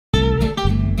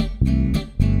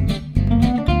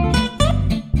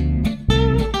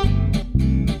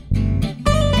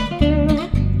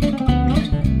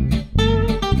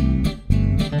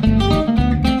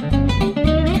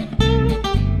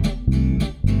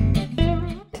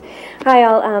Hi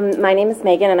all, my name is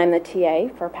Megan and I'm the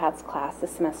TA for Pat's class this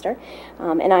semester.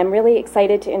 And I'm really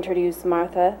excited to introduce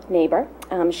Martha Neighbor.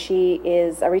 She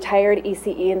is a retired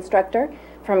ECE instructor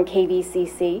from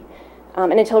KVCC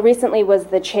and until recently was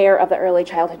the chair of the early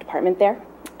childhood department there.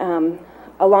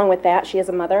 Along with that, she is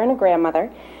a mother and a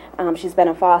grandmother. She's been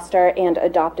a foster and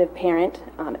adoptive parent,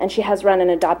 and she has run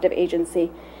an adoptive agency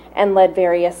and led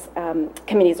various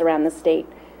committees around the state.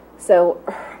 So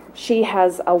she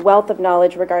has a wealth of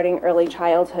knowledge regarding early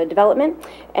childhood development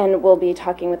and will be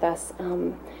talking with us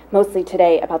mostly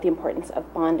today about the importance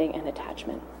of bonding and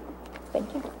attachment.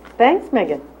 Thank you. Thanks,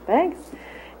 Megan. Thanks.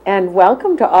 And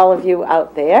welcome to all of you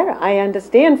out there. I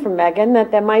understand from Megan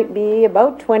that there might be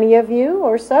about 20 of you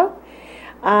or so.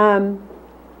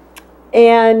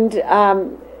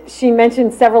 She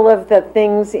mentioned several of the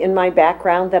things in my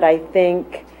background that I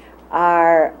think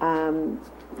are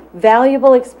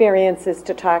valuable experiences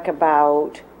to talk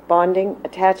about bonding,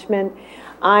 attachment.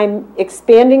 I'm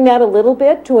expanding that a little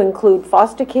bit to include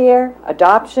foster care,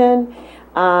 adoption,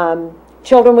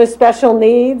 children with special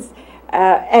needs,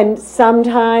 and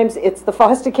sometimes it's the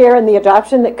foster care and the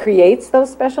adoption that creates those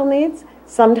special needs.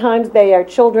 Sometimes they are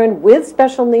children with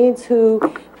special needs who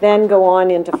then go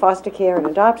on into foster care and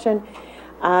adoption.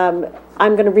 I'm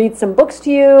going to read some books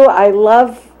to you. I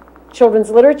love children's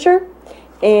literature,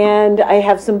 and I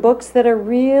have some books that are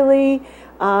really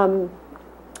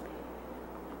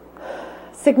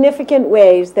significant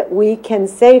ways that we can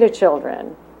say to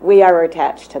children we are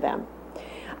attached to them.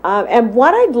 And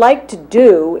what I'd like to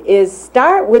do is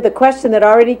start with a question that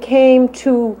already came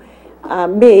to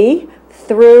me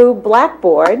through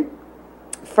Blackboard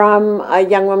from a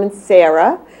young woman,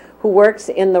 Sarah, who works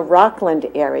in the Rockland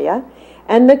area.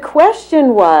 And the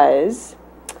question was,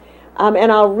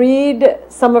 and I'll read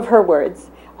some of her words,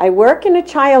 I work in a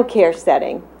child care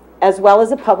setting as well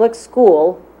as a public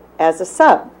school as a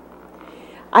sub.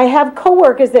 I have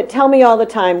coworkers that tell me all the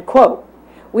time, quote,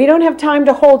 we don't have time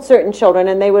to hold certain children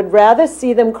and they would rather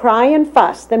see them cry and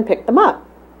fuss than pick them up.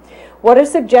 What are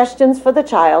suggestions for the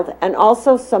child and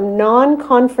also some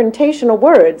non-confrontational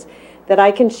words that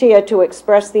I can share to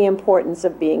express the importance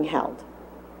of being held?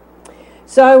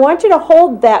 So I want you to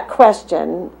hold that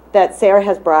question that Sarah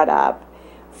has brought up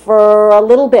for a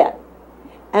little bit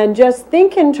and just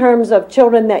think in terms of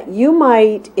children that you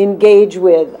might engage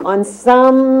with in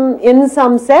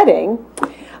some setting.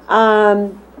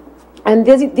 And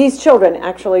these children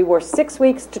actually were 6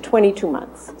 weeks to 22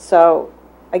 months. So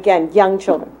again, young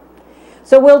children.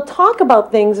 So we'll talk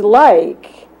about things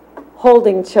like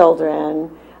holding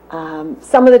children,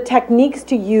 some of the techniques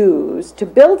to use to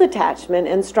build attachment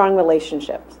and strong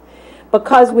relationships,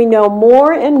 because we know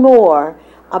more and more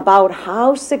about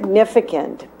how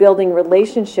significant building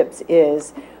relationships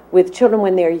is with children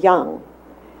when they're young,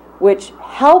 which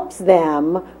helps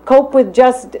them cope with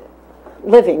just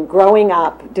living, growing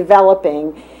up,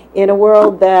 developing in a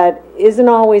world that isn't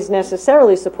always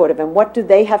necessarily supportive. And what do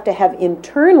they have to have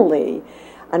internally,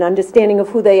 an understanding of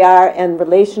who they are and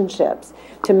relationships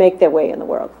to make their way in the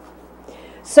world.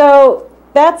 So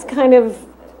that's kind of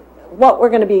what we're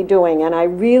going to be doing, and I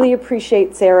really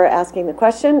appreciate Sarah asking the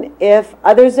question. If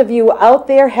others of you out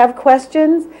there have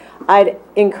questions, I'd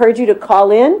encourage you to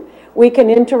call in. We can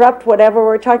interrupt whatever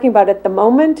we're talking about at the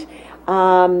moment,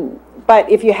 but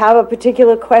if you have a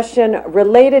particular question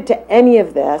related to any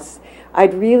of this,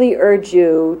 I'd really urge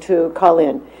you to call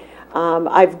in.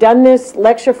 I've done this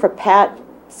lecture for Pat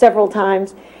several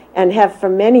times and have for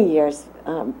many years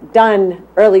done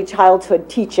early childhood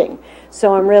teaching.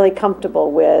 So I'm really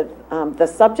comfortable with the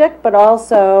subject, but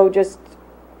also just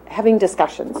having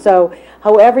discussions. So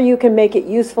however you can make it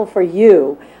useful for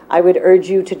you, I would urge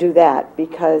you to do that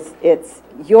because it's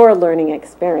your learning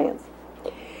experience.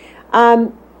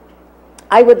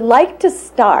 I would like to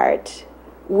start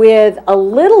with a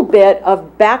little bit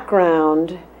of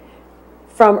background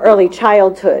from early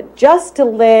childhood, just to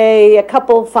lay a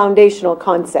couple foundational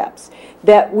concepts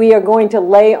that we are going to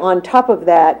lay on top of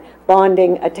that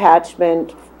bonding,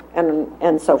 attachment,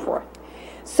 and so forth.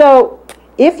 So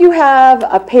if you have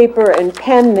a paper and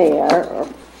pen there, or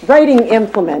writing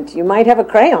implement, you might have a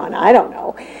crayon, I don't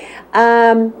know.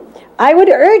 I would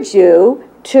urge you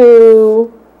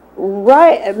to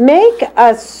make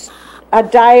a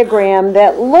diagram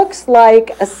that looks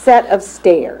like a set of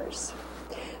stairs.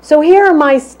 So here are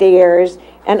my stairs,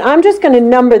 and I'm just going to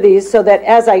number these so that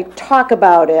as I talk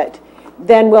about it,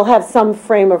 then we'll have some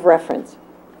frame of reference.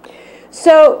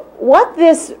 So what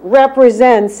this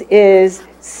represents is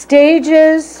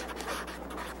stages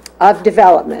of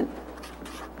development.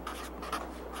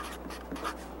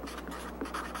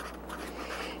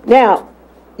 Now,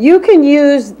 you can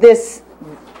use this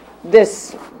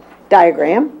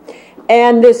diagram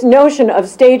and this notion of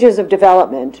stages of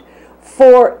development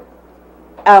for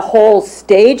a whole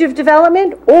stage of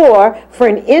development or for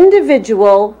an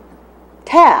individual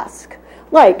task.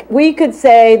 Like, we could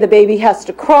say the baby has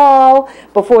to crawl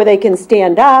before they can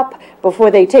stand up, before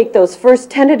they take those first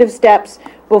tentative steps,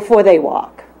 before they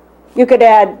walk. You could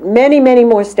add many, many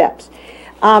more steps.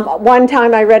 One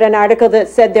time I read an article that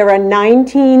said there are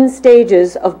 19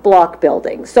 stages of block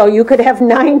building. So you could have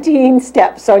 19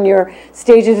 steps on your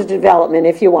stages of development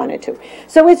if you wanted to.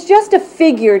 So it's just a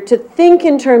figure to think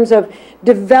in terms of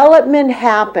development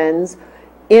happens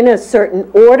in a certain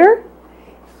order.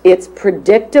 It's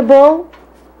predictable,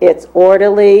 it's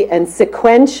orderly and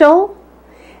sequential,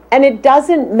 and it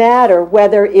doesn't matter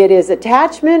whether it is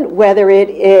attachment, whether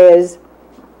it is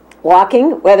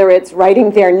walking, whether it's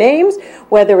writing their names,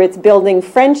 whether it's building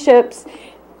friendships.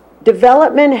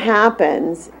 Development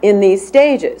happens in these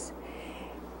stages.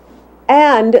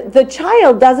 And the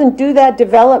child doesn't do that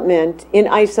development in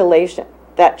isolation.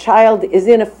 That child is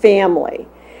in a family.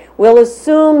 We'll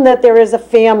assume that there is a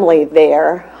family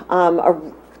there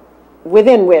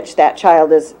within which that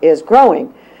child is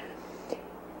growing.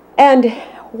 And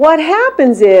what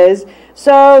happens is,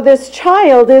 so this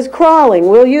child is crawling.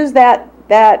 We'll use that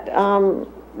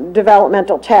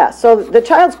developmental test. So the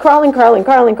child's crawling,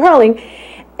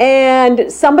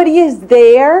 and somebody is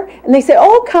there, and they say,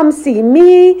 oh, come see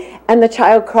me, and the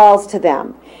child crawls to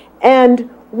them. And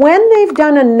when they've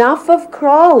done enough of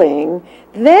crawling,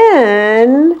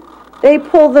 then they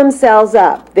pull themselves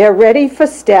up. They're ready for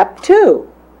step 2.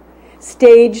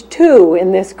 Stage 2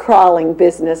 in this crawling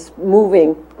business,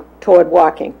 moving toward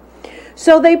walking.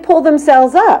 So they pull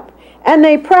themselves up, and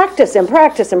they practice and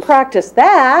practice and practice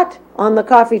that on the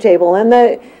coffee table and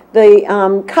the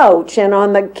couch and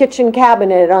on the kitchen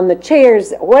cabinet, on the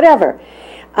chairs, whatever.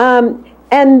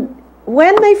 And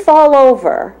when they fall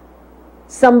over,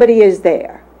 somebody is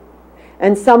there.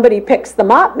 And somebody picks them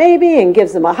up maybe and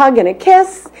gives them a hug and a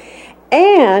kiss.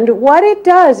 And what it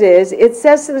does is it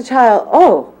says to the child,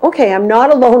 oh, okay, I'm not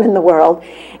alone in the world,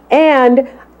 and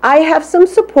I have some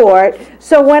support,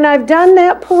 so when I've done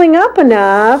that pulling up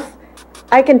enough,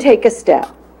 I can take a step.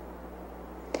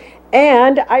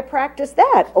 And I practice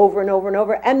that over and over and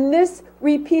over, and this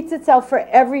repeats itself for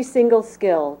every single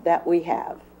skill that we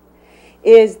have.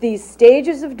 Is these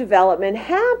stages of development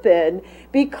happen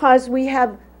because we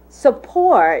have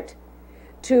support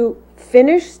to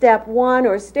finish step 1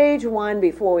 or stage 1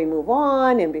 before we move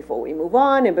on, and before we move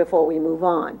on, and before we move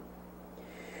on.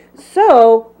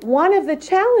 So one of the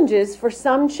challenges for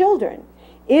some children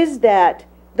is that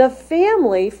the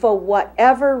family, for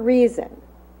whatever reason,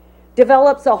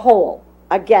 develops a hole,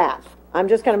 a gap. I'm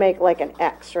just going to make like an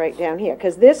X right down here,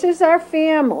 because this is our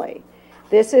family.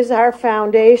 This is our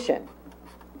foundation.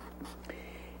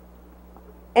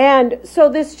 And so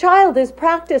this child is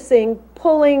practicing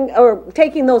pulling or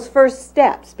taking those first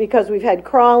steps, because we've had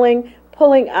crawling,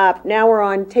 pulling up, now we're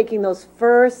on taking those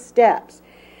first steps.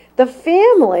 The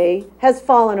family has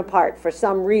fallen apart for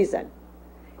some reason.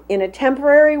 In a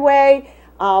temporary way,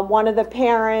 one of the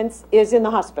parents is in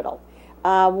the hospital.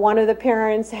 One of the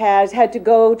parents has had to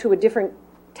go to a different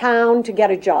town to get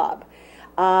a job.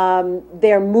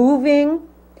 They're moving.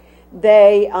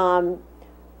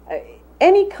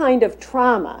 Any kind of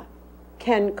trauma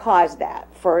can cause that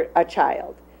for a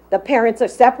child. The parents are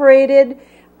separated.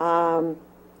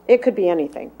 It could be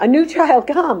anything. A new child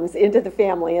comes into the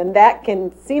family, and that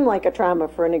can seem like a trauma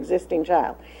for an existing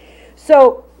child.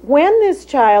 So when this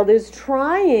child is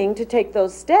trying to take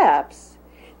those steps,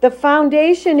 the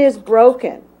foundation is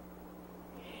broken.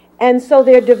 And so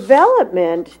their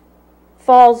development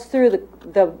falls through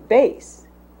the base.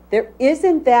 There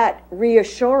isn't that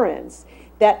reassurance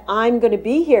that I'm going to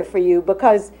be here for you,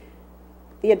 because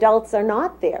the adults are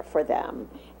not there for them,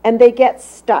 and they get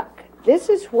stuck. This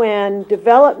is when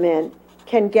development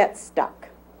can get stuck.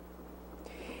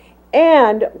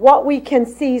 And what we can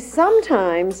see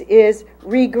sometimes is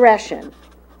regression.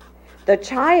 The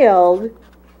child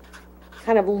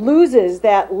kind of loses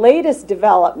that latest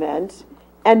development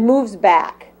and moves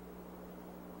back.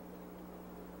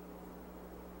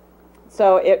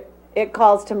 So it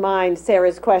calls to mind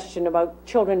Sarah's question about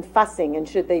children fussing and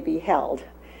should they be held.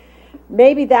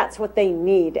 Maybe that's what they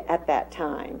need at that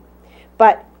time.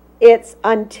 But it's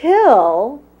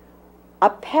until a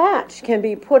patch can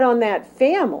be put on that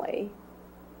family,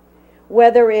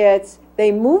 whether it's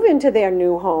they move into their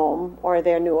new home or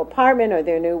their new apartment or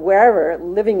their new wherever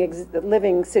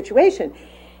living situation,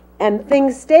 and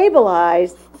things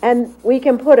stabilize, and we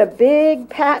can put a big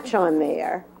patch on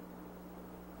there,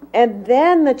 and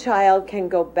then the child can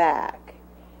go back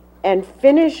and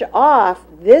finish off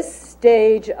this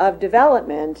stage of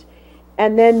development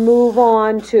and then move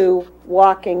on to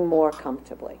walking more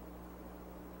comfortably.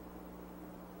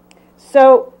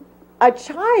 So a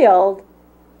child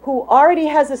who already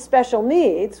has a special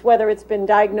needs, whether it's been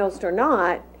diagnosed or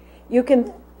not, you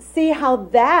can see how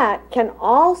that can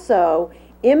also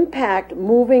impact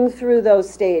moving through those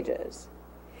stages.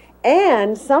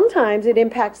 And sometimes it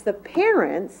impacts the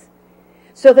parents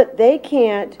so that they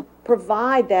can't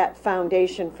provide that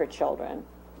foundation for children.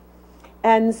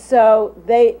 And so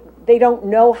they don't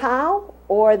know how,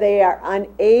 or they are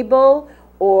unable,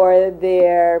 or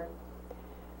they're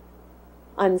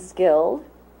unskilled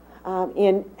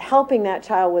in helping that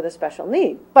child with a special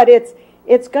need. But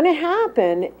it's going to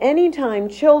happen anytime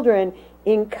children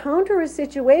encounter a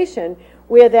situation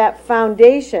where that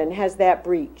foundation has that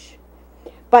breach.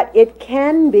 But it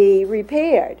can be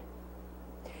repaired.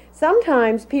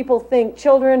 Sometimes people think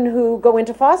children who go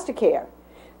into foster care,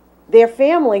 their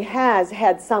family has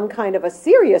had some kind of a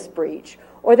serious breach,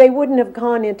 or they wouldn't have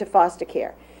gone into foster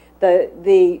care.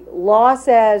 The law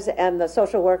says, and the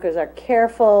social workers are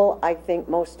careful, I think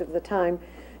most of the time,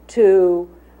 to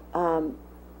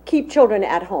keep children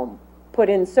at home, put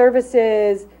in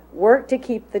services, work to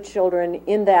keep the children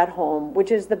in that home,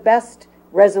 which is the best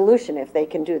resolution if they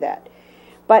can do that.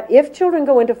 But if children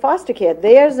go into foster care,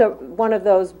 there's one of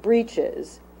those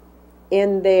breaches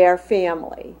in their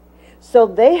family. So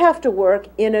they have to work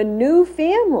in a new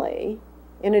family,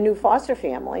 in a new foster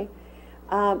family,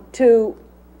 to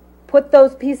put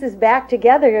those pieces back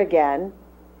together again,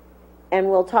 and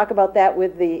we'll talk about that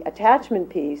with the attachment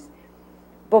piece,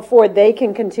 before they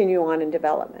can continue on in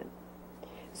development.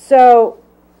 So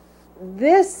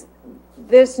this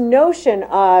notion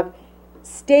of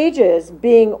stages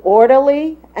being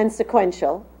orderly and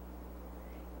sequential,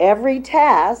 every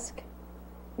task,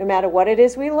 no matter what it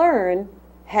is we learn,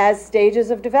 has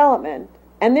stages of development,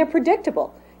 and they're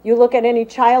predictable. You look at any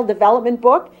child development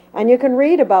book, and you can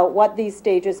read about what these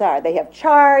stages are. They have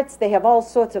charts, they have all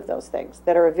sorts of those things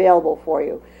that are available for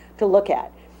you to look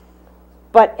at.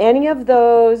 But any of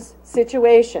those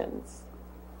situations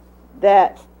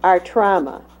that are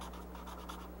trauma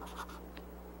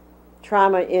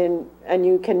and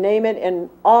you can name it in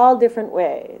all different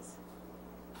ways,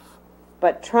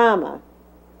 but trauma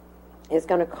is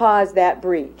going to cause that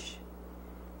breach.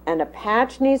 And a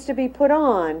patch needs to be put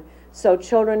on so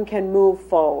children can move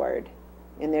forward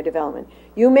in their development.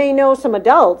 You may know some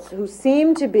adults who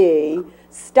seem to be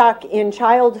stuck in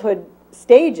childhood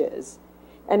stages,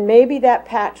 and maybe that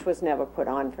patch was never put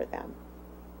on for them.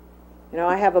 You know,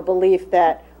 I have a belief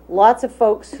that lots of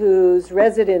folks whose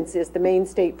residence is the Maine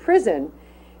State Prison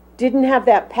didn't have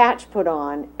that patch put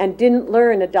on and didn't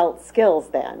learn adult skills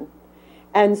then.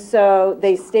 And so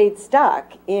they stayed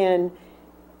stuck in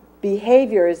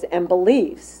behaviors and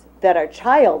beliefs that are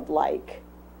childlike,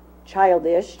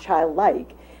 childish,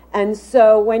 childlike. And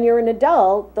so when you're an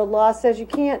adult, the law says you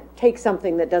can't take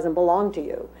something that doesn't belong to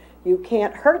you. You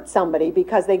can't hurt somebody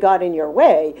because they got in your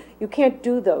way. You can't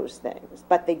do those things.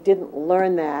 But they didn't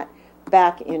learn that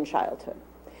back in childhood.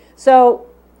 So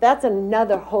that's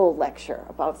another whole lecture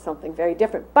about something very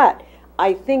different. But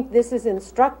I think this is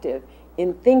instructive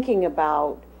in thinking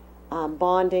about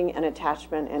bonding and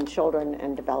attachment and children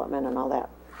and development and all that.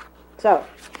 So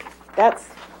that's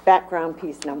background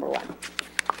piece number one.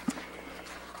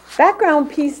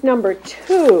 Background piece number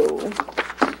two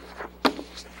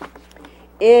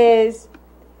is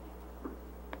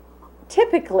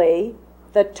typically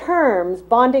the terms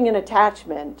bonding and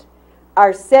attachment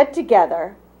are said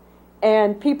together,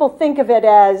 and people think of it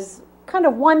as kind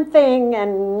of one thing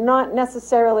and not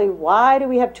necessarily why do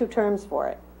we have two terms for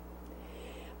it.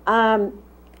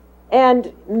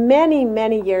 And many,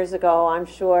 many years ago, I'm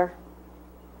sure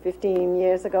 15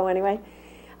 years ago anyway,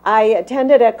 I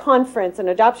attended a conference, an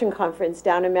adoption conference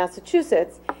down in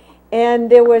Massachusetts, and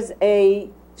there was a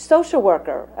social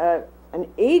worker, an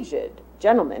aged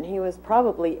gentleman. He was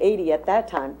probably 80 at that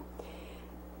time.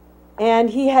 And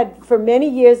he had for many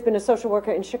years been a social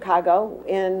worker in Chicago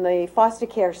in the foster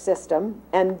care system,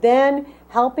 and then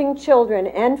helping children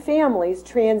and families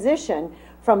transition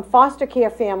from foster care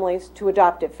families to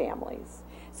adoptive families.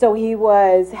 So he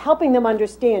was helping them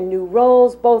understand new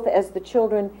roles, both as the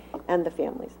children and the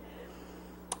families.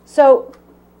 So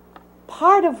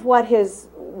part of what his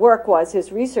work was,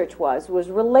 his research was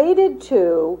related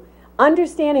to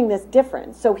understanding this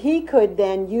difference. So he could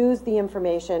then use the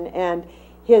information and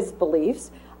his beliefs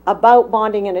about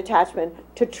bonding and attachment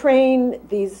to train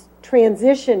these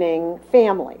transitioning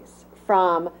families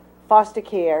from foster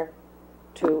care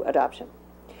to adoption.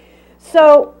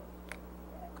 So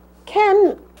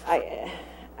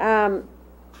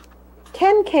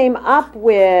Ken came up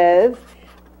with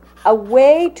a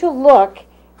way to look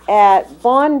at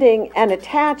bonding and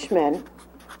attachment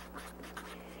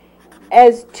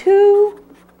as two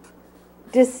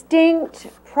distinct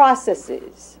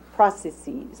processes, I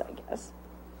guess.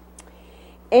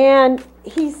 And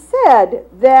he said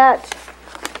that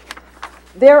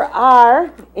there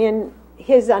are, in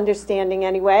his understanding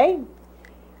anyway,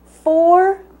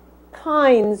 4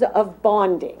 kinds of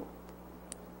bonding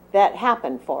that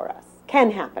happen for us,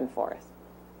 can happen for us.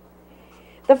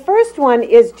 The first one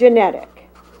is genetic.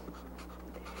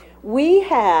 We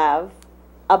have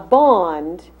a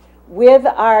bond with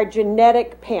our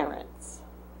genetic parents,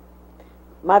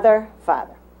 mother,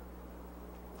 father.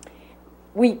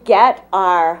 We get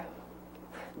our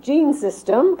gene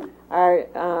system, our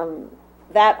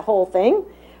that whole thing,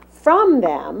 from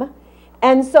them,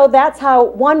 and so that's how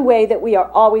one way that we are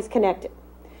always connected.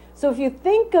 So if you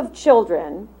think of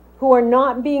children who are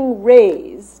not being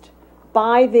raised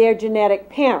by their genetic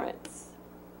parents,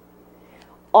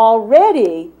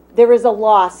 already there is a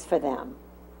loss for them.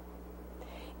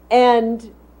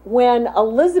 And when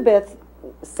Elizabeth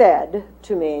said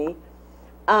to me,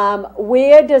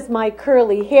 where does my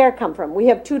curly hair come from? We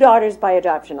have 2 daughters by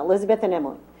adoption, Elizabeth and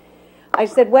Emily. I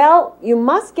said, well, you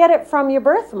must get it from your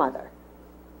birth mother.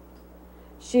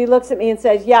 She looks at me and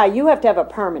says, yeah, you have to have a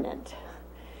permanent.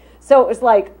 So it was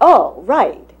like, oh,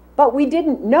 right. But we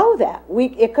didn't know that.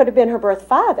 It could have been her birth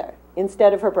father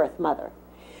instead of her birth mother.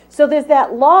 So there's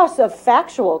that loss of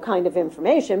factual kind of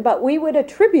information, but we would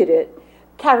attribute it,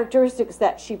 characteristics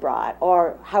that she brought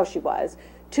or how she was,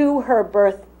 to her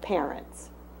birth parents.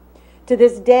 To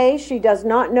this day, she does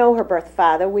not know her birth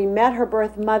father. We met her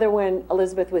birth mother when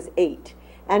Elizabeth was 8,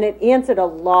 and it answered a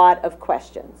lot of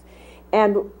questions.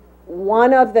 And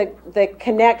one of the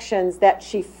connections that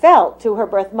she felt to her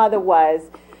birth mother was,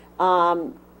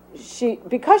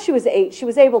 because she was 8, she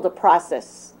was able to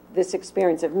process this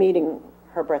experience of meeting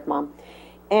her birth mom.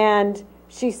 And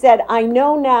she said, I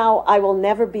know now I will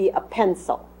never be a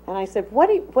pencil. And I said, what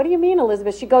do you mean,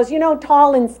 Elizabeth? She goes, you know,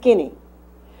 tall and skinny.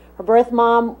 Her birth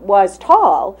mom was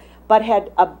tall, but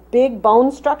had a big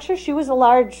bone structure. She was a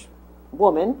large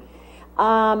woman.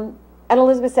 And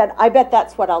Elizabeth said, I bet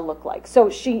that's what I'll look like. So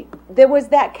there was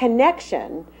that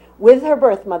connection with her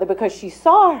birth mother because she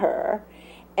saw her,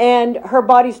 and her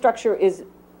body structure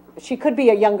she could be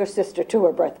a younger sister to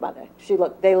her birth mother.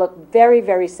 They look very,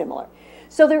 very similar.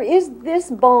 So there is this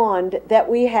bond that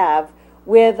we have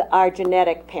with our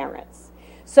genetic parents.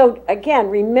 So again,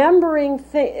 remembering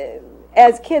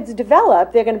as kids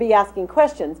develop, they're going to be asking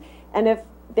questions. And if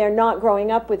they're not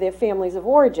growing up with their families of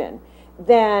origin,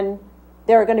 then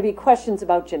there are going to be questions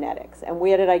about genetics. And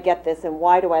where did I get this? And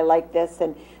why do I like this?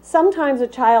 And sometimes a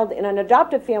child in an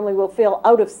adoptive family will feel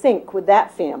out of sync with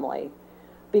that family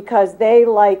because they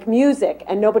like music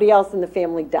and nobody else in the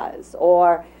family does.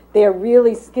 Or they're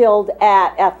really skilled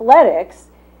at athletics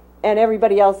and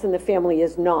everybody else in the family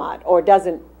is not or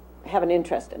doesn't have an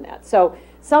interest in that. So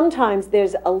sometimes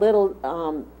there's a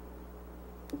little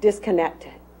disconnect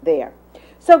there.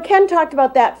 So Ken talked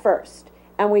about that first,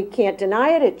 and we can't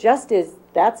deny it. It just is.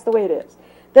 That's the way it is.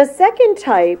 The second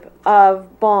type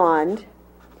of bond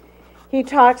he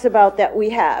talks about that we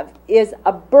have is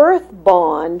a birth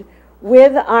bond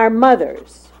with our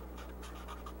mothers.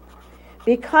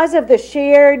 Because of the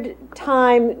shared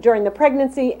time during the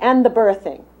pregnancy and the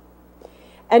birthing.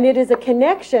 And it is a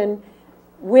connection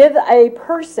with a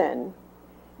person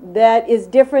that is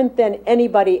different than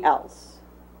anybody else.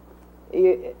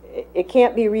 It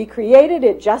can't be recreated,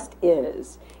 it just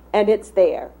is, and it's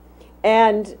there.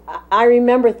 And I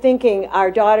remember thinking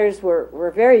our daughters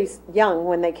were very young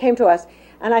when they came to us,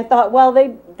 and I thought, well,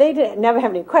 they didn't never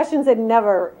have any questions,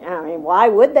 why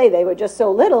would they? They were just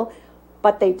so little,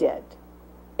 but they did.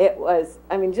 It was,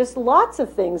 just lots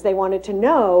of things they wanted to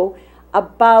know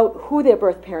about who their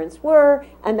birth parents were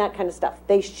and that kind of stuff.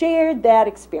 They shared that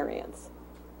experience.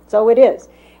 So it is.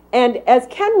 And as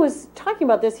Ken was talking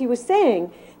about this, he was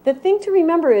saying the thing to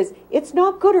remember is it's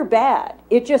not good or bad.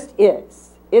 It just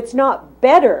is. It's not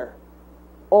better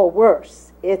or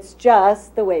worse. It's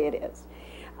just the way it is.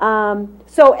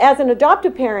 So as an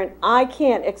adoptive parent, I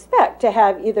can't expect to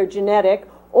have either genetic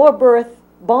or birth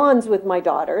bonds with my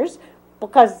daughters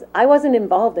because I wasn't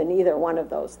involved in either one of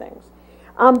those things.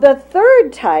 The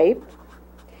third type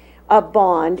of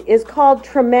bond is called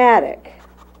traumatic.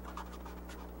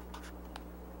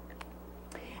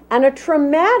 And a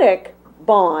traumatic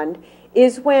bond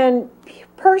is when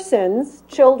persons,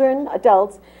 children,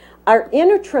 adults, are in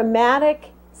a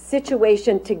traumatic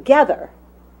situation together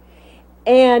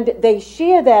and they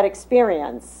share that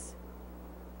experience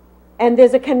and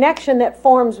there's a connection that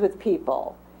forms with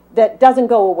people that doesn't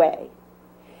go away.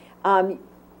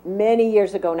 Many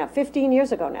years ago now, 15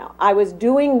 years ago now, I was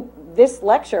doing this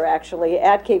lecture actually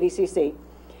at KVCC,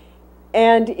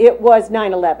 and it was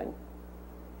 9/11.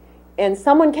 And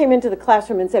someone came into the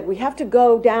classroom and said, we have to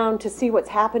go down to see what's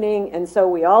happening, and so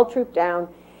we all trooped down.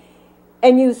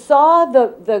 And you saw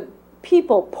the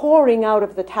people pouring out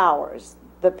of the towers,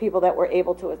 the people that were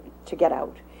able to get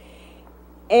out.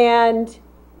 And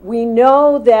we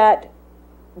know that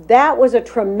that was a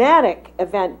traumatic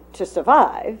event to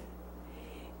survive.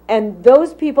 And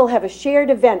those people have a shared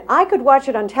event. I could watch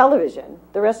it on television.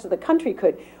 The rest of the country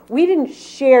could. We didn't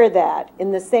share that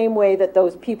in the same way that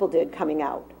those people did coming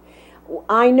out.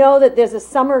 I know that there's a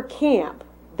summer camp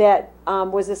that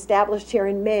was established here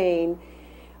in Maine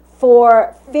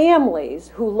for families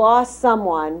who lost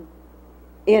someone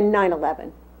in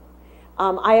 9/11.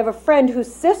 I have a friend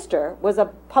whose sister was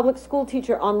a public school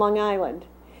teacher on Long Island.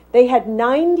 They had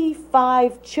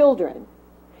 95 children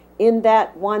in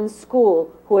that one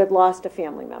school who had lost a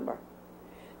family member.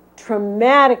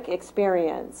 Traumatic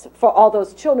experience for all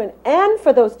those children and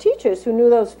for those teachers who knew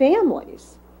those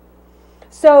families.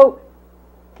 So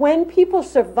when people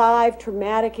survive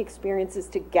traumatic experiences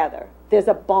together, there's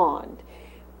a bond.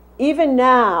 Even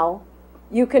now,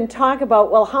 you can talk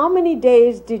about, well, how many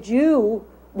days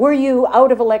were you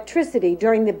out of electricity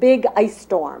during the big ice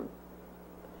storm?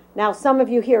 Now, some of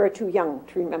you here are too young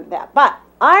to remember that, but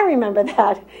I remember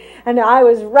that, and I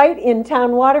was right in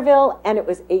town Waterville, and it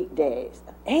was 8 days.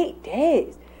 8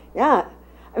 days, yeah.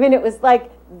 I mean, it was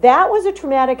like, that was a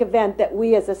traumatic event that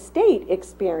we as a state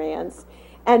experienced,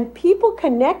 and people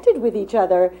connected with each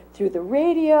other through the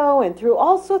radio and through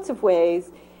all sorts of ways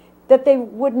that they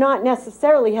would not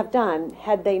necessarily have done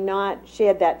had they not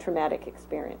shared that traumatic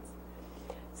experience.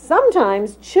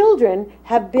 Sometimes children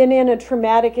have been in a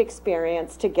traumatic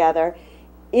experience together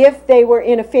if they were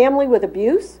in a family with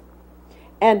abuse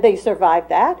and they survived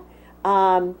that.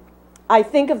 I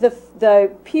think of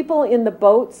the people in the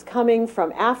boats coming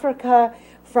from Africa,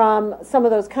 from some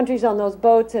of those countries on those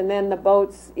boats, and then the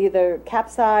boats either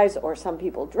capsize or some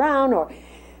people drown, or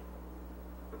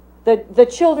the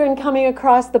children coming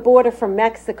across the border from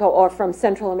Mexico or from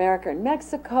Central America and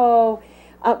Mexico.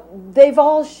 They've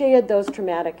all shared those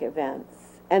traumatic events,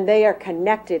 and they are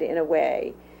connected in a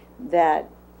way that's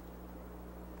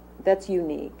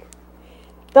unique.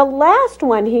 The last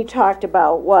one he talked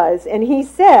about was, and he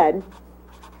said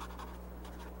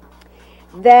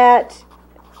that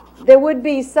there would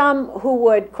be some who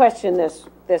would question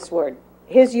this word,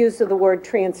 his use of the word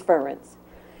transference.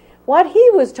 What he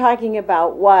was talking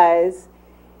about was,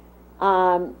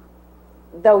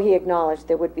 though he acknowledged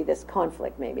there would be this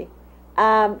conflict maybe,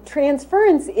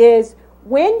 transference is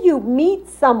when you meet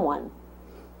someone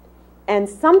and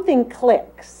something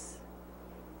clicks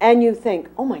and you think,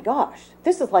 oh my gosh,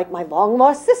 this is like my long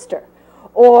lost sister,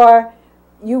 or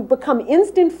you become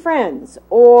instant friends,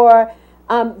 or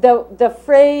the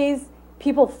phrase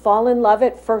people fall in love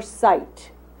at first sight.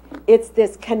 It's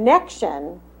this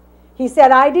connection. He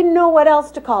said, I didn't know what else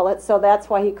to call it, so that's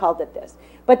why he called it this.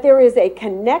 But there is a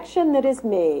connection that is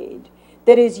made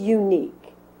that is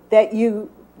unique,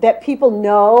 that people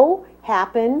know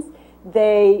happens.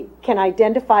 They can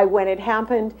identify when it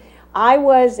happened. I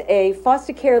was a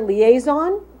foster care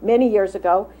liaison many years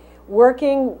ago,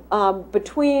 working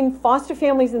between foster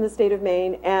families in the state of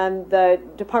Maine and the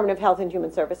Department of Health and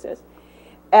Human Services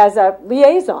as a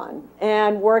liaison,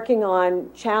 and working on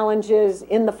challenges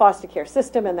in the foster care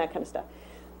system and that kind of stuff.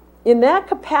 In that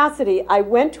capacity, I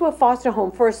went to a foster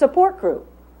home for a support group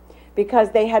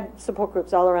because they had support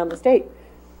groups all around the state.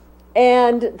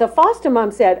 And the foster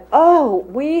mom said, oh,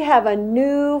 we have a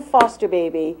new foster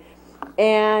baby,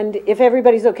 and if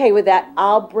everybody's okay with that,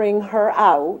 I'll bring her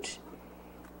out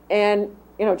and,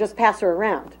 just pass her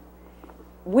around.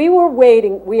 We were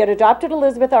waiting. We had adopted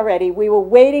Elizabeth already. We were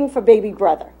waiting for baby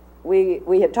brother. We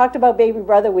had talked about baby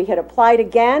brother. We had applied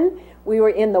again. We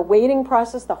were in the waiting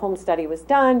process. The home study was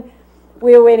done.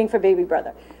 We were waiting for baby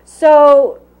brother.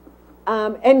 So,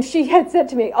 and she had said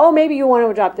to me, oh, maybe you want to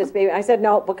adopt this baby. I said,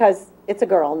 no, because it's a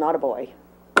girl, not a boy.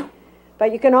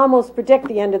 But you can almost predict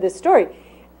the end of this story.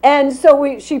 And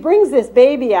so she brings this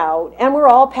baby out, and we're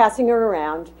all passing her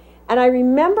around. And I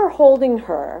remember holding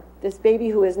her, this baby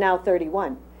who is now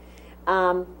 31.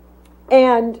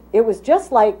 And it was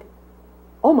just like,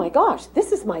 oh my gosh,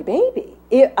 this is my baby.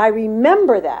 I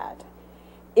remember that.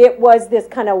 It was this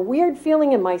kind of weird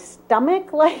feeling in my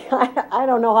stomach, like I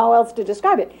don't know how else to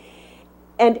describe it.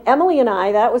 And Emily and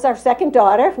I, that was our second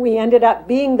daughter. We ended up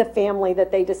being the family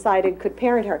that they decided could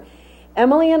parent her.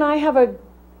 Emily and I have a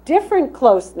different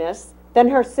closeness than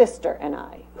her sister and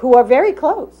I, who are very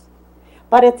close.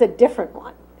 But it's a different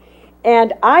one.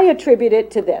 And I attribute it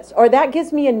to this, or that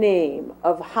gives me a name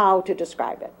of how to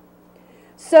describe it.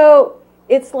 So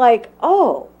it's like,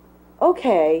 oh,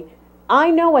 okay, I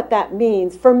know what that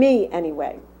means, for me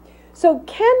anyway. So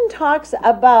Ken talks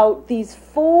about these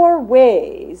 4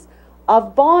 ways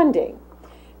of bonding.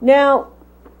 Now,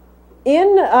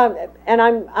 and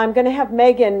I'm going to have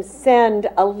Megan send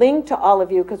a link to all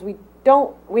of you because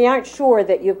we aren't sure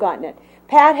that you've gotten it.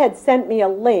 Pat had sent me a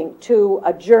link to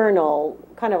a journal,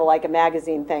 kind of like a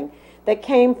magazine thing, that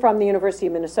came from the University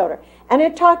of Minnesota. And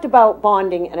it talked about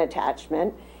bonding and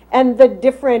attachment and the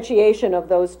differentiation of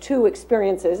those 2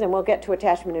 experiences, and we'll get to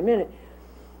attachment in a minute.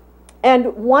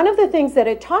 And one of the things that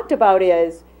it talked about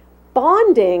is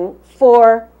bonding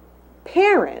for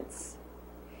parents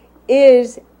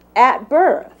is at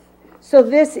birth. So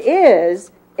this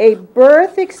is a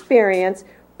birth experience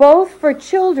both for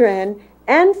children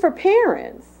and for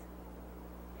parents.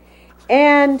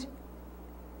 And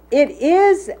it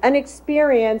is an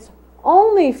experience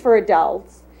only for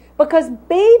adults because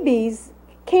babies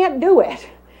can't do it.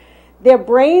 Their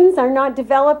brains are not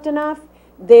developed enough.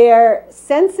 Their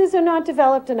senses are not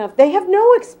developed enough. They have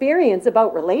no experience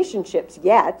about relationships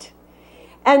yet.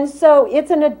 And so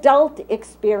it's an adult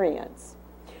experience.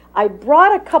 I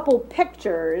brought a couple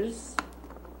pictures.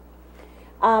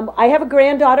 I have a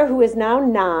granddaughter who is now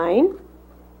 9.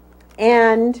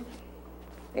 And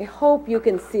I hope you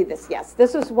can see this. Yes,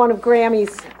 this is one of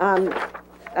Grammy's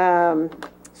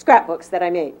scrapbooks that I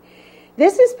made.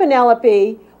 This is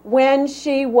Penelope when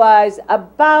she was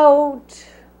about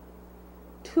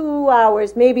 2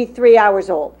 hours, maybe 3 hours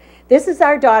old. This is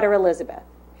our daughter Elizabeth.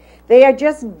 They are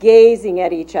just gazing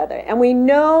at each other. And we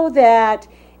know that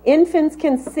infants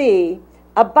can see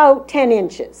about 10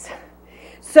 inches.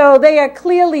 So they are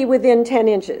clearly within 10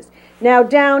 inches. Now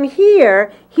down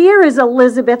here is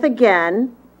Elizabeth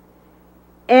again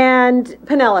and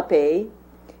Penelope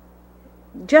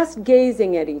just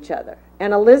gazing at each other.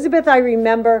 And Elizabeth, I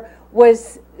remember,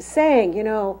 was saying, you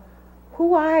know,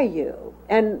 who are you?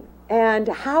 And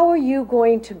how are you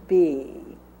going to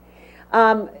be?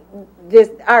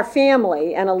 Our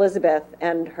family, and Elizabeth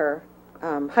and her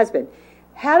husband,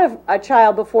 had a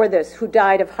child before this who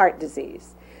died of heart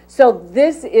disease. So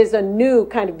this is a new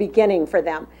kind of beginning for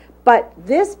them. But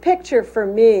this picture for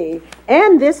me,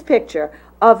 and this picture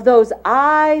of those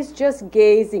eyes just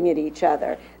gazing at each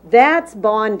other, that's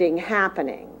bonding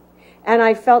happening. And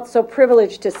I felt so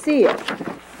privileged to see it.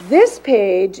 This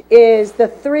page is the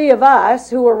 3 of us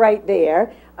who were right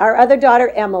there, our other daughter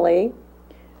Emily,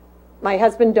 my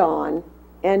husband Don,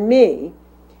 and me,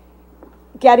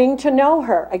 getting to know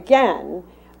her again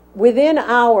within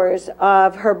hours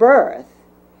of her birth.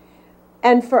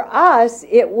 And for us,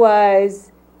 it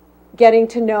was getting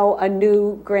to know a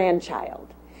new grandchild.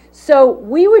 So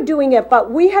we were doing it,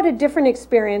 but we had a different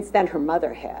experience than her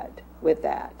mother had with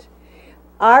that.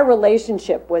 Our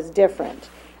relationship was different.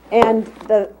 And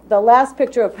the last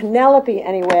picture of Penelope,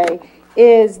 anyway,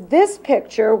 is this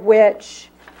picture, which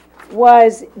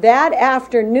was that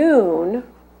afternoon.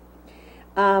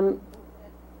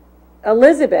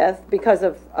 Elizabeth, because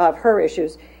of her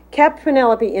issues, kept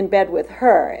Penelope in bed with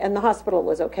her, and the hospital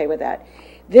was okay with that.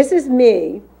 This is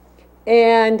me,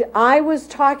 and I was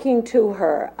talking to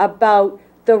her about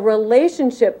the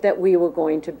relationship that we were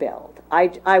going to build.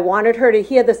 I wanted her to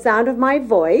hear the sound of my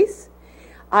voice.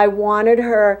 I wanted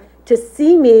her to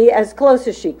see me as close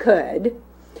as she could.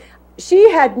 She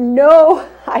had no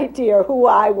idea who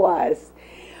I was,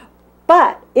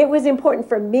 but it was important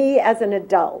for me as an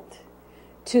adult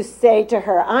to say to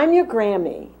her, I'm your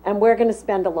Grammy, and we're going to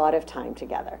spend a lot of time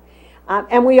together.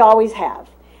 And we always have.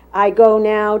 I go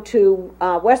now to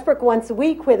Westbrook once a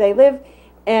week where they live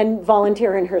and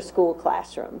volunteer in her school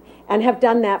classroom, and have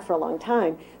done that for a long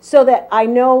time, so that I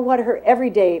know what her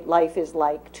everyday life is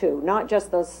like too, not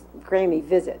just those Grammy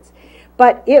visits.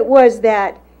 But it was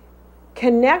that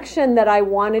connection that I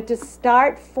wanted to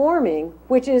start forming,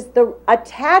 which is the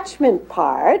attachment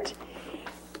part.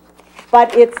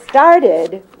 But it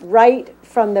started right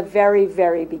from the very,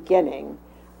 very beginning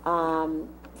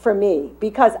for me,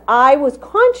 because I was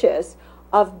conscious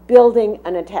of building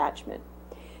an attachment.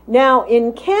 Now,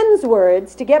 in Ken's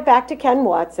words, to get back to Ken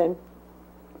Watson,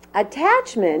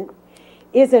 attachment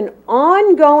is an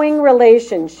ongoing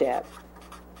relationship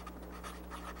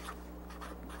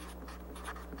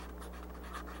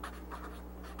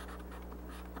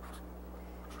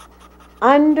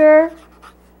under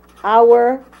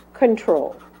our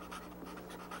control.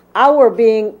 Our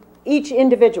being each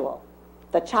individual,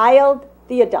 the child,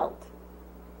 the adult,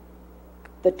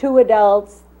 the 2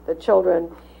 adults, the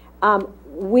children.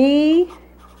 We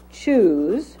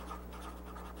choose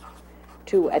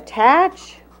to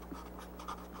attach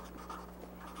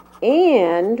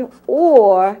and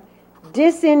or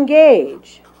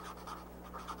disengage.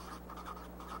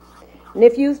 And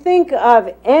if you think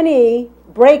of any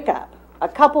breakup, a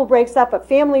couple breaks up, a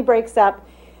family breaks up,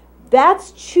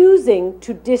 that's choosing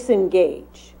to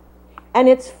disengage. And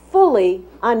it's fully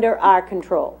under our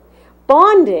control.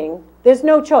 Bonding, there's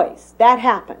no choice. That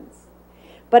happens.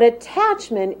 But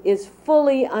attachment is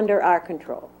fully under our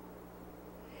control.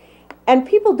 And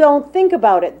people don't think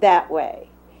about it that way.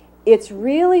 It's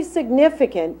really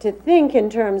significant to think in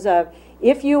terms of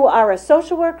if you are a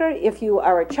social worker, if you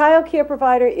are a child care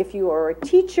provider, if you are a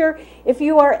teacher, if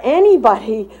you are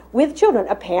anybody with children,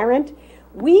 a parent,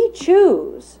 we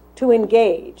choose to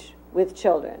engage with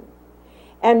children.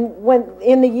 And when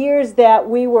in the years that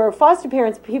we were foster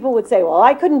parents, people would say, well,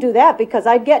 I couldn't do that because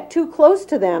I'd get too close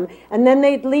to them and then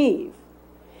they'd leave.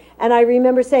 And I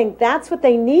remember saying, that's what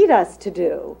they need us to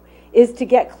do, is to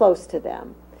get close to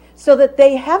them so that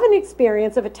they have an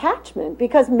experience of attachment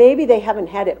because maybe they haven't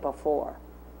had it before.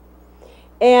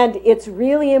 And it's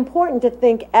really important to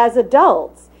think as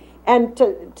adults and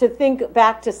to think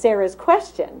back to Sarah's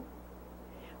question.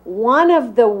 One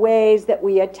of the ways that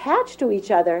we attach to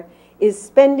each other is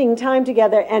spending time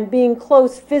together and being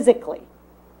close physically.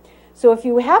 So if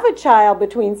you have a child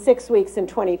between 6 weeks and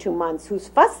 22 months who's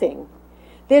fussing,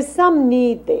 there's some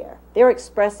need there. They're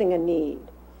expressing a need.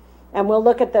 And we'll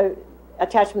look at the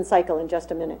attachment cycle in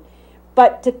just a minute.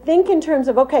 But to think in terms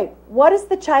of, okay, what is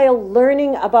the child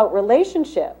learning about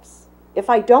relationships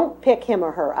if I don't pick him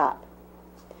or her up?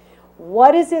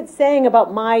 What is it saying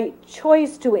about my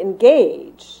choice to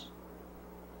engage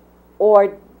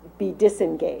or be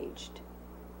disengaged?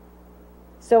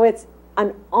 So it's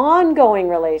an ongoing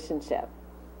relationship,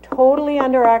 totally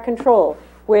under our control,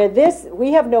 where this,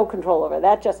 we have no control over.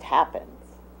 That just happens.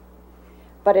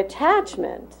 But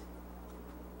attachment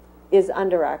is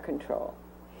under our control.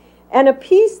 And a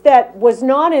piece that was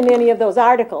not in any of those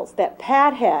articles that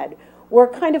Pat had were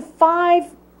kind of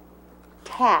 5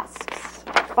 tasks,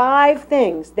 5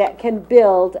 things that can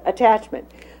build attachment.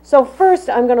 So first,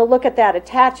 I'm going to look at that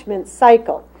attachment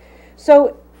cycle.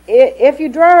 So if you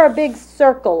draw a big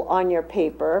circle on your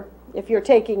paper, if you're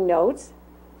taking notes,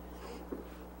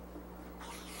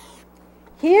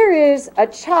 here is a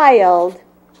child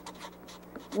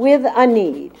with a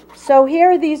need. So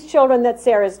here are these children that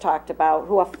Sarah's talked about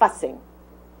who are fussing.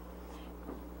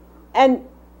 And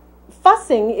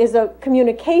fussing is a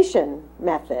communication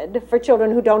method for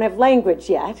children who don't have language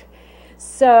yet.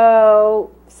 So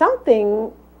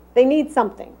they need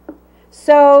something.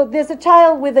 So there's a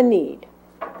child with a need.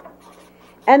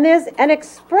 And there's an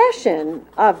expression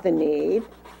of the need.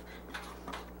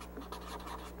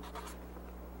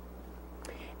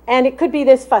 And it could be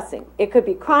this fussing. It could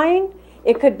be crying.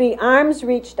 It could be arms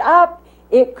reached up.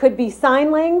 It could be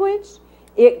sign language.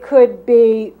 It could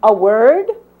be a word.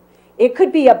 It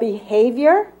could be a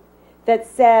behavior that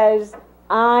says,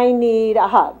 I need a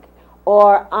hug,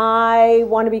 or I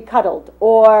want to be cuddled,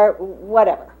 or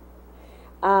whatever.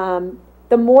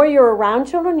 The more you're around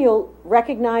children, you'll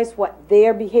recognize what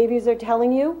their behaviors are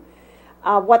telling you,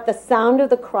 what the sound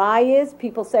of the cry is.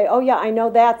 People say, oh yeah, I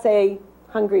know that's a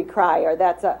hungry cry, or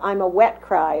that's a I'm a wet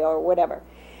cry, or whatever.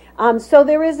 So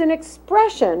there is an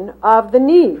expression of the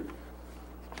need.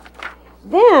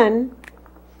 Then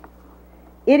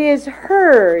it is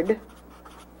heard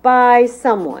by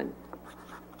someone.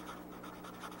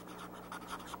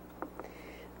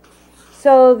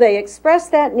 So they express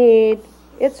that need.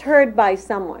 It's heard by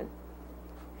someone.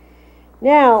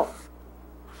 Now,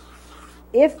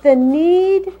 if the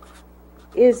need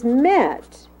is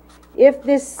met, if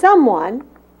this someone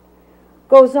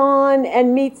goes on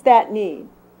and meets that need,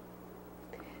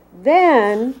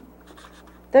 then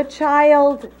the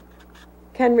child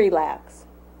can relax.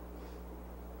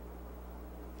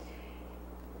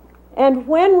 And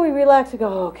when we relax, we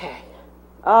go, okay,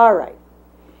 all right.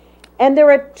 And there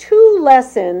are 2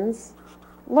 lessons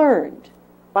learned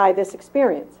by this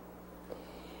experience.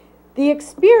 The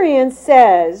experience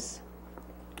says,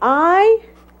 I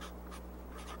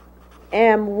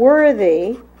am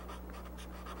worthy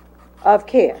of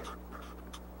care.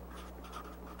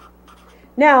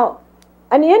 Now,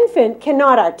 an infant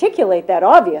cannot articulate that,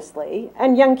 obviously,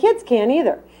 and young kids can't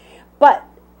either. But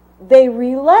they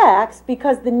relax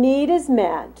because the need is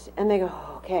met, and they go,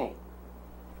 okay,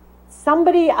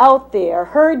 somebody out there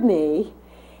heard me,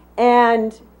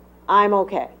 and I'm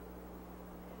okay.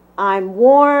 I'm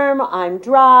warm, I'm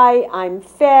dry, I'm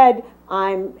fed,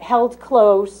 I'm held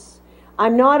close.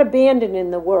 I'm not abandoned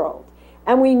in the world.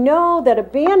 And we know that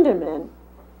abandonment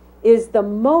is the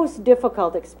most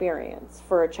difficult experience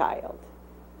for a child.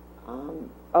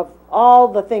 of all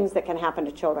the things that can happen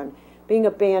to children. Being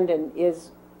abandoned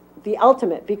is the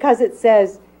ultimate, because it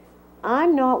says,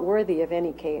 I'm not worthy of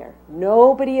any care.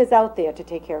 Nobody is out there to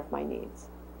take care of my needs.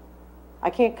 I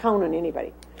can't count on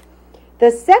anybody. The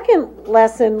second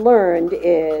lesson learned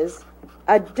is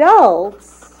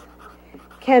adults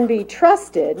can be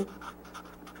trusted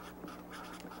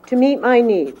to meet my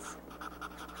needs.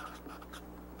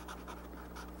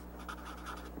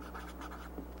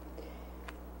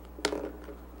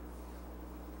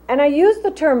 And I use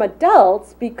the term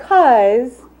adults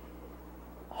because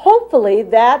hopefully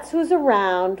that's who's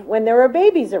around when there are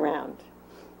babies around.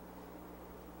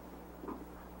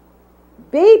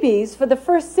 Babies, for the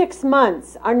first 6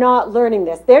 months, are not learning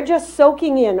this. They're just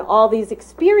soaking in all these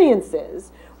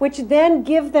experiences, which then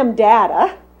give them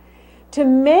data to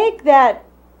make that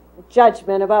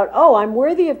judgment about, oh, I'm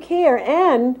worthy of care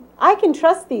and I can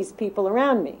trust these people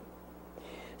around me.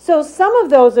 So some of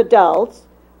those adults,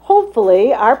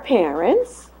 hopefully, are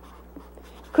parents,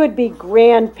 could be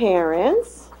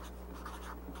grandparents,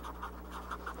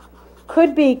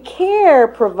 could be care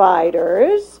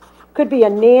providers, could be a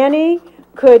nanny,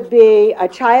 could be a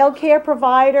child care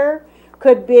provider,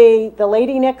 could be the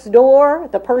lady next door,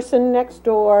 the person next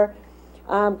door,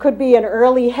 could be an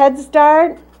early Head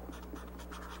Start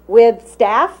with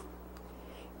staff.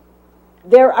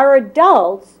 There are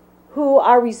adults who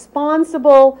are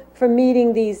responsible for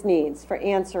meeting these needs, for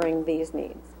answering these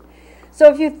needs.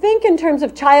 So if you think in terms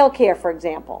of child care, for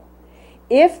example,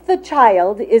 if the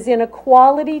child is in a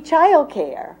quality child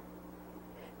care,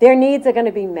 their needs are going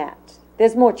to be met.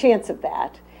 There's more chance of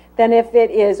that than if it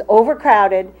is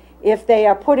overcrowded, if they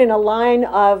are put in a line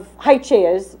of high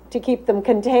chairs to keep them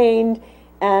contained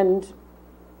and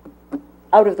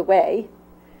out of the way.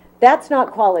 That's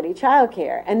not quality child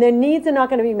care. And their needs are not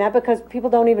going to be met because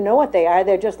people don't even know what they are.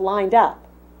 They're just lined up.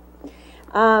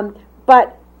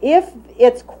 But if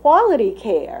it's quality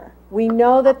care, we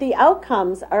know that the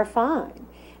outcomes are fine.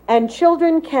 And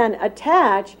children can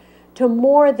attach to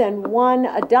more than one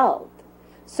adult.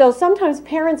 So sometimes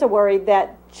parents are worried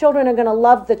that children are going to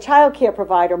love the child care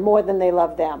provider more than they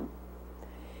love them.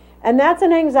 And that's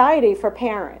an anxiety for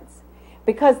parents,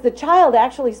 because the child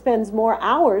actually spends more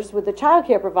hours with the child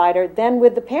care provider than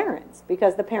with the parents,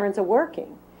 because the parents are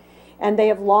working and they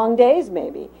have long days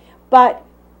maybe. But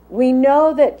we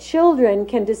know that children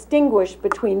can distinguish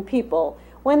between people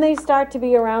when they start to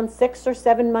be around 6 or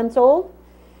 7 months old.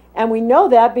 And we know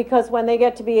that because when they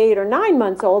get to be 8 or 9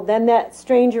 months old, then that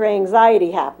stranger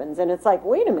anxiety happens. And it's like,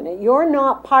 wait a minute, you're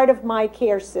not part of my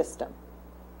care system.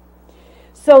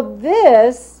 So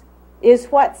this is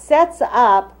what sets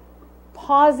up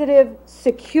positive,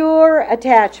 secure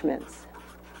attachments.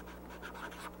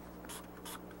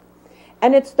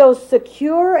 And it's those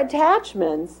secure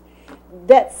attachments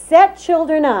that set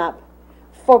children up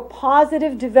for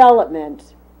positive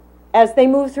development as they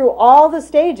move through all the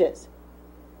stages.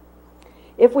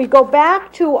 If we go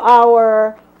back to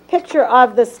our picture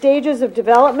of the stages of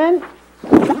development,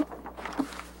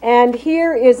 and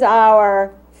here is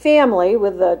our family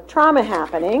with the trauma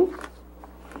happening.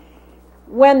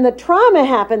 When the trauma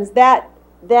happens, that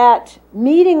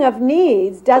meeting of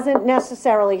needs doesn't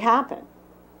necessarily happen,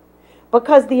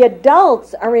 because the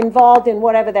adults are involved in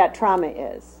whatever that trauma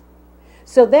is.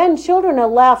 So then children are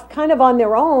left kind of on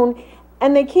their own,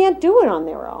 and they can't do it on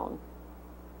their own.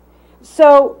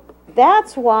 So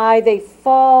that's why they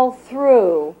fall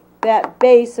through that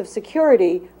base of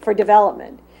security for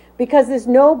development, because there's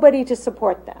nobody to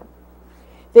support them.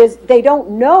 They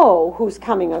don't know who's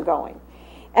coming or going.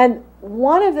 And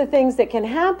one of the things that can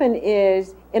happen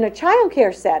is in a child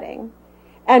care setting,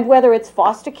 and whether it's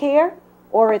foster care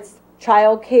or it's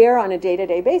child care on a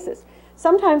day-to-day basis,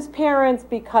 sometimes parents,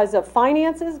 because of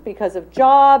finances, because of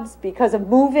jobs, because of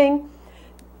moving,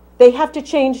 they have to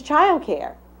change child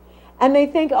care. And they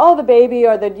think, oh, the baby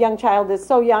or the young child is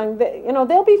so young that,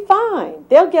 they'll be fine.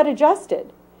 They'll get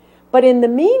adjusted. But in the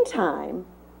meantime,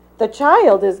 the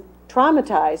child is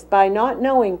traumatized by not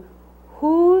knowing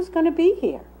who's going to be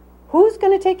here, who's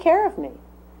going to take care of me.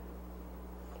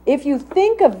 If you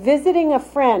think of visiting a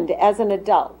friend as an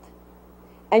adult,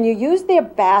 and you use their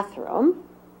bathroom,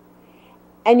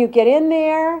 and you get in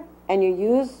there, and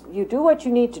you do what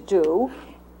you need to do,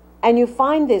 and you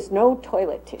find there's no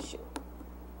toilet tissue.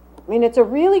 I mean, it's a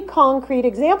really concrete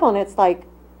example, and it's like,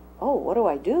 oh, what do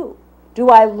I do? Do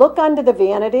I look under the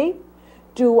vanity?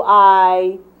 Do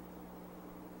I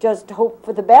just hope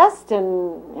for the best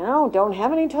and, don't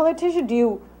have any toilet tissue? Do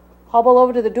you hobble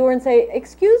over to the door and say,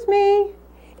 excuse me?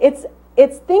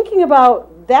 It's thinking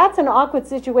about, that's an awkward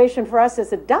situation for us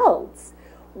as adults.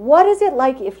 What is it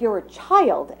like if you're a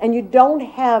child and you don't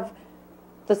have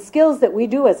the skills that we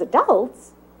do as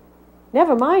adults,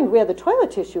 never mind where the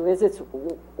toilet tissue is, it's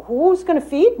who's going to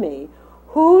feed me?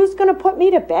 Who's going to put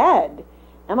me to bed?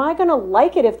 Am I going to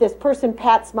like it if this person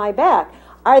pats my back?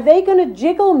 Are they going to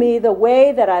jiggle me the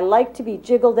way that I like to be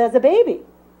jiggled as a baby?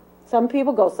 Some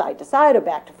people go side to side or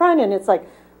back to front, and it's like,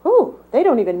 ooh, they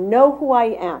don't even know who I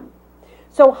am.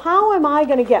 So how am I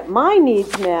going to get my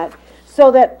needs met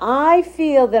so that I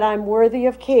feel that I'm worthy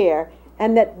of care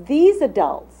and that these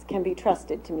adults can be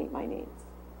trusted to meet my needs?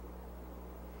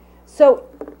 So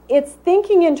it's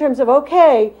thinking in terms of,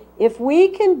 okay, if we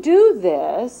can do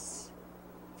this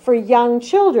for young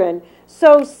children,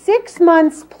 so 6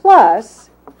 months plus,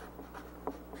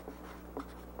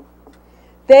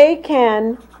 they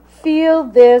can feel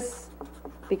this,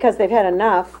 because they've had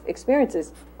enough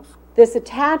experiences, this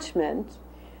attachment.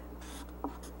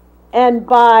 And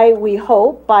by, we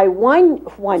hope, by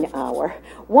 1 hour,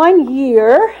 1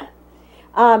 year,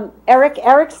 Erik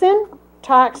Erikson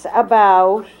talks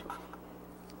about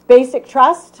basic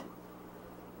trust.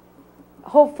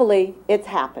 Hopefully it's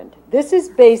happened. This is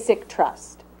basic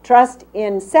trust. Trust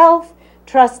in self,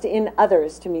 trust in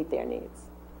others to meet their needs.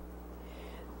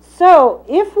 So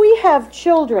if we have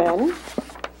children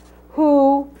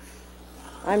who,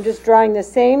 I'm just drawing the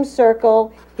same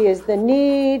circle, here's the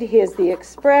need, here's the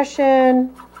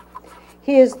expression,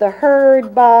 here's the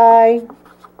heard by.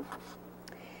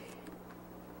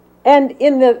 And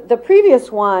in the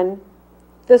previous one,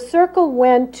 the circle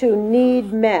went to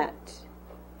need met.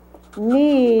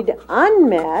 Need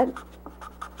unmet.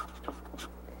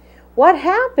 What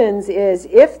happens is,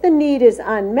 if the need is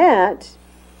unmet,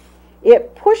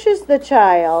 it pushes the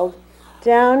child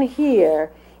down here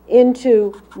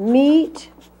into meet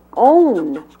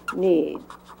own needs.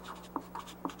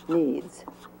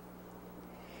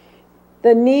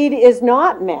 The need is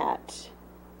not met.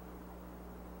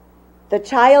 The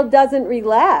child doesn't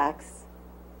relax.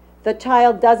 The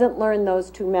child doesn't learn those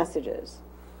two messages.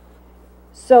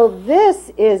 So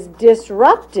this is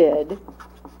disrupted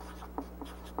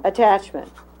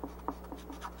attachment.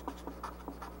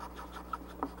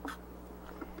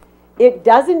 It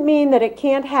doesn't mean that it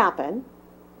can't happen,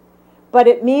 but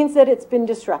it means that it's been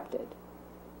disrupted.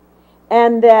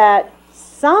 And that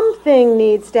something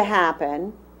needs to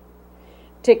happen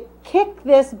to kick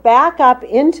this back up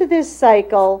into this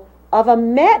cycle of a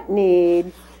met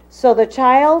need so the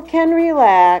child can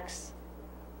relax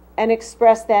and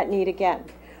express that need again.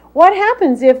 What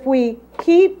happens if we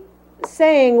keep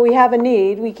saying we have a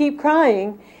need, we keep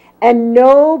crying, and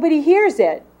nobody hears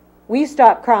it? We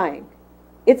stop crying.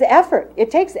 It's effort.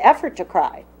 It takes effort to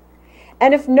cry.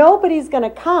 And if nobody's going to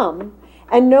come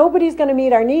and nobody's going to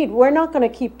meet our need, we're not going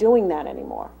to keep doing that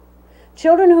anymore.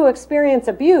 Children who experience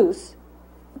abuse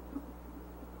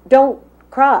don't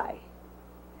cry.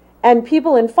 And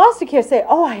people in foster care say,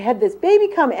 oh, I had this baby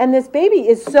come, and this baby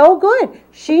is so good.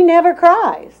 She never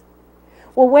cries.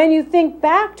 Well, when you think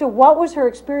back to what was her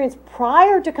experience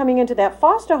prior to coming into that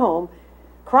foster home,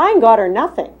 crying got her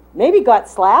nothing. Maybe got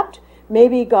slapped,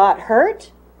 maybe got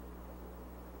hurt.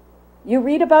 You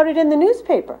read about it in the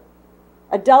newspaper.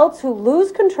 Adults who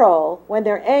lose control when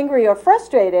they're angry or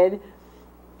frustrated,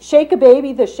 shake a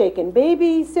baby, the shaken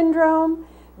baby syndrome,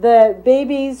 the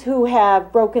babies who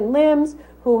have broken limbs,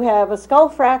 who have a skull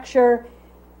fracture,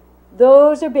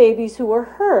 those are babies who were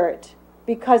hurt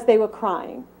because they were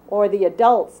crying, or the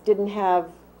adults didn't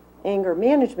have anger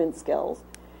management skills.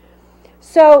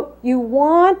 So you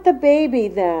want the baby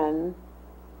then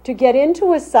to get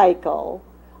into a cycle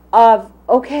of,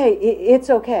 okay,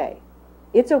 it's okay.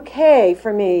 It's okay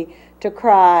for me to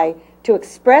cry, to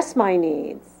express my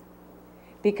needs,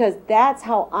 because that's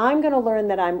how I'm going to learn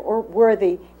that I'm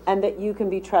worthy and that you can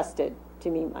be trusted to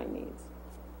meet my needs.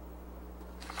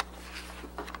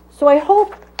 So I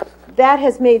hope that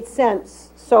has made sense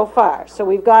so far. So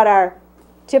we've got our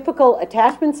typical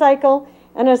attachment cycle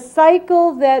and a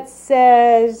cycle that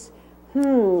says,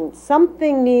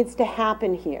 something needs to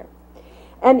happen here.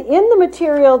 And in the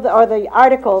material or the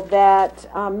article that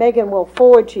Megan will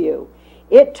forward to you,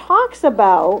 it talks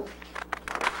about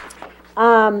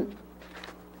the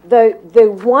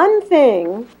one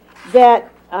thing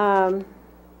that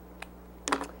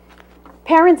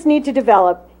parents need to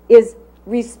develop is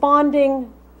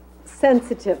responding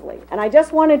sensitively. And I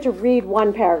just wanted to read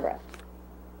one paragraph.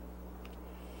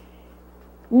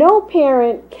 No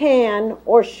parent can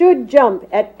or should jump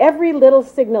at every little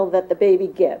signal that the baby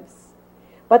gives.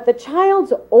 But the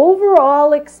child's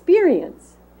overall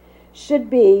experience should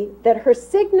be that her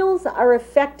signals are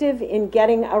effective in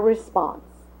getting a response,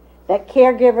 that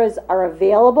caregivers are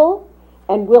available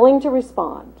and willing to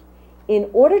respond. In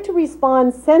order to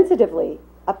respond sensitively,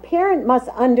 a parent must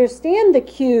understand the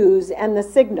cues and the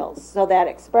signals, so that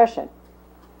expression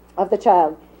of the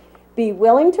child, be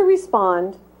willing to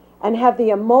respond, and have the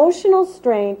emotional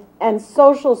strength and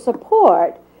social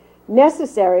support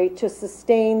necessary to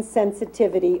sustain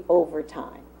sensitivity over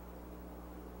time.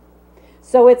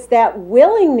 So it's that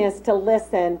willingness to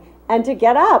listen and to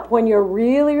get up when you're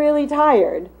really, really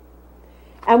tired.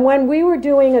 And when we were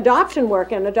doing adoption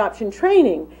work and adoption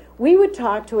training, we would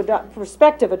talk to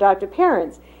prospective adoptive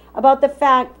parents about the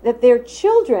fact that their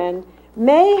children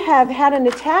may have had an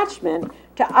attachment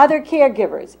to other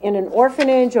caregivers in an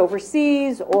orphanage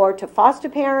overseas or to foster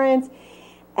parents,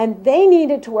 and they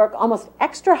needed to work almost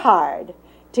extra hard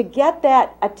to get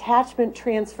that attachment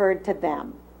transferred to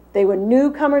them. They were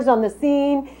newcomers on the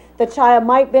scene. The child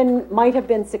might have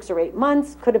been 6 or 8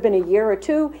 months, could have been a year or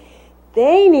two.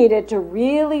 They needed to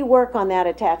really work on that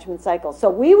attachment cycle. So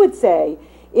we would say,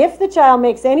 if the child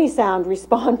makes any sound,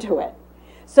 respond to it.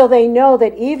 So they know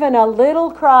that even a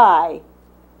little cry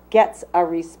gets a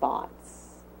response.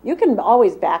 You can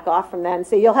always back off from that and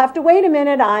say, you'll have to wait a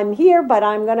minute, I'm here, but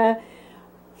I'm going to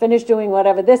finish doing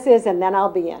whatever this is, and then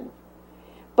I'll be in.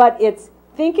 But it's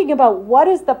thinking about what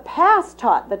is the past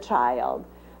taught the child,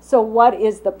 so what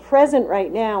is the present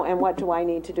right now, and what do I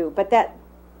need to do? But that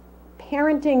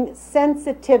parenting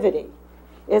sensitivity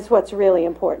is what's really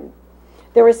important.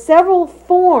 There are several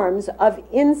forms of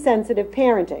insensitive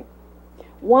parenting.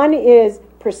 One is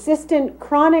persistent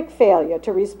chronic failure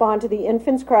to respond to the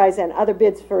infant's cries and other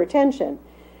bids for attention,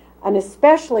 an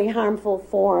especially harmful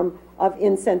form of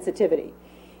insensitivity.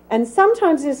 And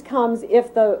sometimes this comes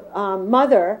if the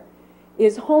mother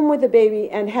is home with the baby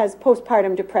and has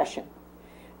postpartum depression.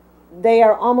 They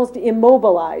are almost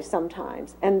immobilized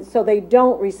sometimes, and so they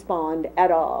don't respond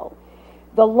at all.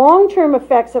 The long-term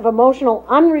effects of emotional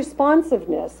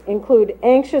unresponsiveness include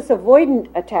anxious avoidant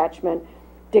attachment,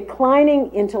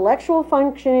 declining intellectual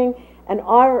functioning, and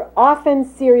are often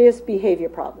serious behavior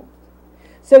problems.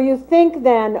 So you think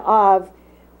then of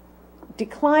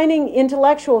declining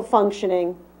intellectual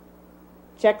functioning,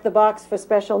 check the box for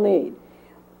special need.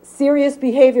 Serious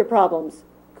behavior problems,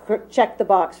 check the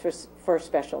box for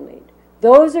special need.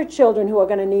 Those are children who are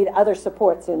going to need other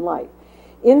supports in life.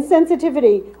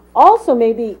 Insensitivity also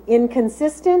may be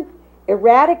inconsistent,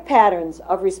 erratic patterns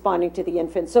of responding to the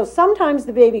infant. So sometimes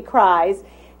the baby cries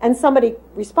and somebody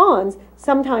responds,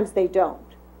 sometimes they don't.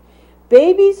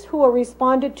 Babies who are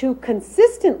responded to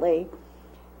consistently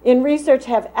in research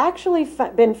have actually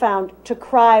been found to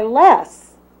cry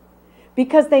less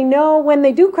because they know when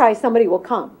they do cry, somebody will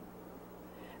come.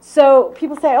 So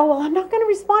people say, oh, well, I'm not going to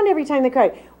respond every time they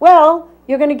cry. Well,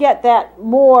 you're going to get that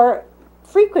more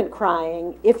frequent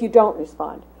crying if you don't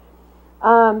respond.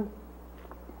 Or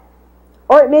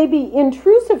it may be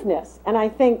intrusiveness, and I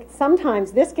think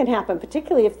sometimes this can happen,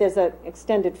 particularly if there's an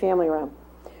extended family around,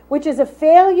 which is a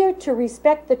failure to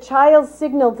respect the child's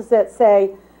signals that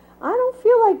say, I don't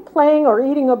feel like playing or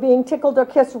eating or being tickled or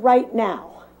kissed right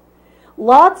now.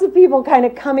 Lots of people kind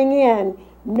of coming in,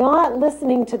 not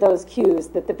listening to those cues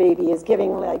that the baby is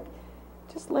giving, like,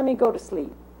 just let me go to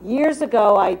sleep. Years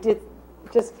ago, I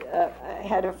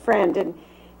had a friend,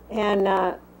 and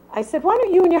I said, why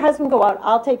don't you and your husband go out?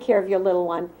 I'll take care of your little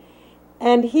one.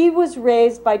 And he was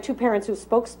raised by two parents who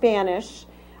spoke Spanish.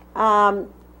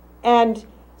 And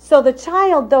so the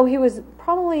child, though he was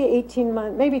probably 18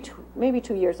 months, maybe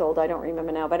 2 years old, I don't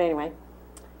remember now, but anyway,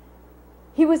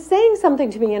 he was saying something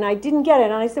to me and I didn't get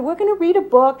it. And I said, we're going to read a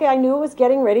book. I knew it was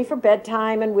getting ready for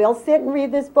bedtime and we'll sit and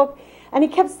read this book. And he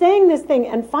kept saying this thing.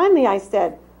 And finally I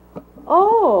said,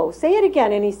 oh, say it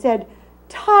again. And he said,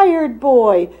 tired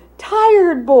boy,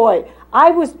 tired boy.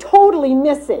 I was totally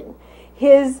missing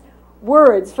his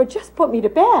words for just put me to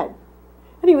bed.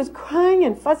 And he was crying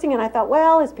and fussing, and I thought,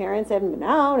 well, his parents hadn't been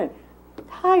out, and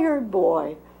tired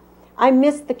boy. I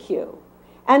missed the cue.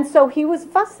 And so he was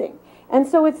fussing. And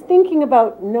so it's thinking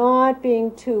about not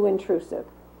being too intrusive.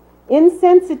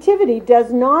 Insensitivity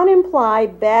does not imply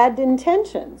bad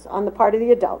intentions on the part of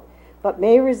the adult, but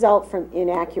may result from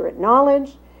inaccurate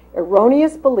knowledge,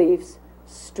 erroneous beliefs,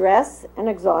 stress and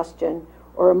exhaustion,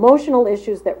 or emotional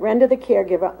issues that render the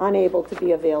caregiver unable to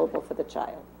be available for the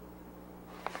child.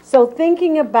 So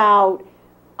thinking about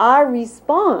our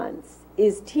response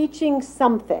is teaching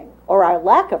something, or our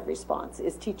lack of response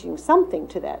is teaching something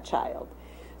to that child.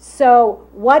 So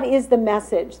what is the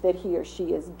message that he or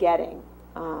she is getting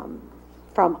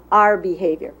from our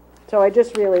behavior? So I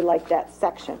just really like that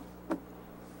section.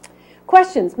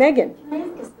 Questions? Megan? Can I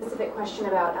ask a specific question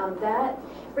about that?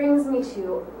 Brings me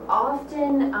to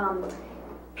often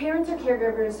parents or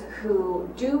caregivers who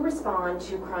do respond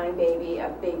to crying baby, a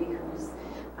baby who's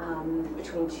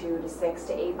between 2 to 6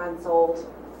 to 8 months old.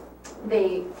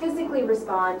 They physically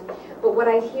respond, but what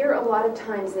I hear a lot of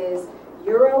times is,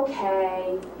 you're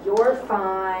okay, you're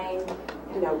fine,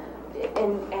 you know,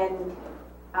 and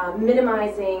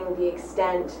minimizing the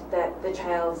extent that the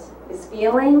child is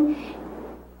feeling.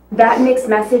 That mixed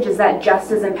message, is that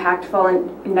just as impactful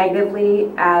and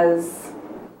negatively as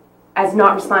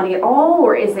not responding at all,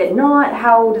 or is it not?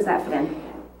 How does that fit in?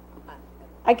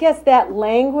 I guess that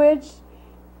language,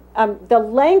 the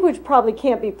language probably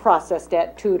can't be processed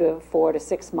at 2 to 4 to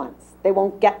 6 months. They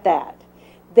won't get that.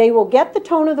 They will get the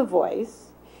tone of the voice,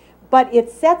 but it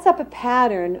sets up a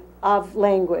pattern of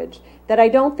language that I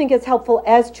don't think is helpful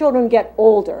as children get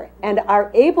older and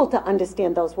are able to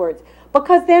understand those words,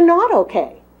 because they're not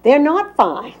okay. They're not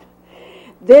fine.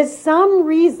 There's some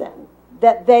reason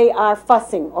that they are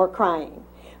fussing or crying,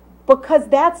 because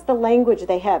that's the language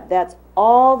they have. That's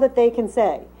all that they can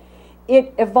say.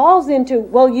 It evolves into,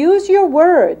 well, use your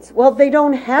words. Well, they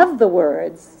don't have the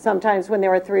words sometimes when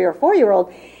they're a 3 or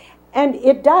 4-year-old. And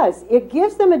it does. It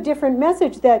gives them a different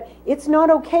message that it's not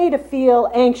okay to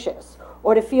feel anxious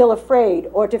or to feel afraid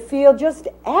or to feel just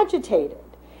agitated.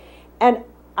 And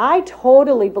I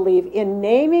totally believe in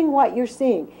naming what you're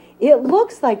seeing. It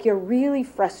looks like you're really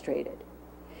frustrated.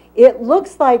 It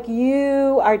looks like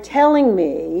you are telling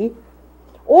me,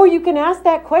 or you can ask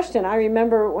that question. I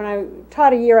remember when I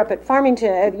taught a year up at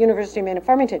Farmington, at the University of Maine at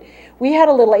Farmington, we had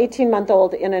a little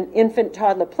 18-month-old in an infant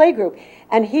toddler playgroup,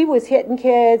 and he was hitting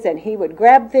kids, and he would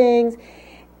grab things,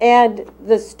 and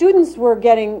the students were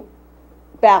getting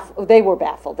baffled. They were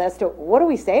baffled as to, what do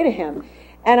we say to him?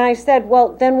 And I said, well,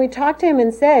 then we talk to him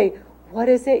and say, what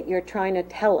is it you're trying to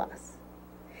tell us?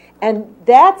 And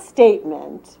that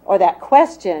statement, or that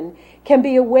question, can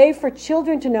be a way for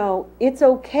children to know it's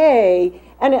okay,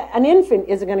 and an infant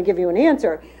isn't going to give you an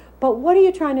answer, but what are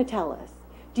you trying to tell us?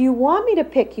 Do you want me to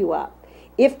pick you up?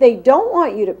 If they don't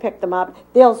want you to pick them up,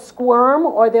 they'll squirm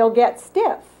or they'll get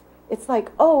stiff. It's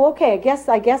like, oh, okay,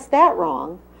 I guess that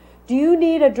wrong. Do you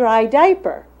need a dry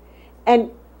diaper?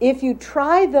 And if you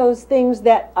try those things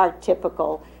that are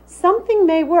typical, something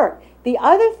may work. The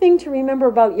other thing to remember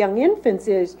about young infants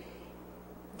is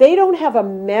they don't have a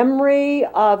memory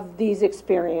of these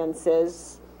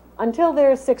experiences until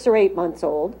they're 6 or 8 months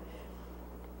old.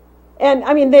 And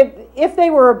I mean, if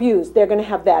they were abused, they're going to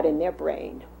have that in their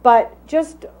brain. But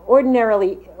just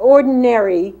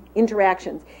ordinary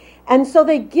interactions. And so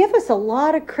they give us a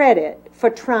lot of credit for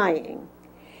trying.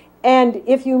 And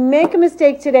if you make a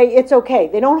mistake today, it's okay.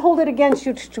 They don't hold it against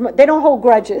you. They don't hold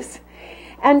grudges.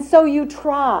 And so you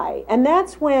try. And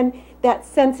that's when that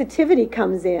sensitivity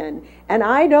comes in. And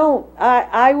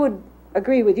I would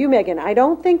agree with you, Megan. I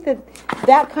don't think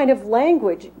that kind of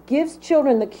language gives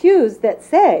children the cues that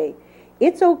say,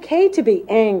 it's okay to be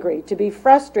angry, to be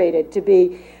frustrated,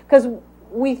 because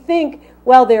we think,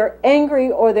 well, they're angry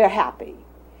or they're happy.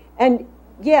 And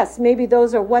yes, maybe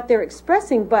those are what they're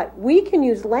expressing, but we can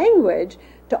use language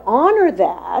to honor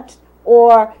that,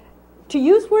 or to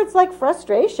use words like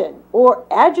frustration or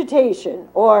agitation,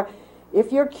 or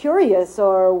if you're curious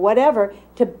or whatever,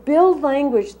 to build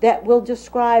language that will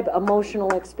describe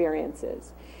emotional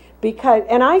experiences.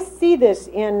 And I see this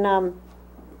in,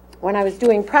 when I was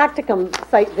doing practicum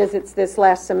site visits this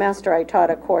last semester, I taught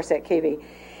a course at KV,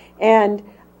 and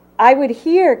I would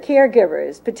hear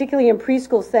caregivers, particularly in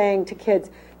preschool, saying to kids,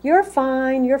 you're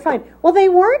fine, you're fine. Well, they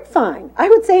weren't fine. I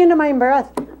would say under my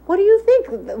breath, what do you think?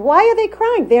 Why are they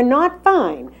crying? They're not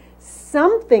fine.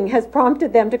 Something has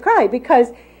prompted them to cry,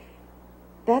 because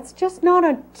that's just not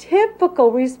a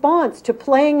typical response to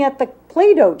playing at the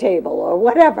Play-Doh table or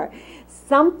whatever.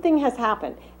 Something has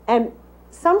happened. And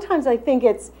sometimes I think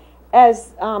it's,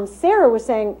 as Sarah was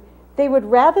saying, they would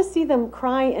rather see them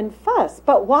cry and fuss.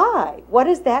 But why? What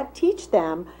does that teach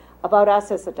them about us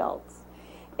as adults?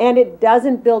 And it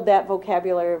doesn't build that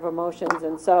vocabulary of emotions.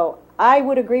 And so I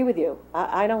would agree with you.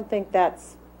 I don't think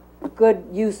that's good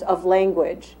use of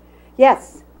language.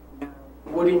 Yes?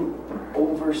 Wouldn't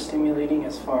overstimulating,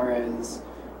 as far as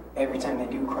every time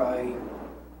they do cry,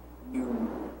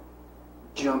 you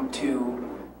jump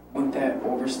to, wouldn't that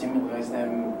overstimulate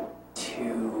them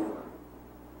to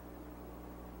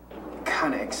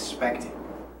kind of expect it?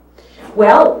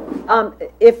 Well,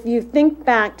 if you think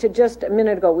back to just a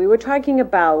minute ago, we were talking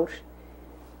about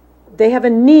they have a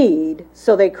need,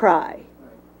 so they cry.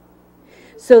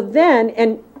 So then,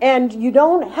 and you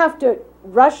don't have to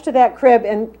rush to that crib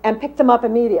and pick them up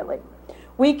immediately.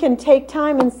 We can take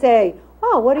time and say,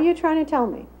 oh, what are you trying to tell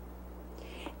me?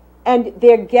 And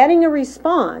they're getting a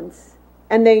response,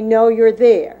 and they know you're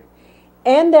there.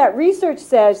 And that research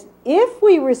says if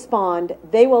we respond,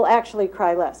 they will actually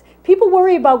cry less. People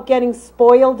worry about getting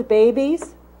spoiled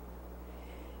babies.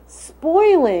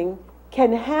 Spoiling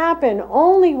can happen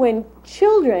only when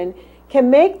children can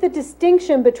make the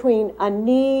distinction between a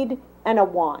need and a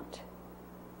want.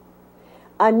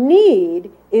 A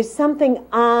need is something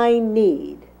I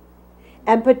need.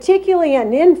 And particularly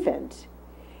an infant,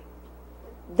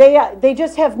 they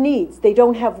just have needs. They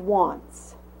don't have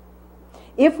wants.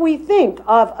 If we think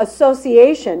of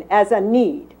association as a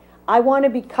need, I want to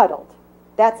be cuddled.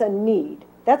 That's a need.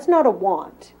 That's not a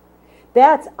want.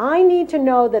 That's, I need to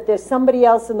know that there's somebody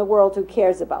else in the world who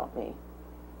cares about me.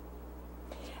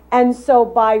 And so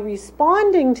by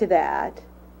responding to that,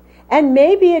 and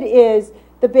maybe it is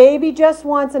the baby just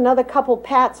wants another couple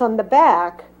pats on the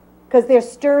back because they're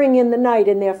stirring in the night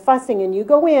and they're fussing, and you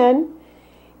go in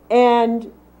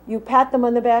and you pat them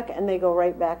on the back and they go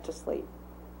right back to sleep.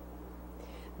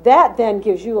 That then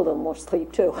gives you a little more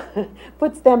sleep too,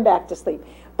 puts them back to sleep.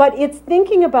 But it's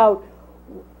thinking about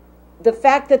the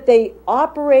fact that they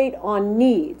operate on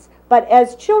needs. But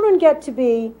as children get to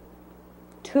be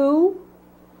 2,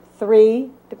 3,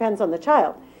 depends on the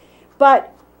child,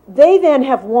 but they then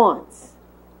have wants.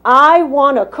 I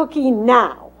want a cookie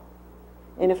now.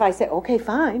 And if I say, okay,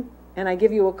 fine, and I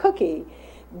give you a cookie,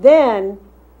 then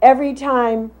every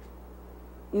time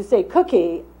you say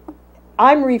cookie,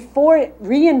 I'm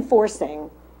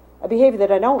reinforcing a behavior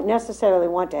that I don't necessarily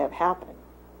want to have happen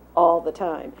all the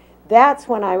time. That's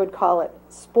when I would call it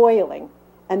spoiling.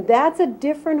 And that's a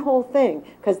different whole thing,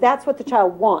 because that's what the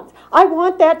child wants. I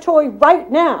want that toy right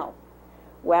now.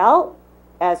 Well,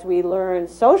 as we learn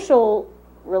social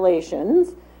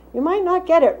relations, you might not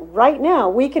get it right now.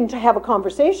 We can have a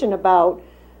conversation about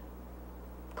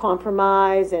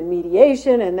compromise and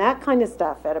mediation and that kind of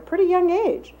stuff at a pretty young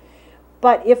age.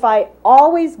 But if I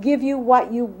always give you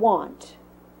what you want,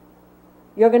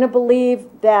 you're going to believe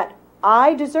that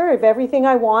I deserve everything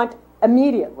I want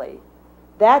immediately.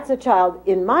 That's a child,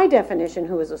 in my definition,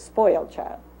 who is a spoiled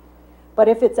child. But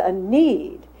if it's a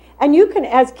need, and you can,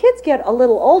 as kids get a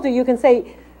little older, you can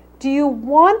say, do you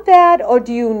want that or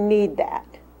do you need that?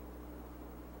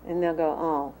 And they'll go,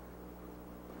 oh.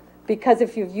 Because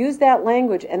if you've used that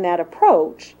language and that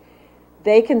approach,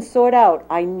 they can sort out,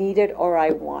 I need it or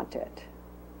I want it.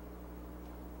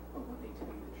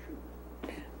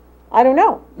 I don't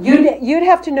know. You'd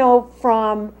have to know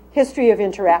from history of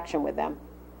interaction with them.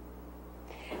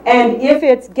 And if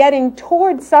it's getting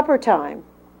toward supper time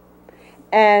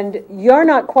and you're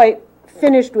not quite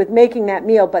finished with making that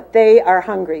meal, but they are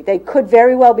hungry. They could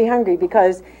very well be hungry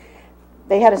because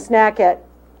they had a snack at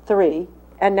 3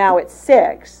 and now it's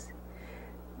 6.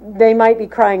 They might be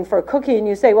crying for a cookie, and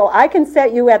you say, well, I can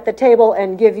set you at the table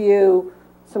and give you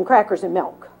some crackers and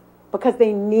milk, because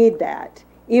they need that.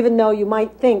 Even though you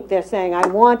might think they're saying, I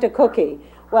want a cookie.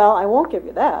 Well, I won't give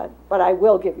you that, but I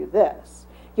will give you this.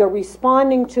 You're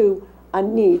responding to a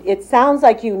need. It sounds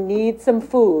like you need some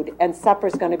food and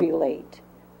supper's going to be late.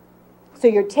 So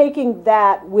you're taking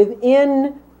that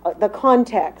within the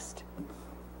context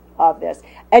of this.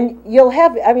 And you'll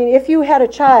have, I mean, if you had a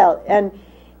child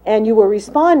and you were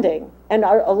responding, and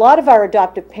a lot of our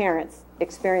adoptive parents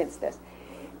experience this,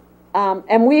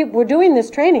 and we were doing this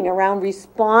training around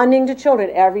responding to children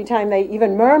every time they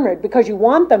even murmured, because you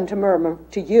want them to murmur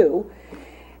to you.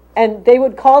 And they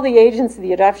would call the agency,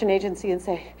 the adoption agency, and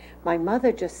say, my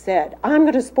mother just said, I'm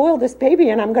going to spoil this baby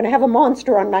and I'm going to have a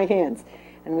monster on my hands.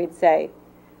 And we'd say,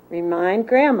 remind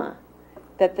Grandma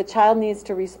that the child needs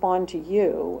to respond to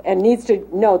you and needs to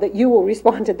know that you will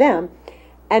respond to them.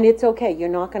 And it's okay. You're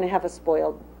not going to have a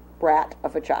spoiled brat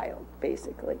of a child,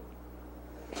 basically.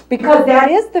 Because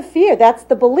that is the fear. That's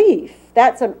the belief.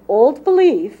 That's an old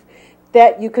belief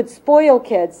that you could spoil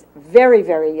kids very,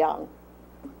 very young.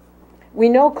 We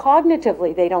know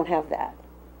cognitively they don't have that.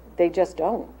 They just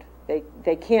don't.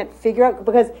 They can't figure out,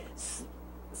 because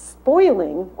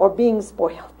spoiling or being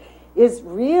spoiled is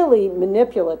really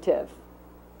manipulative.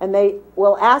 And they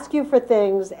will ask you for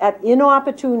things at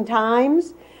inopportune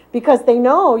times because they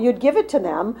know you'd give it to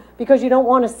them because you don't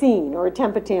want a scene or a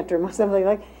temper tantrum or something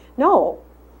like that. No,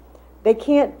 they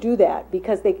can't do that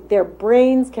because their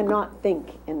brains cannot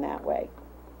think in that way.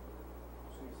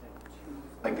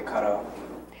 Like the cutoff?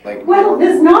 Like, well,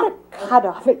 there's not a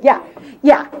cutoff. Yeah.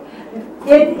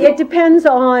 It depends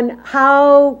on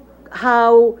how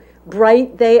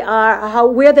bright they are,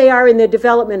 where they are in their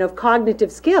development of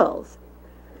cognitive skills,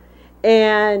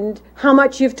 and how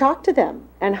much you've talked to them,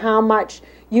 and how much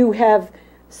you have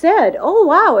said, oh,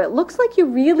 wow, it looks like you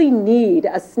really need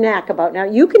a snack about now.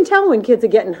 You can tell when kids are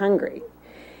getting hungry.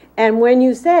 And when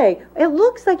you say, it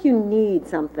looks like you need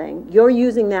something, you're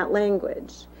using that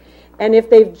language. And if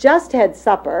they've just had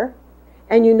supper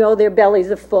and you know their bellies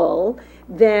are full,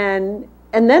 and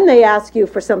then they ask you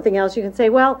for something else, you can say,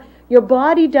 well, your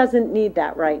body doesn't need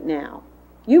that right now.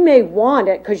 You may want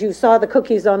it because you saw the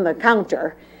cookies on the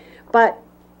counter, but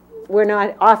we're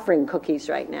not offering cookies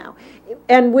right now.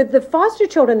 And with the foster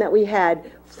children that we had,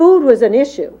 food was an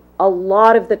issue a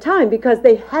lot of the time because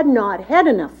they had not had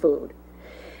enough food.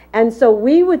 And so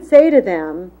we would say to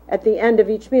them at the end of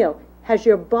each meal, has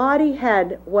your body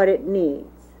had what it needs?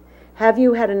 Have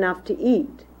you had enough to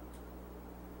eat?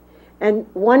 And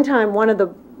one time,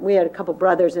 we had a couple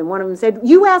brothers, and one of them said,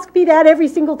 you ask me that every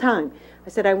single time. I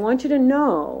said, I want you to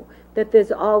know that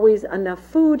there's always enough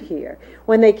food here.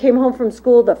 When they came home from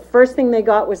school, the first thing they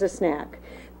got was a snack.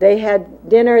 They had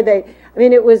dinner.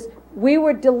 We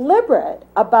were deliberate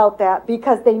about that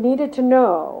because they needed to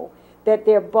know that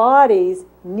their bodies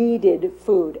needed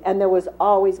food, and there was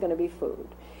always going to be food.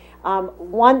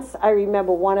 Once I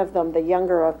remember one of them, the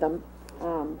younger of them,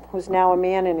 who's now a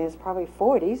man in his probably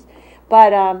 40s,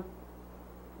 but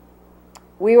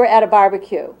we were at a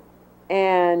barbecue,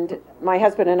 and my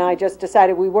husband and I just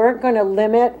decided we weren't going to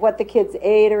limit what the kids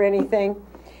ate or anything.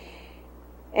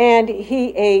 And he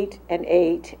ate and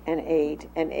ate and ate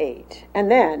and ate, and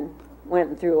then went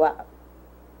and threw up.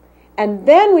 And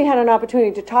then we had an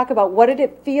opportunity to talk about what did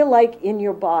it feel like in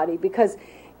your body, because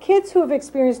kids who have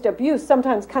experienced abuse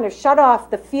sometimes kind of shut off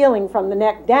the feeling from the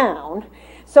neck down,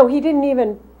 so he didn't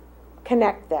even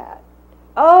connect that.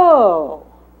 Oh,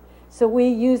 so we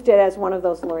used it as one of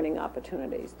those learning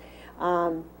opportunities.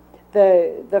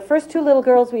 The first two little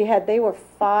girls we had, they were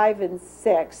 5 and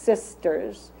 6,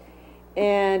 sisters,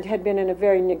 and had been in a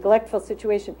very neglectful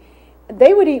situation.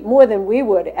 They would eat more than we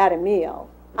would at a meal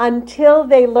until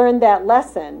they learned that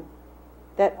lesson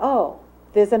that, oh,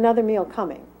 there's another meal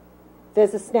coming.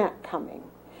 There's a snack coming.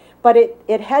 But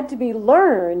it had to be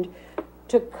learned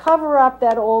to cover up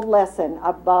that old lesson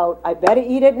about, I better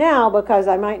eat it now because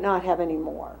I might not have any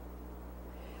more.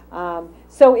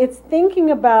 So it's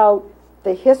thinking about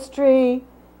the history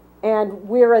and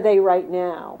where are they right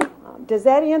now. Does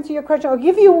that answer your question? I'll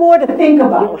give you more to think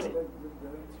about.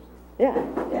 Yeah,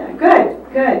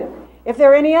 good. If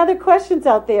there are any other questions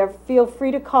out there, feel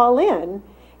free to call in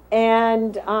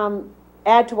and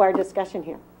add to our discussion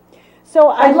here. So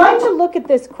I'd like to look at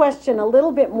this question a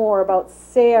little bit more about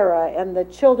Sarah and the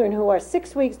children who are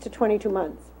 6 weeks to 22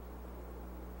 months.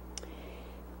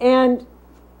 And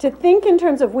to think in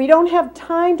terms of we don't have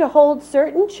time to hold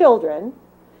certain children.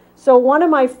 So one of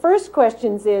my first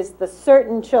questions is the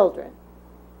certain children.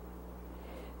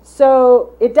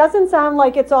 So it doesn't sound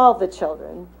like it's all the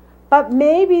children, but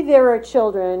maybe there are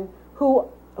children who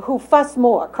fuss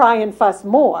more, cry and fuss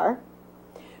more.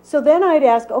 So then I'd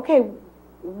ask, okay,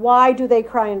 why do they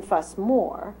cry and fuss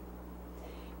more?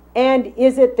 And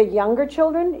is it the younger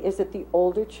children? Is it the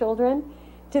older children?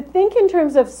 To think in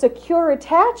terms of secure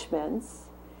attachments,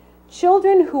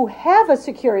 children who have a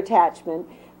secure attachment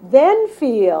then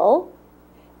feel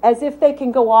as if they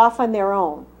can go off on their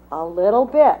own a little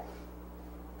bit.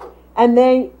 And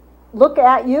they look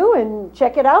at you and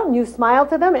check it out, and you smile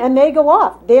to them, and they go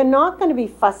off. They're not going to be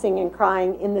fussing and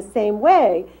crying in the same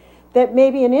way that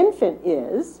maybe an infant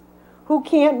is, who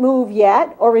can't move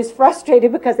yet or is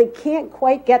frustrated because they can't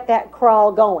quite get that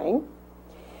crawl going.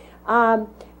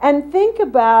 And think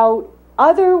about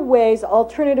other ways,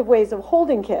 alternative ways of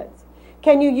holding kids.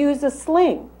 Can you use a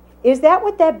sling? Is that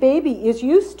what that baby is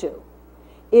used to?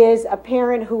 Is a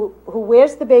parent who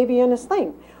wears the baby in a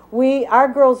sling? Our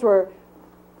girls were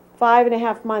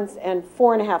 5.5 months and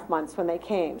 4.5 months when they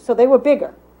came, so they were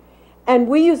bigger. And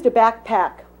we used a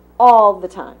backpack all the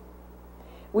time.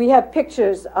 We have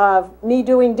pictures of me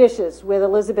doing dishes with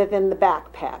Elizabeth in the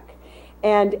backpack.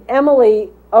 And Emily,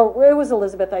 it was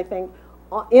Elizabeth, I think,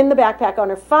 in the backpack on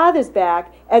her father's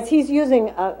back as he's using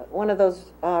one of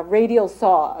those radial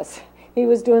saws. He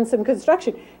was doing some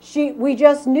construction. We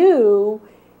just knew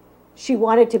she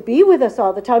wanted to be with us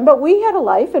all the time, but we had a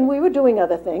life and we were doing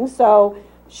other things, so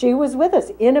she was with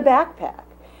us in a backpack.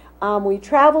 We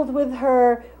traveled with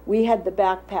her. We had the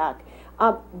backpack.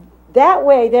 That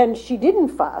way, then, she didn't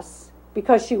fuss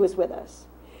because she was with us.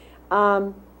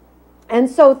 And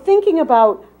so thinking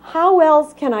about how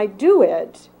else can I do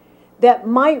it that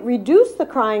might reduce the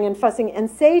crying and fussing and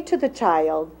say to the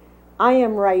child, I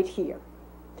am right here.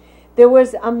 There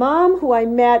was a mom who I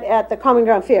met at the Common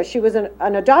Ground Fair. She was an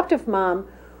adoptive mom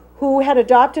who had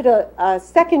adopted a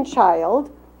second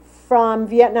child from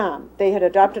Vietnam. They had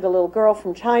adopted a little girl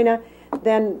from China.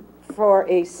 Then for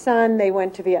a son, they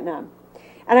went to Vietnam.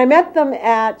 And I met them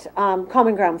at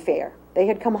Common Ground Fair. They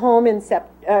had come home in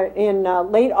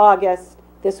late August.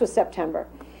 This was September.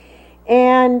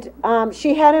 And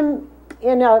she had him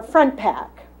in a front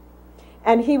pack,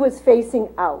 and he was facing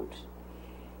out.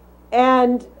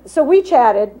 And so we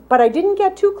chatted, but I didn't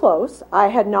get too close. I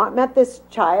had not met this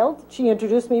child. She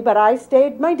introduced me, but I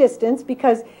stayed my distance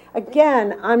because,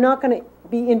 again, I'm not going to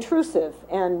be intrusive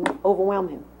and overwhelm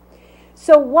him.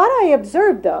 So what I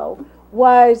observed, though,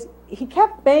 was he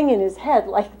kept banging his head,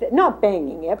 like, not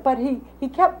banging it, but he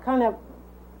kept kind of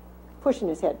pushing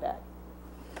his head back.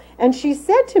 And she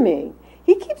said to me,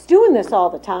 he keeps doing this all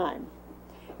the time.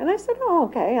 And I said, oh,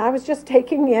 okay. I was just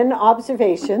taking in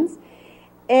observations.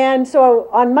 And so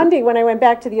on Monday, when I went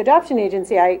back to the adoption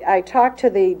agency, I talked to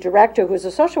the director, who was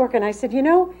a social worker, and I said, you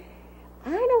know,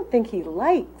 I don't think he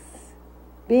likes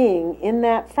being in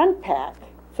that front pack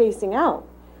facing out.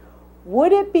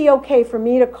 Would it be okay for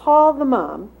me to call the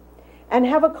mom and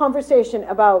have a conversation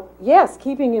about, yes,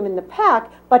 keeping him in the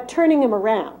pack, but turning him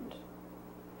around?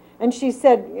 And she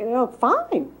said, you know,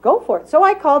 fine, go for it. So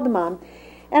I called the mom,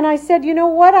 and I said, you know,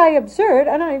 what I observed,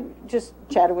 and I just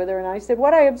chatted with her, and I said,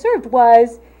 what I observed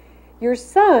was your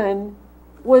son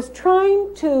was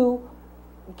trying to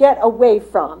get away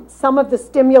from some of the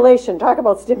stimulation, talk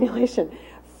about stimulation,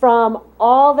 from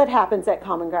all that happens at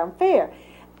Common Ground Fair.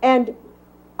 And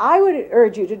I would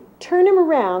urge you to turn him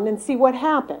around and see what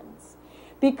happens.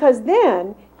 Because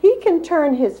then he can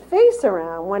turn his face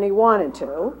around when he wanted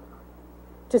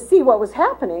to see what was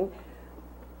happening,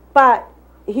 but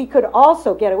he could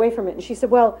also get away from it. And she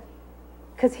said, well,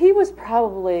 because he was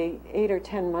probably 8 or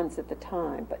 10 months at the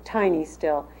time, but tiny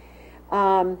still.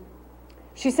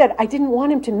 She said, I didn't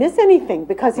want him to miss anything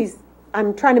because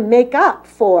I'm trying to make up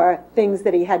for things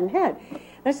that he hadn't had. And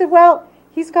I said, well,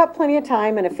 he's got plenty of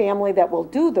time and a family that will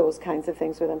do those kinds of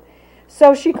things with him.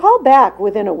 So she called back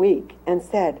within a week and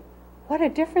said, what a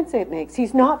difference it makes.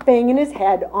 He's not banging his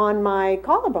head on my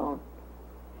collarbone.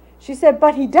 She said,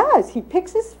 but he does. He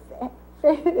picks his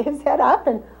head up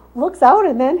and looks out,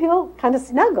 and then he'll kind of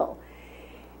snuggle.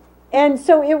 And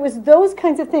so it was those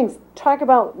kinds of things. Talk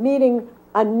about meeting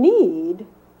a need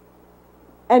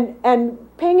and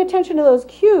paying attention to those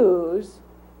cues.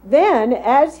 Then,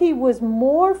 as he was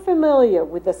more familiar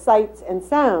with the sights and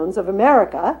sounds of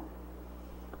America,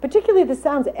 particularly the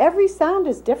sounds, every sound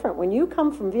is different. When you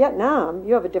come from Vietnam,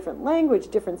 you have a different language,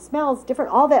 different smells,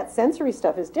 different, all that sensory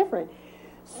stuff is different.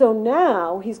 So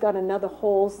now he's got another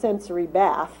whole sensory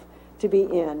bath to be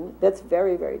in that's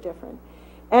very, very different.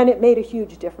 And it made a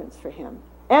huge difference for him.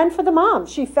 And for the mom,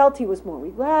 she felt he was more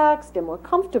relaxed and more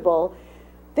comfortable.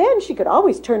 Then she could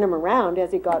always turn him around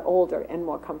as he got older and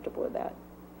more comfortable with that.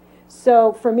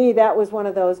 So for me, that was one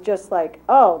of those just like,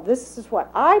 oh, this is what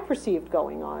I perceived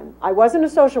going on. I wasn't a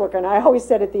social worker, and I always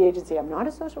said at the agency, I'm not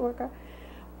a social worker,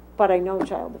 but I know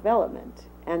child development.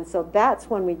 And so that's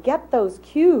when we get those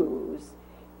cues,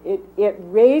 it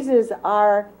raises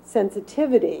our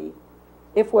sensitivity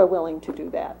if we're willing to do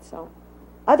that. So,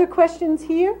 other questions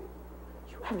here?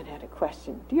 You haven't had a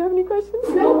question. Do you have any questions?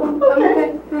 No?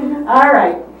 Okay. All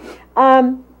right.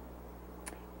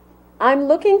 I'm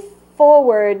looking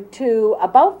forward to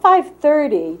about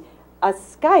 5:30, a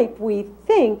Skype we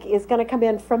think is going to come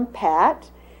in from Pat,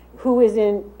 who is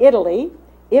in Italy,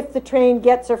 if the train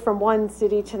gets her from one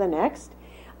city to the next.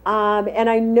 And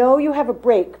I know you have a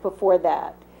break before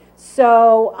that.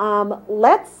 So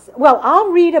I'll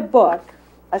read a book,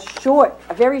 a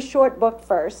very short book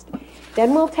first,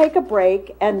 then we'll take a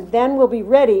break, and then we'll be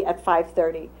ready at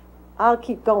 5:30. I'll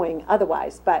keep going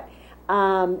otherwise, but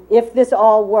if this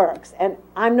all works. And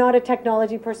I'm not a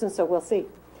technology person, so we'll see.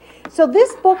 So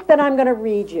this book that I'm going to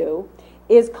read you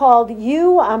is called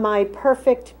You Are My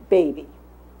Perfect Baby.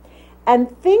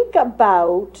 And think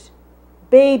about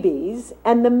babies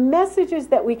and the messages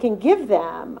that we can give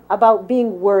them about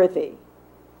being worthy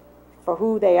for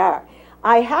who they are.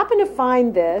 I happen to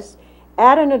find this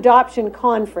at an adoption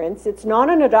conference. It's not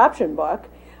an adoption book,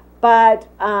 but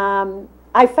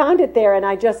I found it there and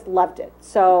I just loved it,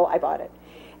 so I bought it.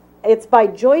 It's by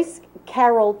Joyce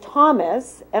Carol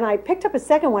Thomas, and I picked up a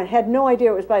second one, had no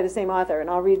idea it was by the same author, and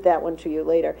I'll read that one to you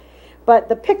later. But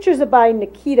the pictures are by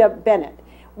Nikita Bennett.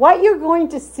 What you're going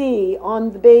to see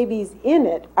on the babies in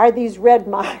it are these red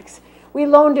marks. We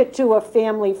loaned it to a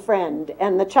family friend,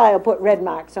 and the child put red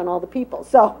marks on all the people.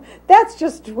 So that's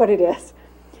just what it is.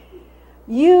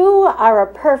 You are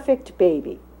a perfect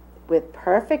baby with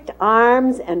perfect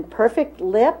arms and perfect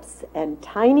lips and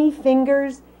tiny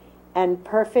fingers and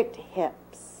perfect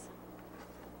hips.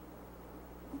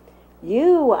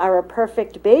 You are a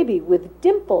perfect baby with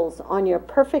dimples on your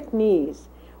perfect knees,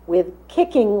 with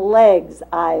kicking legs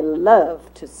I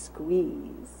love to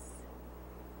squeeze.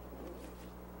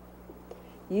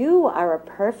 You are a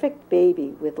perfect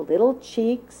baby with little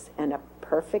cheeks and a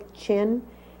perfect chin,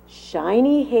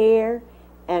 shiny hair,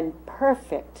 and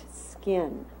perfect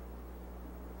skin.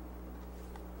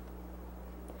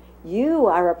 You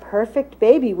are a perfect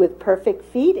baby with perfect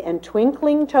feet and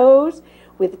twinkling toes,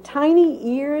 with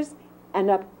tiny ears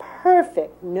and a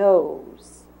perfect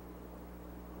nose.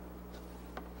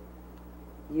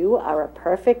 You are a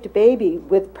perfect baby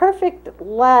with perfect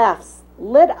laughs,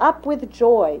 lit up with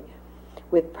joy.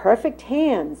 With perfect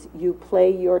hands, you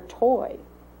play your toy.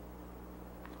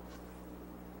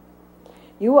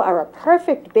 You are a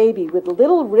perfect baby with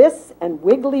little wrists and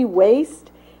wiggly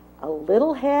waist, a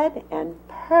little head and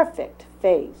perfect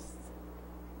face.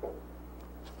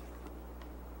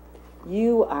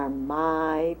 You are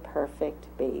my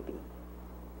perfect baby.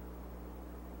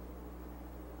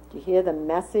 Do you hear the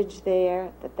message there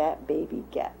that baby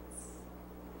gets?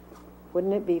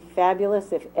 Wouldn't it be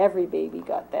fabulous if every baby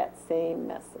got that same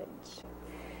message?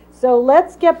 So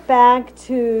let's get back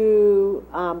to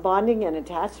bonding and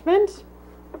attachment.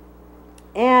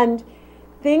 And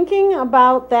thinking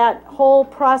about that whole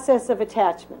process of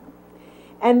attachment.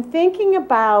 And thinking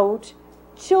about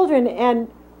children and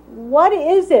what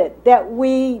is it that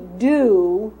we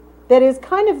do that is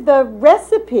kind of the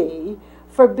recipe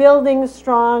for building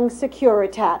strong, secure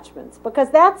attachments.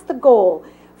 Because that's the goal,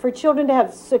 for children to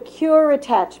have secure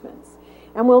attachments.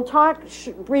 And we'll talk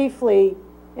briefly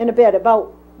in a bit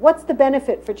about what's the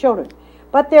benefit for children.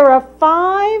 But there are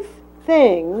 5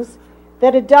 things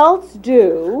that adults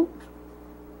do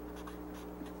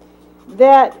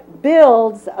that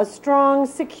builds a strong,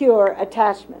 secure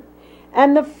attachment.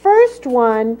 And the first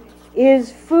one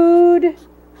is food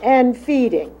and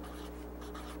feeding.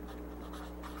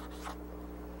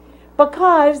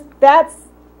 Because that's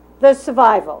the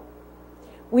survival.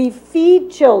 We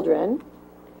feed children.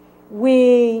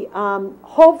 We,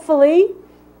 hopefully,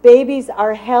 babies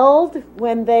are held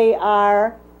when they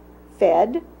are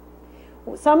fed.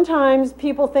 Sometimes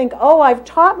people think, oh, I've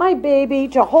taught my baby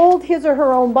to hold his or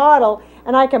her own bottle,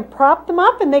 and I can prop them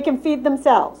up and they can feed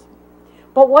themselves.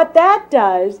 But what that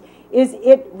does is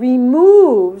it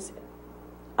removes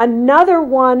another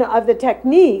one of the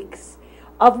techniques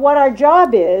of what our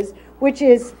job is, which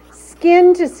is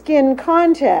skin-to-skin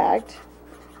contact.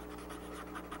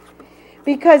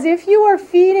 Because if you are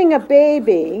feeding a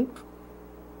baby,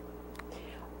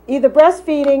 either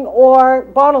breastfeeding or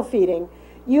bottle feeding,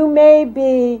 you may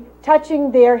be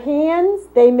touching their hands,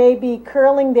 they may be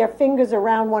curling their fingers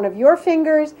around one of your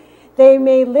fingers, they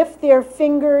may lift their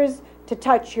fingers to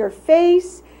touch your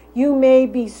face, you may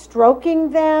be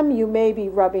stroking them, you may be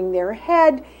rubbing their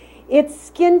head. It's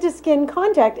skin-to-skin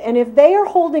contact, and if they are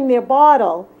holding their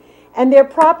bottle and they're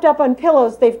propped up on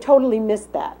pillows, they've totally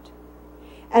missed that.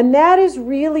 And that is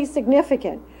really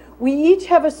significant. We each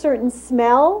have a certain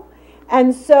smell,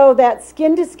 and so that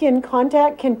skin-to-skin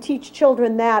contact can teach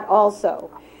children that also.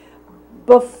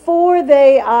 Before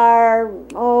they are,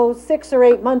 6 or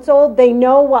 8 months old, they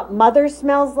know what mother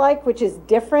smells like, which is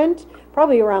different,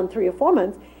 probably around 3 or 4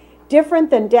 months, different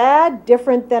than dad,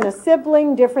 different than a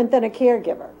sibling, different than a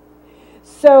caregiver.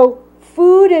 So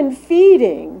food and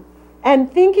feeding, and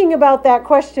thinking about that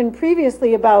question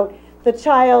previously about the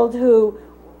child who,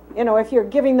 if you're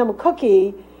giving them a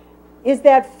cookie, is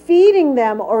that feeding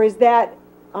them or is that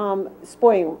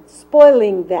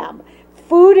spoiling them?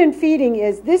 Food and feeding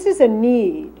this is a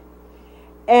need.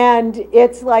 And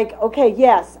it's like, okay,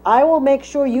 yes, I will make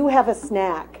sure you have a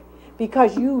snack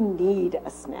because you need a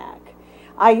snack.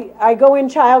 I go in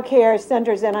child care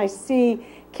centers and I see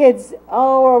kids,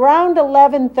 around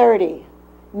 11:30,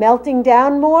 melting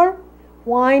down more,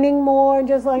 whining more,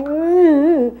 just like,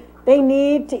 they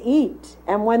need to eat.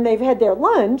 And when they've had their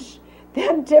lunch,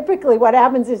 then typically what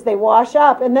happens is they wash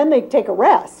up and then they take a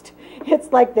rest.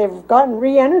 It's like they've gotten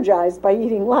re-energized by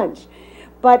eating lunch.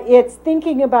 But it's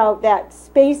thinking about that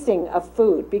spacing of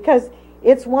food, because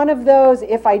it's one of those,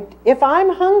 if I'm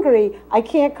hungry, I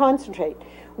can't concentrate.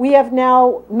 We have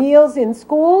now meals in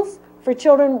schools for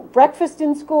children, breakfast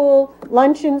in school,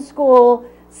 lunch in school,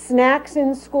 snacks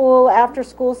in school, after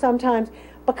school sometimes,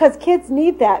 because kids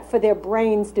need that for their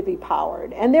brains to be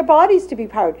powered and their bodies to be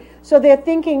powered. So they're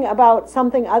thinking about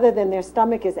something other than their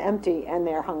stomach is empty and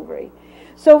they're hungry.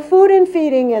 So food and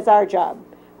feeding is our job.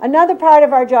 Another part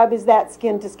of our job is that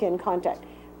skin-to-skin contact.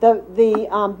 The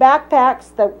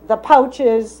backpacks, the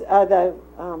pouches, the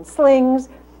slings,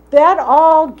 that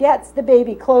all gets the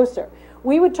baby closer.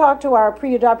 We would talk to our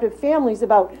pre-adoptive families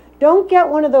about, don't get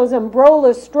one of those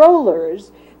Umbrolla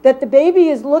strollers that the baby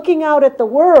is looking out at the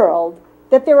world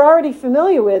that they're already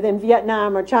familiar with in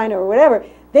Vietnam or China or whatever.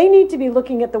 They need to be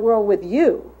looking at the world with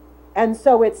you. And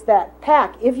so it's that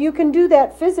pack. If you can do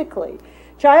that physically.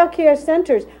 Child care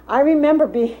centers, I remember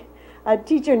being a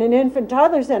teacher in an infant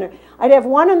toddler center. I'd have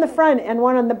one on the front and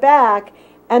one on the back,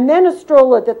 and then a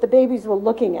stroller that the babies were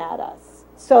looking at us.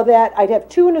 So that I'd have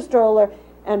two in a stroller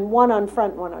and one on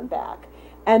front, one on back.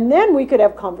 And then we could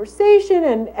have conversation,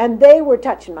 and they were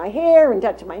touching my hair and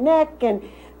touching my neck and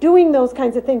doing those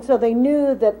kinds of things, so they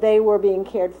knew that they were being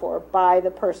cared for by the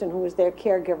person who was their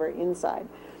caregiver inside.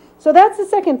 So that's the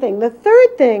second thing. The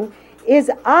third thing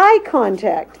is eye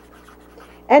contact.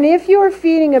 And if you're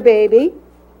feeding a baby,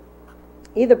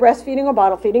 either breastfeeding or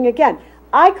bottle feeding, again,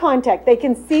 eye contact. They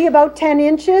can see about 10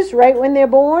 inches right when they're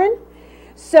born,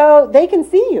 so they can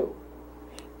see you.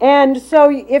 And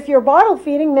so if you're bottle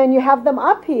feeding, then you have them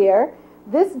up here.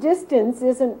 This distance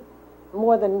isn't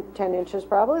more than 10 inches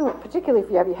probably, particularly if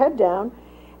you have your head down,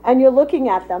 and you're looking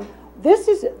at them. This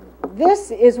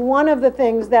is one of the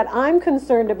things that I'm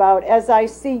concerned about as I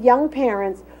see young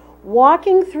parents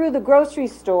walking through the grocery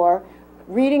store,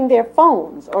 reading their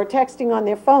phones or texting on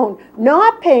their phone,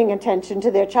 not paying attention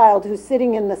to their child who's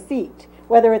sitting in the seat,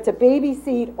 whether it's a baby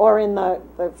seat or in the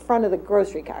front of the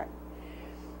grocery cart.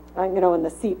 In the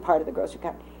seat part of the grocery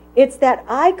cart. It's that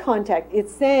eye contact.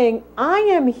 It's saying, I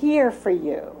am here for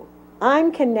you.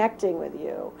 I'm connecting with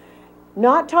you.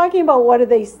 Not talking about what do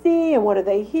they see and what do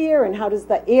they hear and how does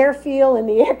the air feel and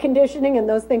the air conditioning and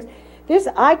those things. This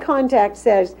eye contact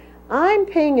says, I'm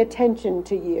paying attention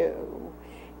to you.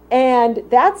 And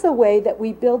that's a way that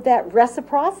we build that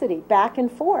reciprocity back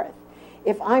and forth.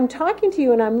 If I'm talking to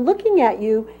you and I'm looking at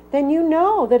you, then you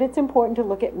know that it's important to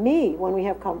look at me when we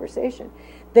have conversation.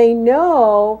 They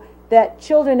know that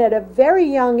children at a very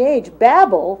young age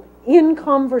babble in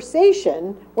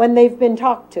conversation when they've been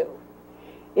talked to.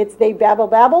 It's they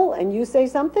babble, and you say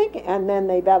something, and then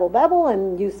they babble,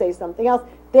 and you say something else.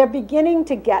 They're beginning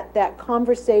to get that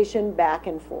conversation back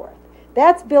and forth.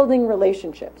 That's building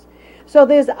relationships. So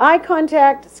there's eye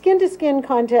contact, skin-to-skin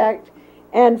contact,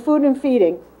 and food and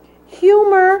feeding.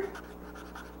 Humor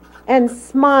and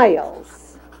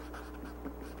smiles.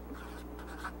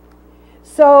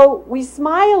 So we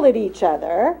smile at each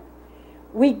other.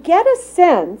 We get a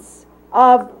sense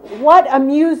of what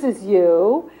amuses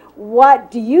you.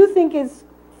 What do you think is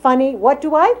funny? What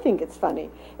do I think is funny?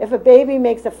 If a baby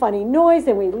makes a funny noise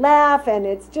and we laugh and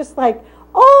it's just like,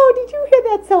 oh, did you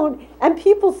hear that sound? And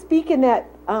people speak in that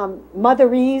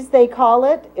motherese, they call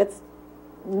it. It's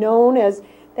known as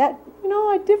that,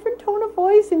 a different tone of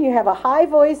voice, and you have a high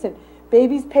voice and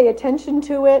babies pay attention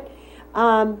to it.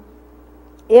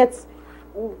 It's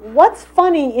what's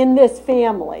funny in this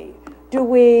family. Do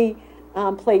we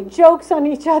play jokes on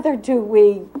each other? Do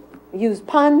we use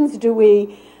puns? Do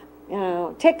we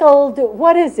tickle?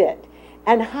 What is it?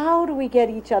 And how do we get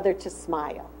each other to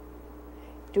smile?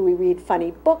 Do we read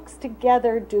funny books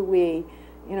together? Do we,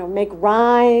 make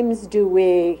rhymes? Do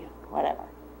we, whatever,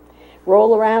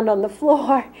 roll around on the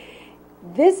floor?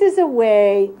 This is a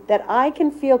way that I can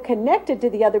feel connected to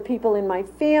the other people in my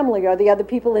family or the other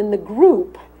people in the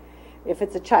group, if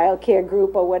it's a child care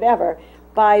group or whatever,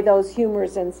 by those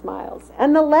humors and smiles.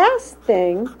 And the last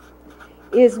thing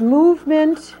is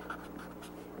movement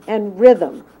and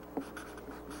rhythm.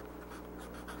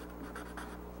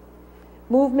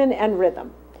 Movement and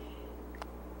rhythm.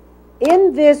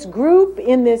 In this group,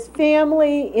 in this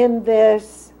family, in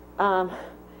this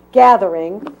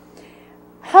gathering,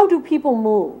 how do people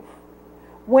move?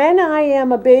 When I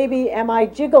am a baby, am I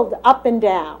jiggled up and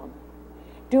down?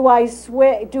 Do I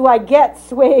sway? Do I get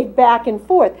swayed back and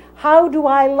forth? How do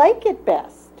I like it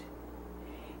best?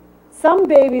 Some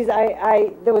babies,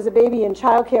 there was a baby in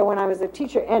childcare when I was a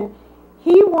teacher, and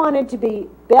he wanted to be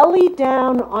belly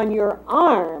down on your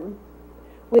arm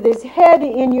with his head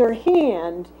in your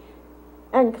hand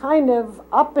and kind of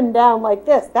up and down like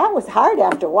this. That was hard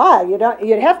after a while.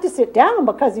 You'd have to sit down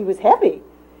because he was heavy.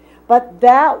 But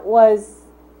that was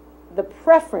the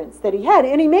preference that he had,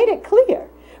 and he made it clear.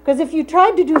 Because if you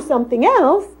tried to do something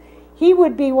else, he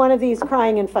would be one of these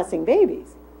crying and fussing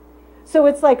babies. So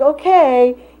it's like,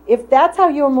 okay, if that's how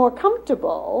you're more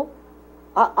comfortable,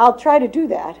 I'll try to do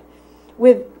that.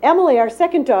 With Emily, our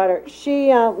second daughter,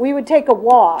 we would take a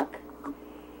walk,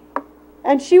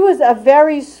 and she was a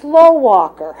very slow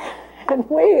walker. And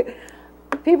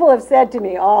people have said to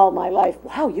me all my life,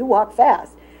 wow, you walk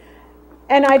fast.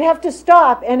 And I'd have to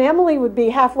stop, and Emily would be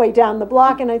halfway down the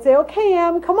block, and I'd say, okay,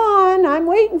 Em, come on, I'm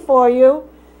waiting for you.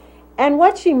 And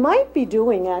what she might be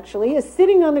doing, actually, is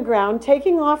sitting on the ground,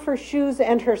 taking off her shoes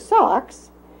and her socks,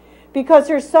 because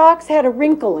her socks had a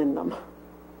wrinkle in them.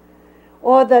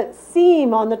 Or the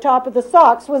seam on the top of the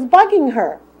socks was bugging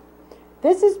her.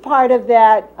 This is part of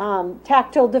that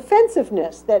tactile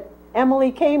defensiveness that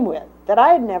Emily came with that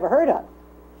I had never heard of.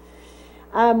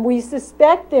 We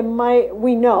suspect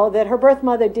we know that her birth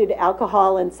mother did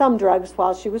alcohol and some drugs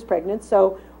while she was pregnant,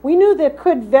 so we knew there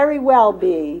could very well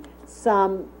be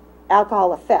some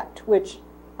alcohol effect, which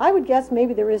I would guess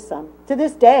maybe there is some. To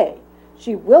this day,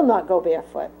 she will not go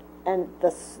barefoot, and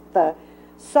the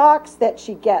socks that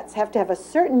she gets have to have a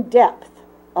certain depth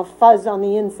of fuzz on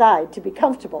the inside to be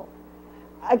comfortable.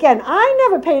 Again, I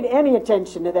never paid any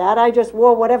attention to that. I just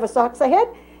wore whatever socks I had.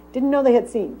 Didn't know they had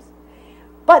seams.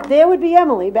 But there would be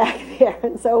Emily back there,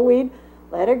 and so we'd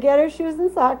let her get her shoes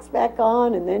and socks back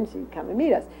on, and then she'd come and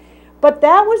meet us. But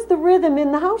that was the rhythm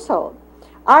in the household.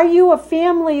 Are you a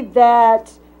family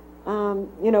that,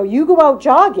 you go out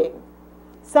jogging?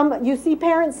 You see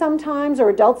parents sometimes, or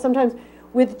adults sometimes,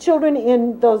 with children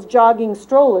in those jogging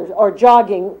strollers, or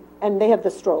jogging, and they have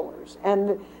the strollers.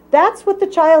 And that's what the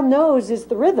child knows is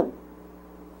the rhythm.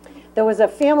 There was a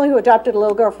family who adopted a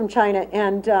little girl from China,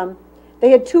 and they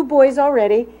had 2 boys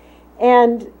already,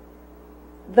 and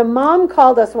the mom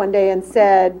called us one day and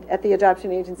said at the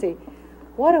adoption agency,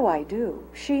 "What do I do?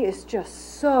 She is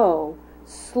just so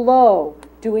slow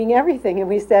doing everything." And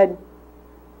we said,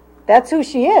 "That's who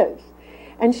she is."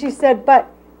 And she said, "But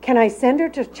can I send her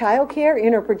to childcare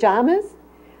in her pajamas?"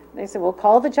 And I said, "Well,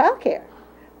 call the childcare,"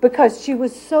 because she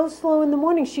was so slow in the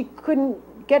morning she couldn't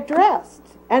get dressed.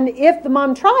 And if the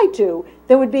mom tried to,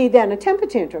 there would be then a temper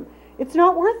tantrum. It's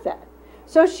not worth that.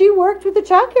 So she worked with the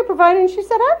childcare provider, and she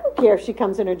said, "I don't care if she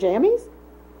comes in her jammies."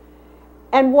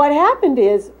 And what happened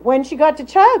is, when she got to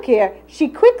childcare, she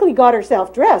quickly got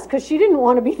herself dressed because she didn't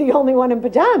want to be the only one in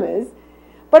pajamas,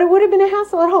 but it would have been a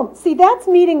hassle at home. See, that's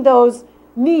meeting those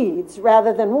needs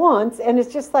rather than wants, and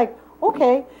it's just like,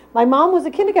 okay, my mom was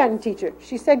a kindergarten teacher.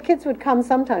 She said kids would come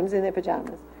sometimes in their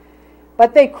pajamas,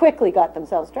 but they quickly got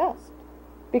themselves dressed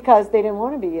because they didn't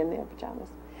want to be in their pajamas.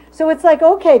 So it's like,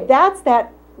 okay, that's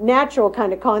that natural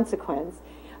kind of consequence,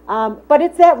 but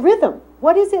it's that rhythm.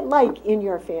 What is it like in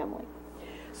your family?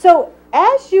 So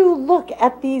as you look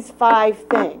at these 5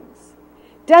 things,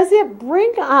 does it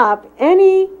bring up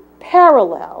any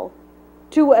parallel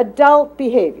to adult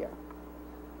behavior?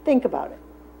 Think about it.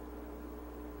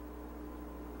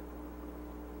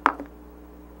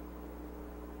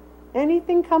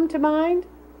 Anything come to mind?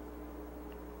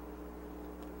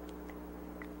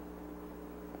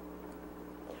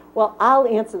 Well, I'll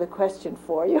answer the question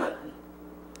for you.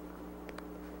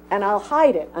 And I'll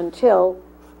hide it until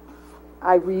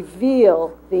I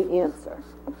reveal the answer.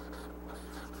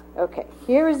 Okay,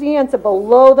 here is the answer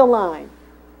below the line.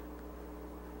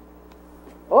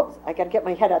 Oops, I got to get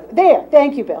my head out. There,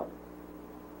 thank you, Bill.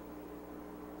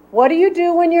 What do you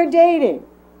do when you're dating?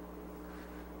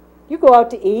 You go out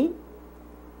to eat.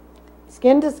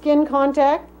 Skin-to-skin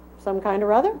contact, some kind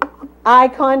or other. Eye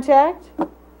contact.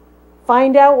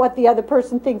 Find out what the other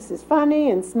person thinks is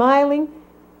funny, and smiling,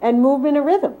 and movement and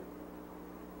rhythm.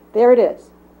 There it is.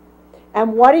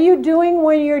 And what are you doing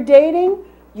when you're dating?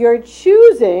 You're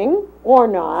choosing, or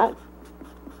not,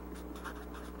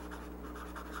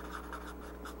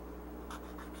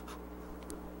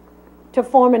 to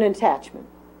form an attachment.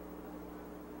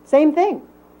 Same thing.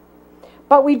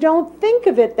 But we don't think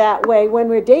of it that way when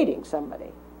we're dating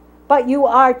somebody. But you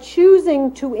are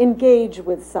choosing to engage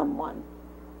with someone.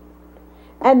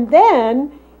 And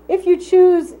then, if you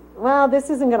choose, well, this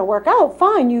isn't going to work out,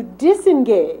 fine, you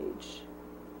disengage.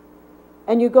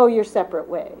 And you go your separate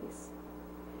ways.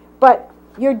 But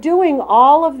you're doing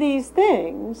all of these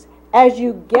things as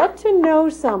you get to know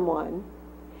someone,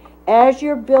 as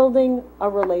you're building a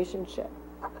relationship.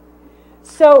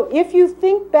 So if you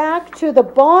think back to the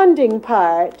bonding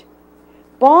part,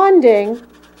 bonding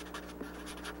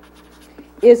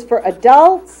is for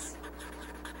adults,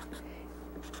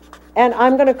 and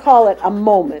I'm going to call it a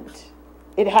moment.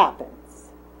 It happens.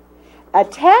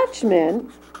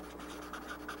 Attachment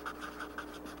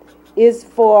is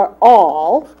for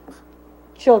all,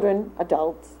 children,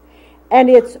 adults, and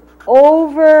it's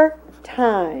over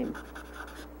time.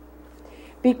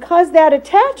 Because that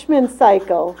attachment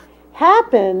cycle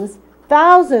happens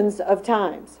thousands of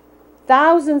times.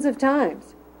 Thousands of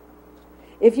times.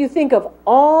 If you think of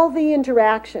all the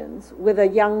interactions with a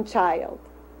young child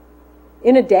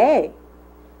in a day,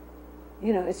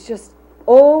 it's just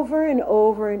over and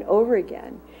over and over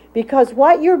again. Because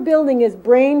what you're building is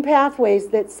brain pathways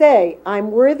that say,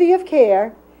 I'm worthy of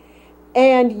care,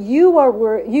 and you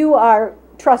are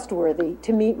trustworthy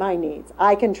to meet my needs.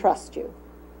 I can trust you.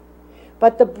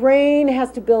 But the brain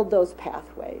has to build those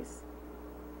pathways.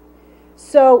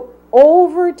 So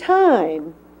over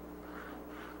time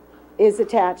is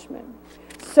attachment.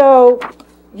 So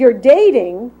you're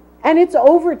dating, and it's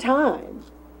over time.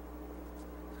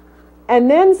 And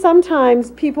then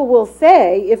sometimes people will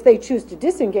say, if they choose to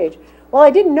disengage, well, I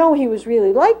didn't know he was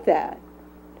really like that.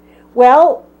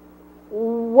 Well,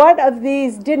 what of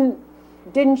these didn't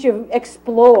you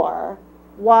explore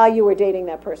while you were dating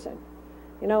that person?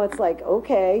 You know, it's like,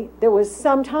 okay, there was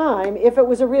some time, if it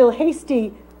was a real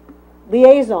hasty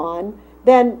liaison,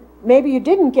 then maybe you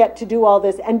didn't get to do all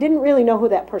this and didn't really know who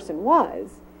that person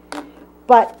was.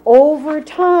 But over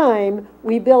time,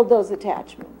 we build those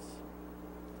attachments.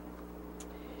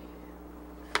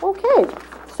 Okay,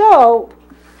 so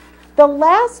the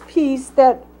last piece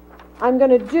that I'm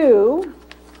going to do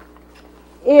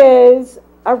is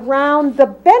around the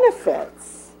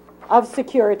benefits of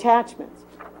secure attachments.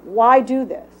 Why do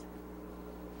this?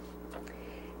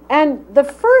 And the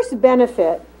first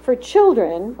benefit for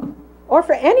children, or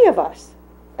for any of us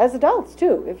as adults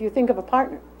too, if you think of a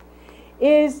partner,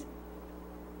 is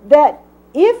that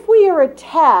if we are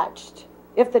attached,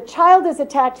 if the child is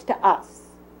attached to us,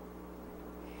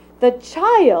 the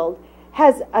child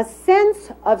has a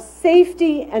sense of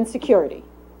safety and security.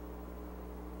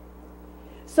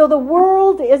 So the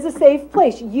world is a safe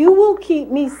place. You will keep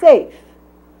me safe.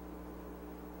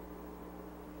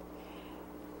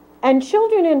 And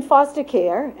children in foster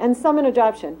care and some in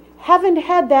adoption haven't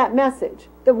had that message.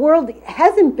 The world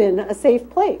hasn't been a safe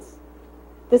place.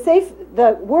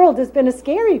 The world has been a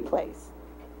scary place.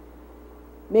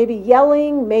 Maybe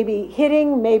yelling, maybe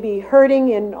hitting, maybe hurting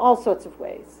in all sorts of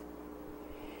ways.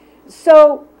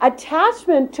 So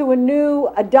attachment to a new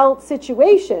adult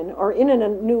situation, or in a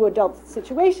new adult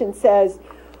situation, says,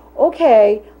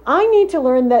 okay, I need to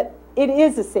learn that it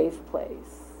is a safe place.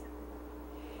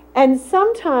 And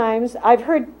sometimes I've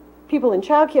heard people in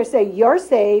childcare say, you're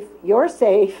safe, you're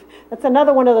safe. That's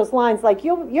another one of those lines like,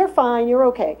 you're fine, you're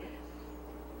okay.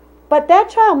 But that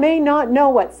child may not know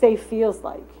what safe feels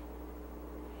like.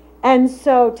 And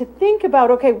so to think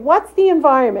about, okay, what's the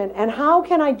environment and how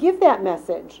can I give that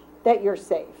message that you're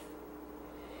safe?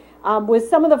 With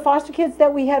some of the foster kids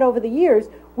that we had over the years,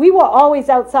 we were always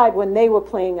outside when they were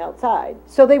playing outside.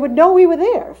 So they would know we were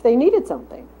there if they needed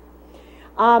something.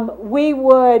 We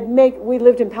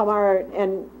lived in Palmyra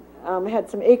and had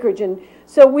some acreage, and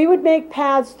so we would make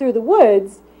paths through the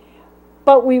woods,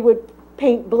 but we would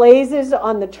paint blazes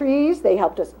on the trees. They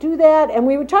helped us do that, and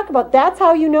we would talk about that's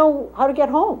how you know how to get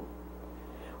home.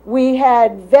 We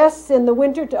had vests in the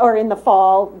winter or in the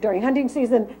fall during hunting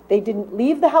season. They didn't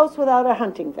leave the house without a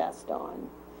hunting vest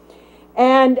on.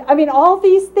 And I mean, all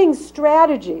these things,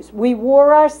 strategies. We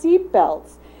wore our seat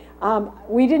belts.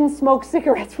 We didn't smoke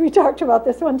cigarettes. We talked about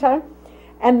this one time.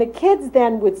 And the kids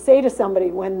then would say to somebody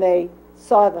when they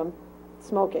saw them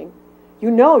smoking,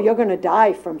 you know you're going to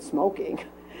die from smoking.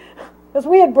 Because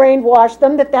we had brainwashed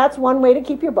them that that's one way to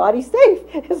keep your body safe,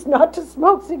 is not to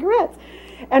smoke cigarettes.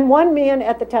 And one man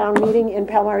at the town meeting in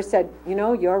Palmyra said, you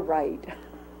know, you're right.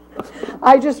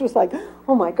 I just was like,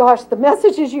 oh my gosh, the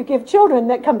messages you give children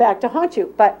that come back to haunt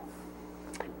you. But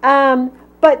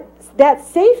that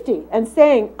safety and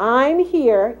saying, I'm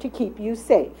here to keep you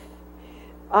safe.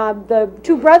 The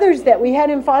two brothers that we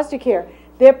had in foster care,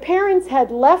 their parents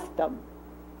had left them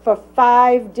for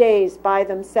 5 days by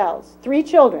themselves. 3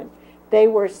 children. They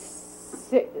were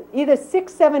either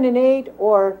 6, 7, and 8,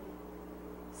 or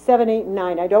 7, 8, and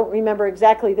 9. I don't remember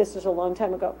exactly. This is a long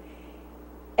time ago.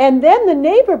 And then the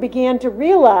neighbor began to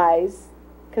realize,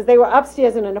 because they were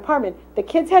upstairs in an apartment, the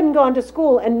kids hadn't gone to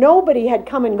school and nobody had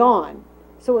come and gone.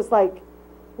 So it was like,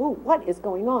 ooh, what is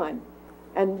going on?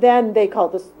 And then they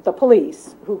called the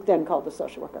police, who then called the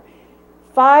social worker.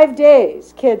 5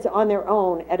 days, kids on their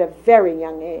own at a very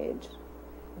young age.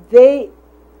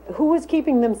 Who was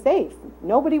keeping them safe?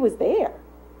 Nobody was there.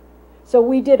 So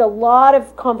we did a lot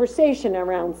of conversation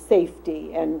around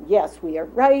safety, and yes, we are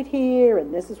right here,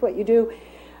 and this is what you do.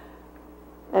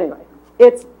 Anyway,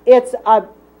 it's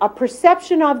a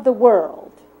perception of the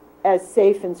world as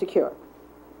safe and secure.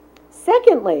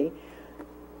 Secondly,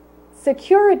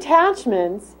 secure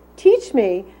attachments teach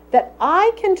me that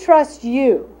I can trust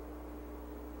you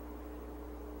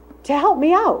to help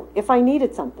me out if I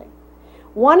needed something.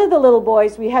 One of the little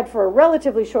boys we had for a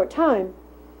relatively short time,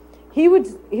 he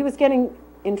was getting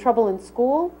in trouble in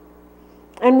school,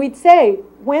 and we'd say,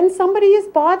 when somebody is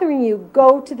bothering you,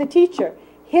 go to the teacher.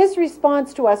 His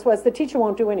response to us was, the teacher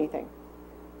won't do anything.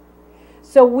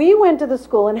 So we went to the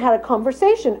school and had a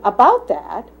conversation about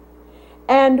that,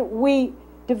 and we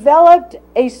developed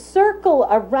a circle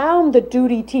around the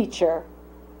duty teacher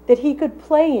that he could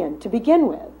play in to begin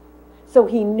with, so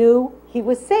he knew he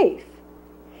was safe.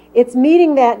 It's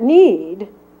meeting that need,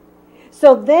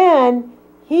 so then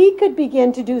he could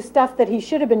begin to do stuff that he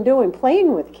should have been doing,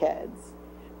 playing with kids,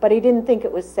 but he didn't think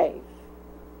it was safe.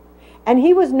 And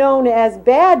he was known as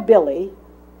Bad Billy,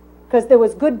 because there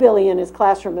was Good Billy in his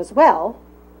classroom as well.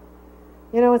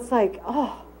 You know, it's like,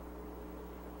 oh.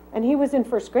 And he was in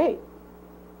first grade.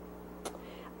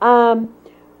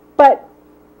 But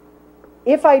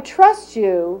if I trust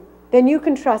you, then you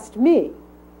can trust me.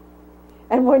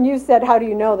 And when you said, how do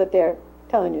you know that they're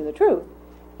telling you the truth?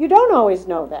 You don't always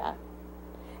know that.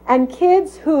 And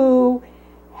kids who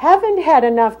haven't had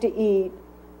enough to eat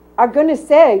are going to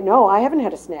say, no, I haven't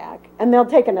had a snack, and they'll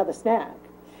take another snack.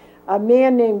 A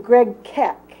man named Greg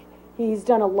Keck, he's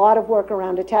done a lot of work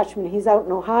around attachment. He's out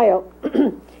in Ohio.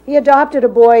 He adopted a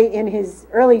boy in his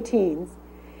early teens,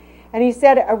 and he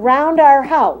said, around our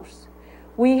house,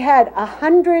 we had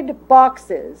 100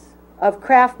 boxes of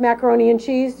Kraft macaroni and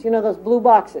cheese, you know, those blue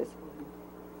boxes.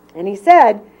 And he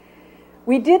said,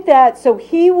 we did that so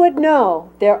he would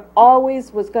know there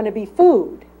always was going to be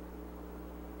food,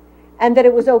 and that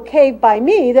it was okay by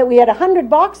me that we had 100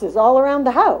 boxes all around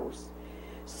the house,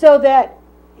 so that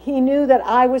he knew that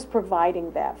I was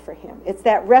providing that for him. It's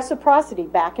that reciprocity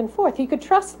back and forth. He could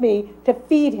trust me to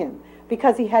feed him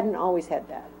because he hadn't always had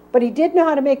that. But he did know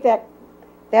how to make that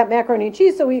macaroni and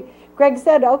cheese, so Greg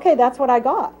said, okay, that's what I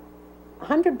got.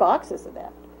 100 boxes of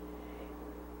that.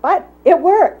 But it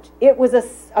worked. It was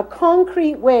a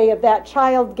concrete way of that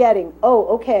child getting, oh,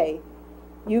 okay,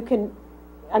 you can,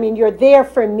 I mean, you're there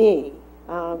for me.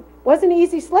 Wasn't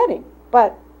easy sledding,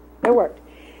 but it worked.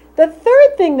 The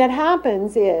third thing that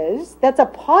happens is, that's a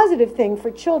positive thing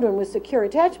for children with secure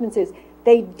attachments, is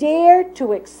they dare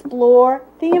to explore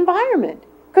the environment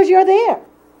because you're there.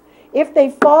 If they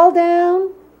fall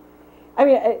down, I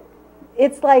mean,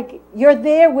 it's like you're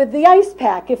there with the ice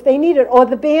pack if they need it, or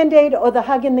the Band-Aid, or the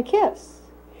hug and the kiss.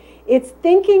 It's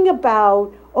thinking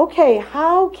about, okay,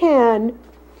 how can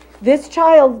this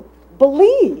child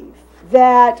believe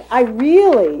that I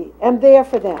really am there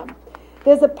for them?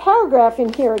 There's a paragraph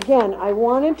in here, again, I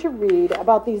wanted to read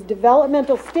about these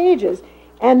developmental stages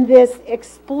and this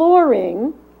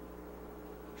exploring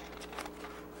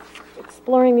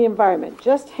the environment.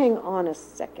 Just hang on a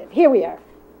second. Here we are.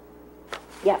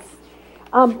 Yes.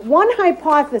 One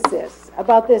hypothesis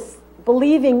about this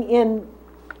believing in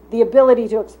the ability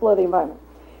to explore the environment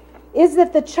is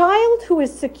that the child who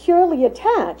is securely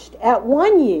attached at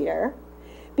 1 year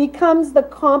becomes the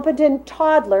competent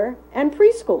toddler and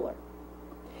preschooler.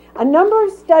 A number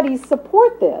of studies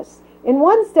support this. In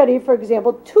one study, for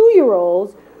example,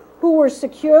 2-year-olds who were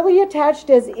securely attached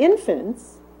as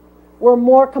infants were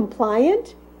more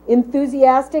compliant,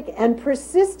 enthusiastic, and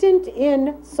persistent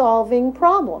in solving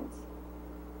problems.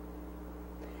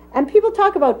 And people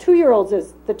talk about 2-year-olds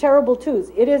as the terrible twos.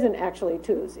 It isn't actually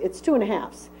twos. It's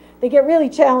 2.5s. They get really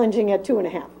challenging at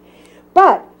 2.5.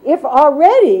 But if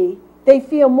already they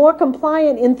feel more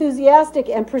compliant, enthusiastic,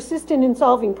 and persistent in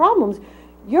solving problems,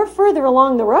 you're further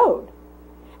along the road.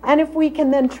 And if we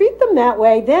can then treat them that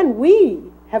way, then we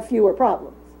have fewer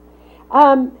problems.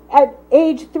 At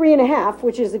age 3.5,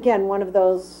 which is, again, one of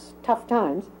those tough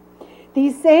times,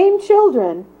 these same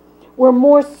children were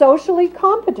more socially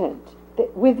competent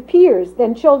with peers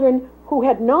than children who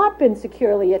had not been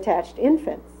securely attached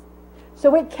infants.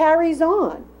 So it carries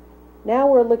on. Now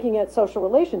we're looking at social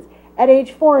relations. At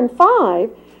age 4 and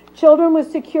 5, children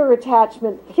with secure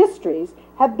attachment histories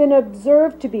have been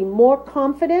observed to be more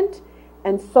confident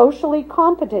and socially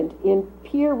competent in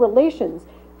peer relations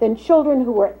than children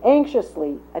who were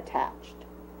anxiously attached.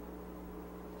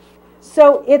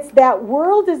 So it's that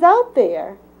world is out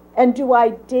there, and do I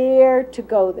dare to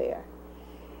go there?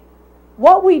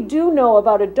 What we do know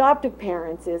about adoptive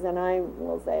parents is, and I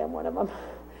will say I'm one of them,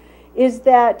 is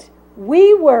that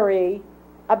we worry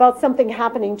about something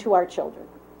happening to our children.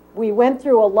 We went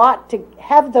through a lot to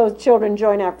have those children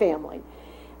join our family.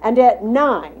 And at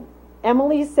 9,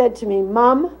 Emily said to me,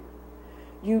 Mom,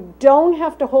 you don't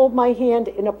have to hold my hand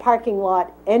in a parking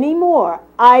lot anymore.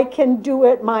 I can do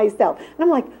it myself. And I'm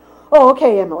like, oh,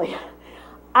 okay, Emily.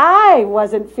 I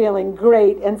wasn't feeling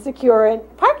great and secure, and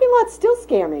parking lots still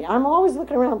scare me. I'm always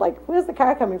looking around like, where's the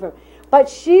car coming from? But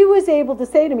she was able to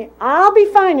say to me, I'll be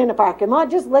fine in a parking lot,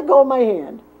 just let go of my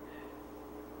hand.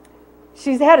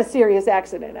 She's had a serious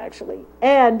accident, actually.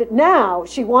 And now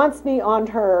she wants me on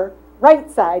her right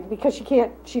side because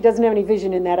she doesn't have any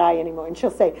vision in that eye anymore. And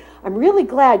she'll say, I'm really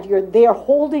glad you're there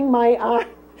holding my arm,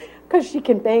 because she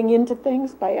can bang into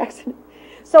things by accident.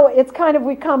 So it's kind of,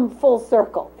 we come full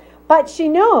circle. But she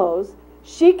knows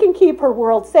she can keep her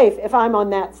world safe if I'm on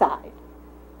that side.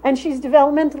 And she's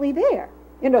developmentally there.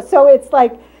 You know, so it's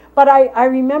like, but I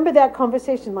remember that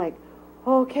conversation like,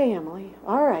 okay, Emily,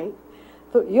 all right.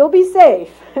 So you'll be safe,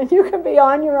 and you can be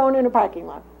on your own in a parking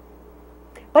lot.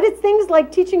 But it's things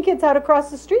like teaching kids how to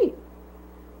cross the street.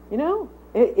 You know,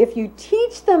 if you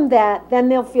teach them that, then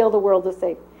they'll feel the world is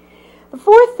safe. The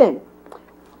fourth thing,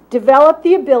 develop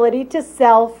the ability to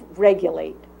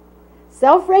self-regulate.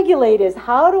 Self-regulate is,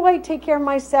 how do I take care of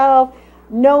myself,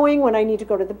 knowing when I need to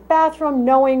go to the bathroom,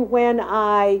 knowing when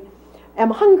I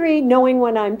am hungry, knowing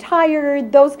when I'm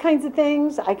tired, those kinds of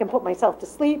things. I can put myself to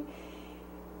sleep.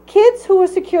 Kids who are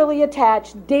securely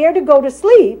attached dare to go to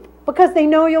sleep because they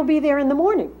know you'll be there in the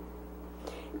morning.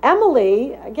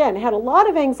 Emily, again, had a lot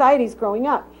of anxieties growing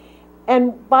up.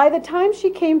 And by the time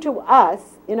she came to us,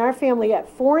 in our family, at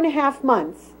 4.5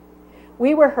 months,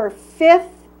 we were her 5th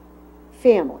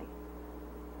family.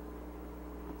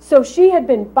 So she had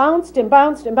been bounced and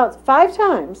bounced and bounced 5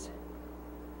 times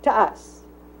to us.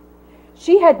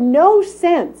 She had no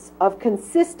sense of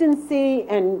consistency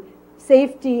and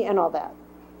safety and all that.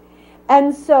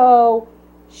 And so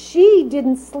she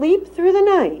didn't sleep through the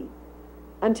night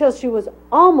until she was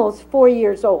almost 4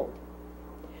 years old.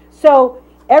 So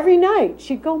every night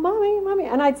she'd go, "Mommy, Mommy,"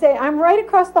 and I'd say, "I'm right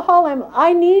across the hall.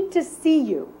 I need to see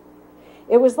you."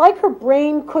 It was like her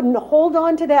brain couldn't hold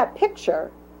on to that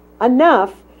picture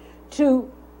enough to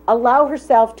allow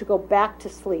herself to go back to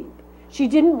sleep. She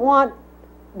didn't want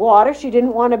water. She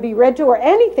didn't want to be read to or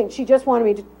anything. She just wanted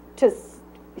me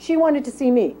she wanted to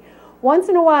see me. Once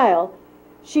in a while,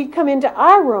 she'd come into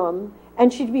our room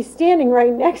and she'd be standing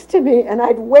right next to me, and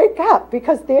I'd wake up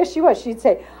because there she was. She'd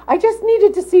say, "I just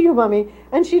needed to see you, Mommy,"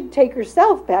 and she'd take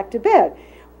herself back to bed.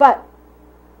 But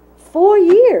 4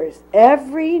 years,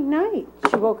 every night,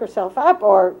 she woke herself up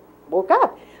or woke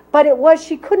up. But it was,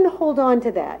 she couldn't hold on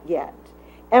to that yet.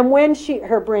 And when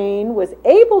her brain was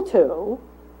able to,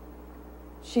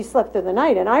 she slept through the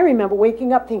night. And I remember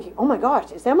waking up thinking, "Oh my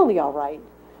gosh, is Emily all right?"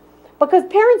 Because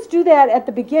parents do that at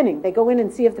the beginning. They go in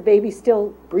and see if the baby's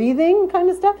still breathing,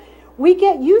 kind of stuff. We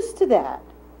get used to that.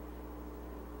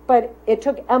 But it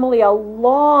took Emily a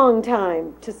long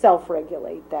time to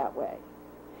self-regulate that way.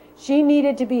 She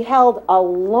needed to be held a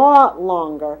lot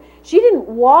longer. She didn't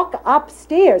walk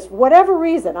upstairs, for whatever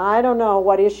reason. I don't know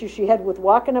what issue she had with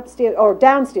walking upstairs or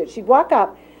downstairs. She'd walk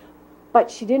up, but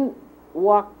she didn't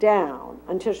walk down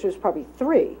until she was probably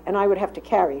 3, and I would have to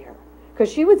carry her. Because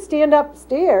she would stand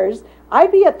upstairs,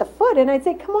 I'd be at the foot, and I'd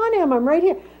say, "Come on, Em, I'm right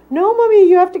here." "No, Mommy,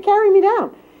 you have to carry me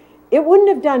down." It wouldn't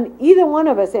have done either one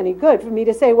of us any good for me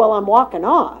to say, "Well, I'm walking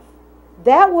off."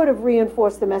 That would have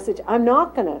reinforced the message, "I'm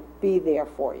not going to be there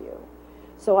for you."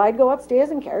 So I'd go upstairs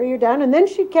and carry her down, and then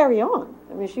she'd carry on.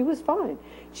 I mean, she was fine.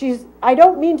 I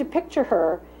don't mean to picture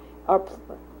her or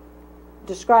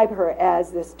describe her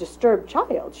as this disturbed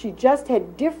child. She just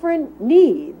had different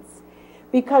needs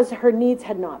because her needs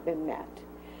had not been met.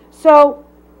 So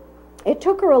it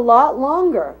took her a lot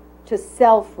longer to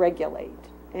self-regulate.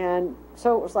 And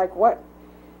so it was like, what?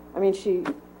 I mean,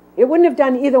 it wouldn't have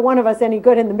done either one of us any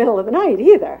good in the middle of the night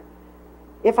either.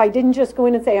 If I didn't just go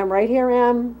in and say, "I'm right here,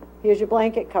 Em, here's your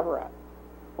blanket, cover up."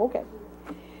 Okay.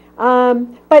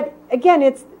 But again,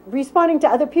 it's responding to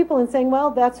other people and saying,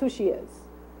 "Well, that's who she is."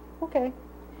 Okay.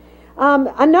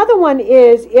 Another one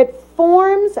is, it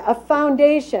forms a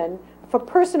foundation for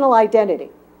personal identity.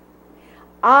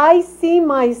 I see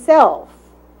myself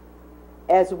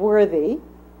as worthy,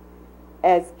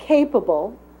 as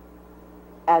capable,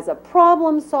 as a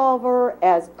problem solver,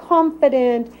 as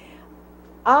confident.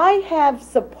 I have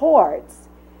supports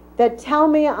that tell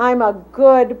me I'm a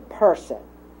good person.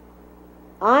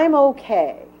 I'm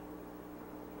okay.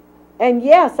 And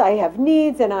yes, I have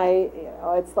needs, and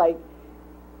it's like,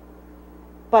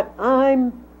 but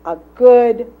I'm a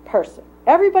good person.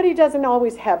 Everybody doesn't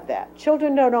always have that.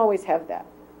 Children don't always have that.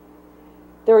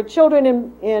 There are children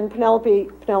in Penelope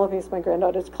is my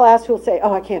granddaughter's class, who'll say,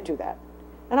 "Oh, I can't do that."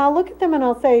 And I'll look at them and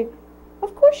I'll say,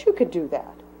 "Of course you could do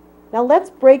that. Now let's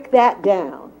break that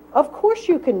down. Of course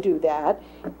you can do that."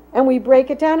 And we break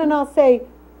it down, and I'll say,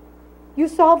 "You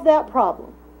solved that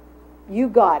problem. You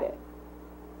got it."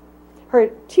 Her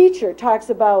teacher talks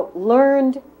about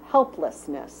learned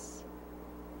helplessness.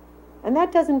 And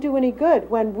that doesn't do any good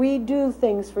when we do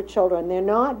things for children. They're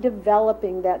not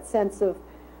developing that sense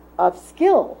of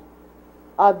skill,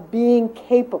 of being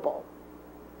capable.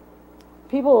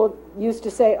 People used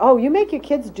to say, "Oh, you make your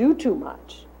kids do too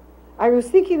much." I was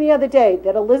thinking the other day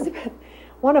that Elizabeth,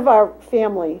 one of our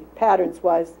family patterns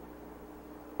was,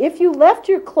 if you left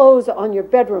your clothes on your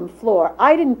bedroom floor,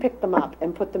 I didn't pick them up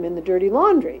and put them in the dirty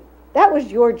laundry. That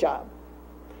was your job.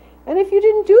 And if you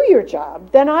didn't do your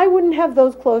job, then I wouldn't have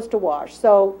those clothes to wash.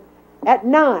 So at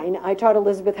 9, I taught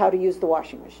Elizabeth how to use the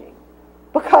washing machine.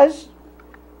 Because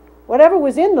whatever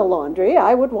was in the laundry,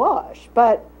 I would wash.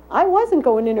 But I wasn't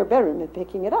going in her bedroom and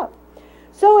picking it up.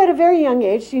 So at a very young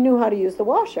age, she knew how to use the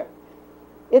washer.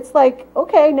 It's like,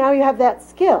 okay, now you have that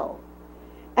skill.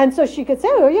 And so she could say,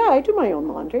 oh yeah, I do my own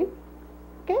laundry.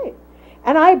 Okay.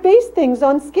 And I base things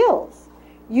on skills.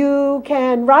 You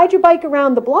can ride your bike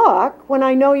around the block when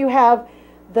I know you have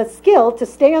the skill to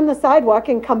stay on the sidewalk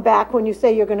and come back when you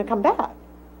say you're going to come back.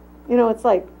 You know, it's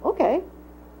like, okay.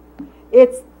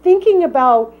 It's thinking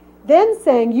about then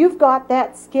saying you've got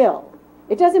that skill.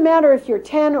 It doesn't matter if you're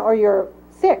 10 or you're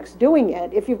 6 doing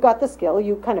it. If you've got the skill,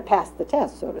 you kind of pass the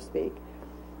test, so to speak.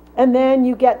 And then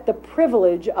you get the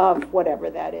privilege of whatever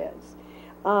that is.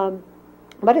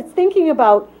 But it's thinking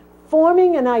about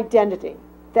forming an identity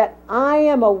that I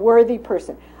am a worthy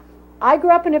person. I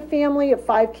grew up in a family of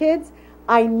 5 kids.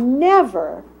 I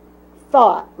never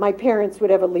thought my parents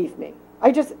would ever leave me.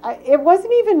 It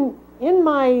wasn't even in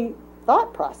my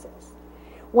thought process.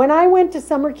 When I went to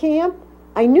summer camp,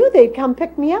 I knew they'd come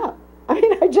pick me up. I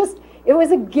mean, it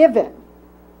was a given.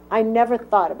 I never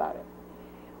thought about it.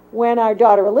 When our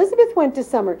daughter Elizabeth went to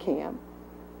summer camp,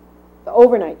 the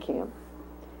overnight camp,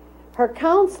 her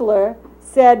counselor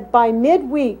said by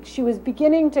midweek she was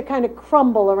beginning to kind of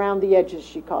crumble around the edges,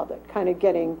 she called it, kind of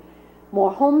getting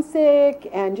more homesick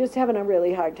and just having a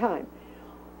really hard time.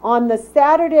 On the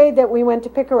Saturday that we went to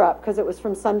pick her up, because it was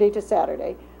from Sunday to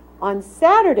Saturday, on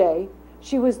Saturday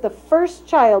she was the first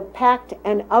child packed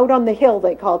and out on the hill,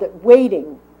 they called it,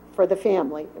 waiting for the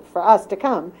family, for us to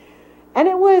come. And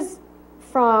it was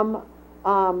from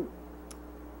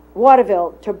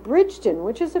Waterville to Bridgeton,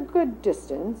 which is a good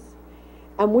distance,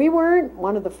 and we weren't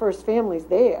one of the first families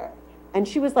there. And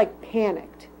she was like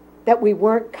panicked that we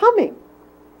weren't coming.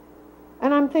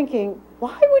 And I'm thinking,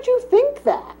 why would you think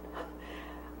that?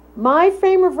 My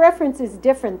frame of reference is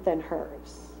different than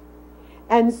hers.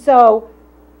 And so,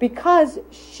 because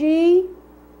she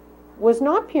was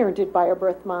not parented by her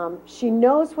birth mom, she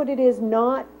knows what it is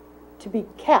not to be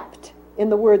kept, in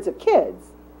the words of kids.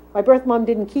 My birth mom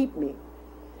didn't keep me.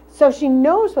 So she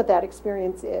knows what that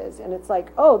experience is. And it's like,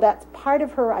 oh, that's part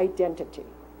of her identity.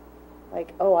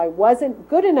 Like, oh, I wasn't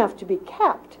good enough to be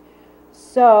kept.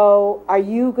 So are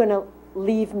you going to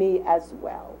leave me as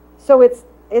well? So it's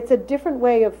a different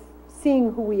way of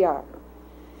seeing who we are.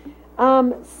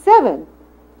 7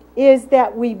 is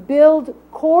that we build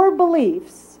core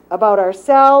beliefs about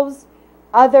ourselves,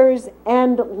 others,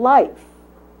 and life.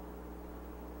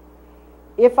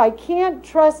 If I can't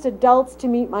trust adults to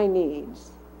meet my needs,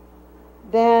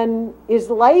 then is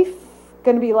life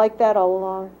going to be like that all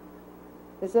along?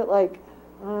 Is it like,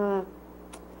 I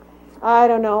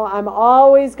don't know, I'm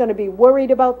always going to be worried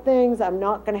about things, I'm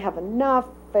not going to have enough,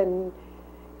 and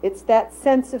it's that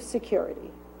sense of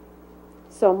security.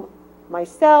 So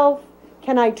myself,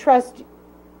 can I trust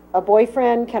a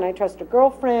boyfriend? Can I trust a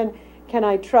girlfriend? Can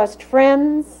I trust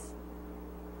friends?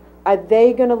 Are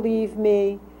they going to leave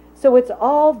me? So it's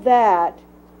all that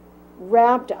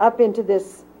wrapped up into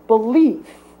this belief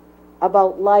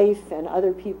about life and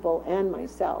other people and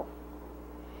myself.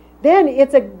 Then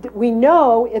we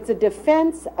know it's a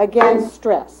defense against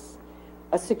stress.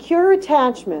 A secure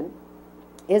attachment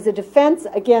is a defense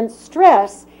against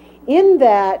stress in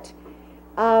that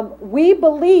we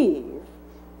believe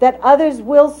that others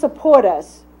will support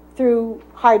us through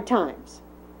hard times.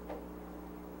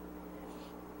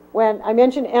 When I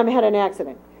mentioned Em had an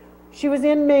accident, she was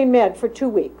in Maine Med for 2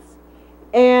 weeks,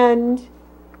 and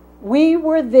we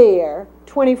were there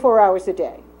 24 hours a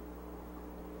day.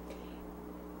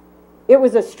 It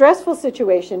was a stressful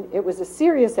situation. It was a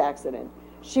serious accident.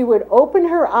 She would open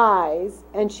her eyes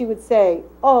and she would say,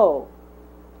 oh,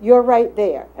 you're right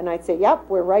there. And I'd say, yep,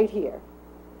 we're right here.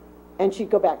 And she'd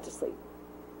go back to sleep.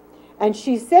 And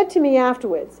she said to me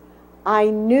afterwards, I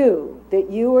knew that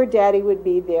you or Daddy would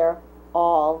be there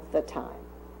all the time.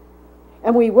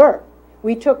 And we were.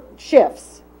 We took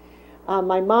shifts.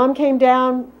 My mom came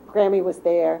down, Grammy was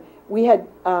there. We had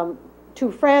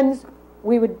 2 friends.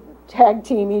 We would tag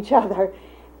team each other.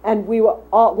 And we were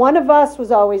one of us was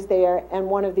always there and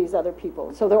one of these other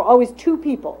people. So there were always 2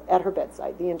 people at her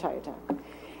bedside the entire time.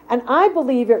 And I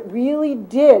believe it really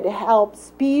did help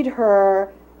speed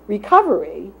her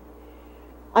recovery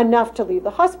enough to leave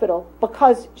the hospital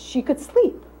because she could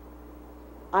sleep.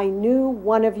 I knew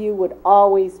one of you would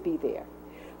always be there.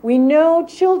 We know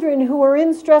children who are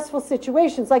in stressful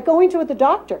situations, like going to the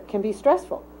doctor can be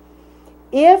stressful.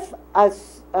 If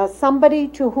somebody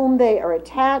to whom they are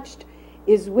attached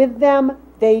is with them,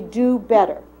 they do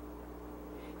better.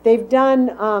 They've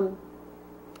done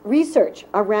research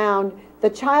around the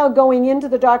child going into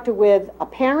the doctor with a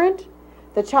parent,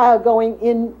 the child going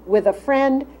in with a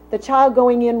friend, the child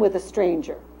going in with a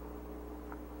stranger.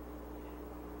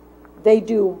 They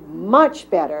do much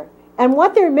better. And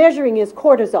what they're measuring is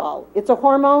cortisol. It's a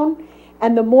hormone,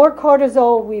 And the more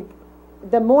cortisol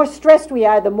the more stressed we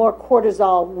are, the more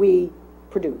cortisol we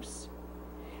produce.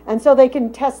 And so they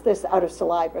can test this out of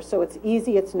saliva. So it's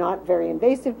easy, it's not very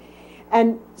invasive.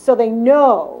 And so they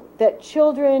know that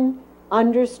children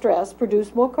under stress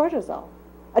produce more cortisol.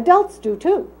 Adults do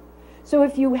too. So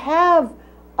if you have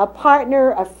a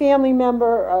partner, a family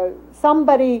member,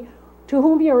 somebody to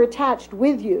whom you're attached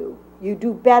with you, you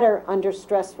do better under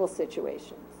stressful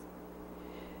situations.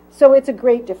 So it's a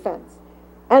great defense.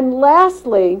 And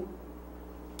lastly,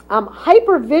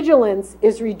 hypervigilance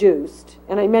is reduced,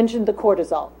 and I mentioned the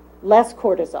cortisol. Less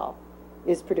cortisol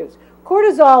is produced.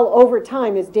 Cortisol over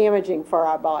time is damaging for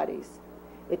our bodies.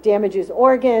 It damages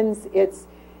organs. It's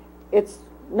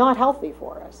not healthy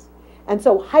for us. And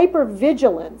so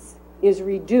hypervigilance is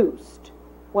reduced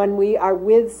when we are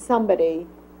with somebody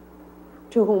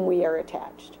to whom we are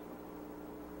attached.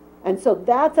 And so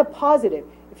that's a positive.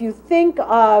 If you think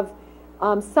of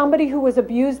somebody who was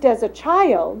abused as a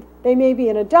child, they may be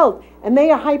an adult, and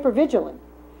they are hypervigilant.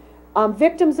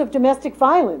 Victims of domestic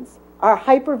violence are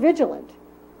hypervigilant.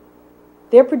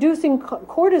 They're producing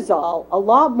cortisol a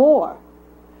lot more.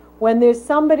 When there's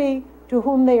somebody to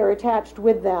whom they are attached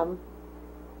with them,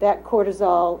 that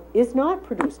cortisol is not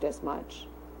produced as much.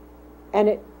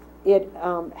 And it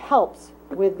helps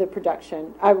with the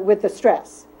production, with the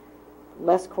stress,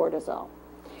 less cortisol.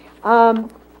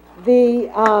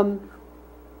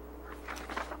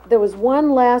 There was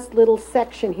one last little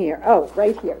section here. Oh,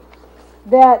 right here.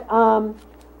 That, oh,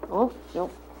 no,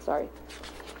 sorry.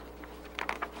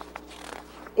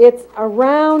 It's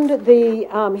around the,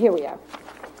 here we are.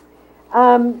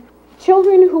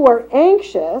 Children who are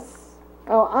anxious,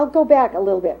 oh, I'll go back a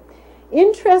little bit.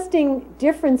 Interesting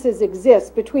differences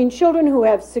exist between children who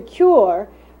have secure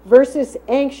versus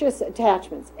anxious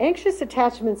attachments. Anxious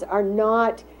attachments are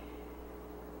not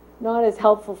as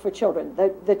helpful for children.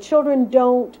 The children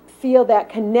don't feel that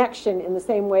connection in the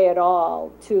same way at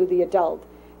all to the adult.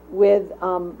 With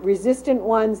resistant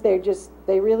ones, they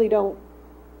really don't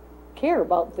care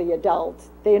about the adult.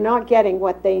 They're not getting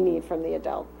what they need from the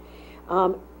adult.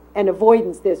 And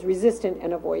avoidance, there's resistant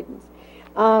and avoidance.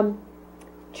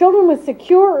 Children with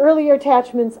secure earlier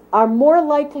attachments are more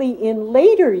likely in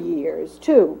later years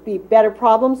to be better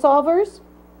problem solvers,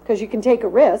 because you can take a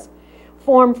risk,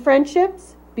 form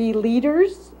friendships, be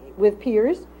leaders with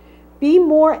peers, be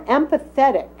more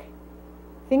empathetic.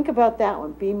 Think about that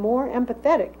one. Be more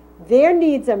empathetic. Their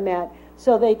needs are met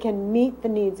so they can meet the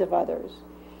needs of others.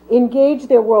 Engage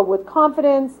their world with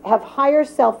confidence, have higher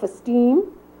self-esteem,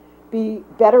 be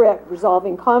better at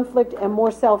resolving conflict, and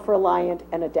more self-reliant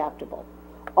and adaptable.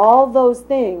 All those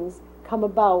things come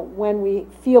about when we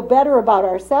feel better about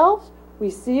ourselves. We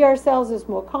see ourselves as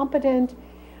more competent.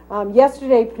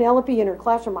 Yesterday, Penelope in her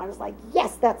classroom, I was like,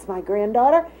 yes, that's my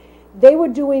granddaughter. They were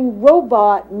doing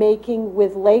robot making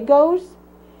with Legos,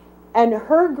 and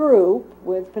her group,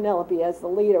 with Penelope as the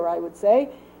leader, I would say,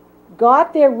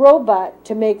 got their robot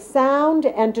to make sound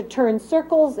and to turn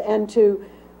circles and to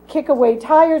kick away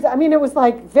tires. I mean, it was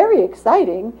like very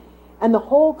exciting, and the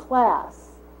whole class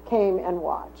came and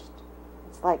watched.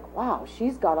 It's like, wow,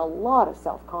 she's got a lot of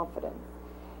self-confidence.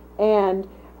 And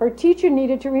her teacher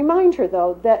needed to remind her,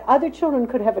 though, that other children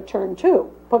could have a turn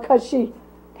too, because she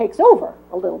takes over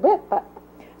a little bit.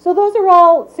 So those are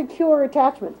all secure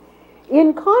attachments.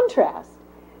 In contrast,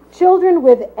 children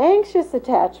with anxious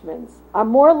attachments are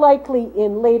more likely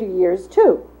in later years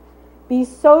to be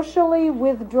socially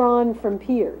withdrawn from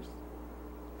peers.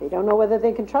 They don't know whether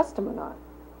they can trust them or not.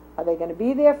 Are they going to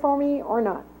be there for me or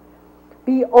not?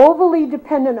 Be overly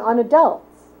dependent on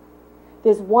adults.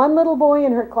 There's one little boy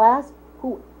in her class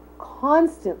who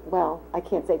I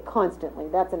can't say constantly,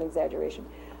 that's an exaggeration,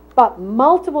 but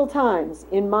multiple times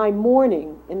in my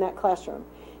morning in that classroom,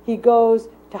 he goes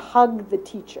to hug the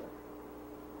teacher.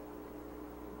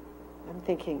 I'm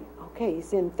thinking, okay,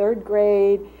 he's in 3rd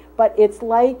grade, but it's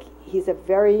like he's a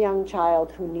very young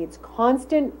child who needs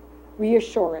constant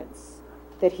reassurance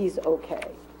that he's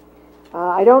okay.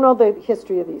 I don't know the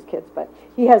history of these kids, but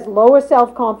he has lower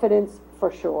self-confidence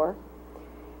for sure.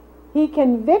 He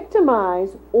can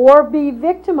victimize or be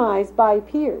victimized by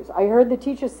peers. I heard the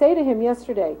teacher say to him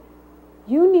yesterday,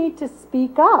 you need to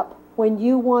speak up when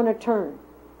you want to turn.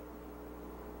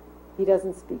 He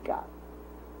doesn't speak up.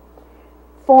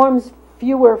 Forms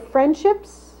fewer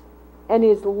friendships and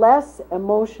is less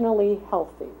emotionally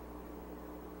healthy.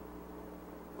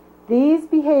 These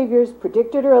behaviors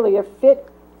predicted earlier fit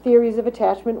theories of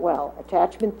attachment well.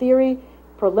 Attachment theory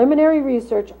preliminary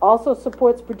research also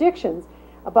supports predictions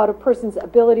about a person's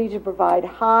ability to provide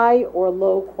high or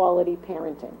low quality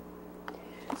parenting.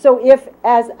 So if,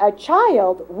 as a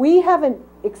child, we haven't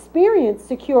experienced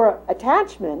secure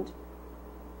attachment,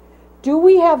 do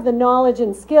we have the knowledge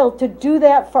and skill to do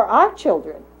that for our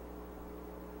children?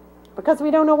 Because we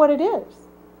don't know what it is.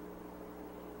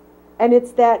 And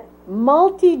it's that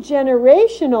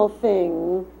multi-generational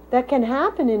thing that can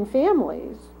happen in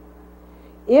families.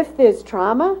 If there's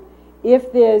trauma,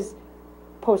 if there's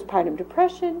postpartum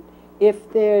depression,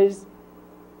 if there's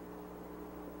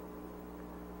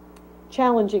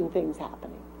challenging things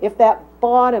happening, if that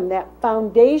bottom, that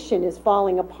foundation is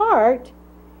falling apart,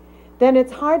 then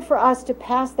it's hard for us to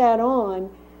pass that on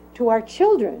to our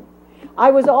children.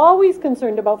 I was always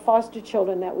concerned about foster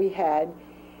children that we had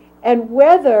and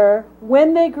whether,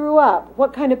 when they grew up,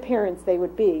 what kind of parents they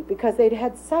would be, because they'd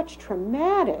had such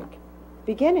traumatic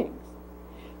beginnings.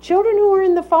 Children who are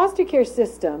in the foster care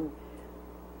system,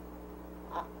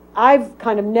 I've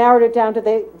kind of narrowed it down to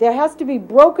there has to be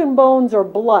broken bones or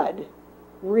blood,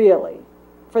 really,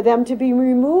 for them to be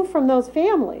removed from those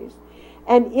families.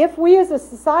 And if we as a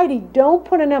society don't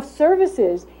put enough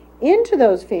services into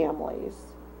those families,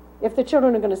 if the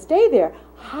children are going to stay there,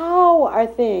 how are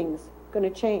things going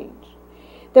to change?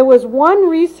 There was one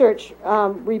research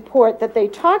report that they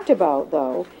talked about,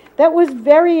 though, that was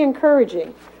very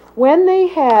encouraging. When they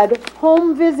had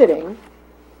home visiting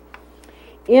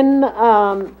in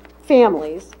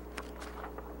families,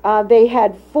 they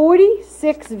had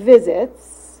 46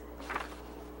 visits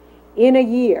in a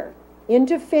year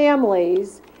into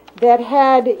families that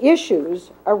had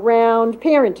issues around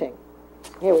parenting.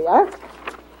 Here we are.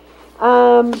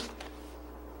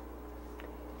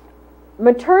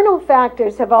 Maternal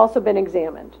factors have also been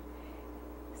examined.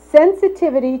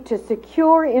 Sensitivity to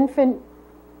secure infant,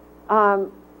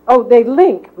 they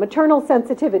link maternal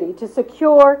sensitivity to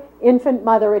secure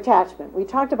infant-mother attachment. We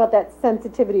talked about that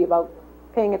sensitivity, about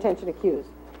paying attention to cues.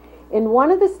 In one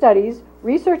of the studies,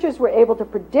 researchers were able to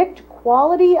predict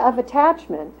quality of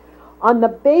attachment on the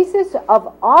basis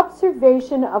of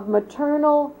observation of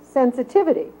maternal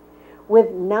sensitivity with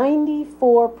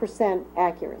 94%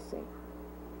 accuracy.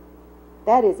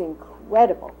 That is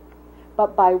incredible.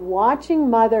 But by watching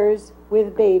mothers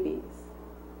with babies,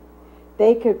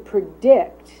 they could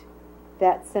predict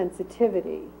that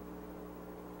sensitivity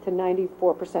to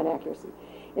 94% accuracy.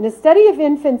 In a study of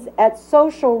infants at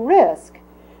social risk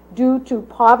due to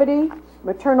poverty,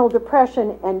 maternal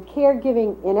depression, and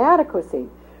caregiving inadequacy,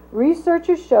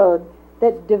 researchers showed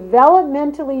that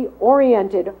developmentally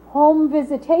oriented home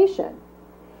visitation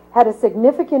had a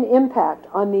significant impact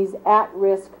on these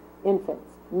at-risk infants.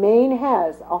 Maine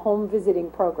has a home visiting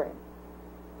program.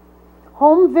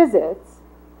 Home visits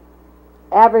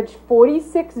average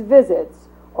 46 visits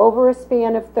over a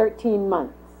span of 13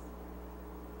 months.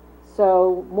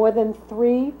 So more than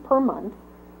 3 per month.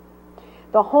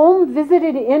 The home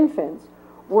visited infants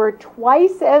were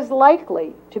twice as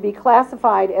likely to be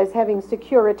classified as having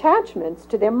secure attachments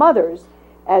to their mothers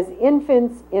as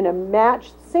infants in a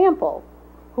matched sample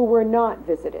who were not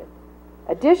visited.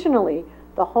 Additionally,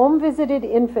 the home visited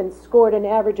infants scored an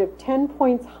average of 10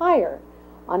 points higher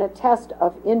on a test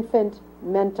of infant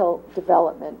mental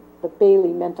development, the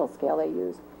Bailey mental scale they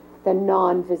use, than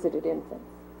non-visited infants.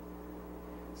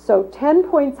 So 10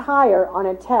 points higher on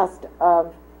a test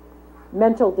of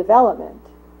mental development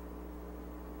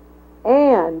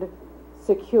and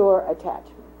secure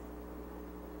attachment.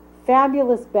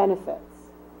 Fabulous benefits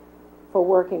for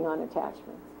working on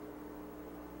attachment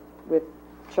with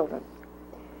children.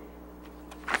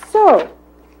 So,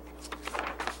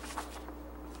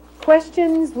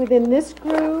 questions within this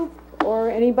group or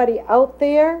anybody out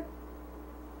there?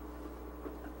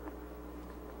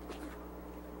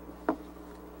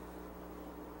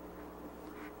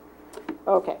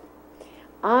 Okay.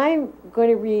 I'm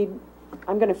going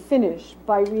to finish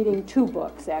by reading 2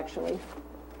 books, actually.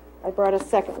 I brought a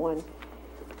second one.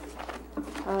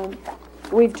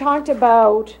 We've talked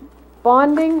about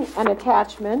bonding and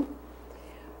attachment.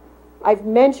 I've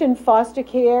mentioned foster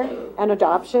care and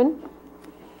adoption.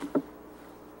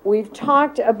 We've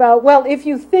talked about, well, if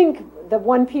you think, the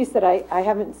one piece that I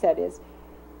haven't said is,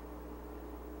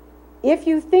 if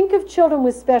you think of children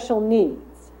with special needs,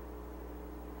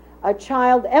 a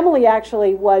child, Emily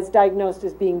actually was diagnosed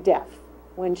as being deaf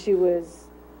when she would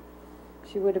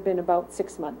have been about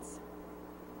 6 months.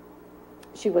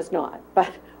 She was not,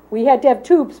 but we had to have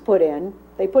tubes put in.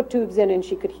 They put tubes in and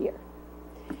she could hear.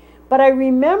 But I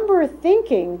remember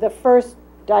thinking the first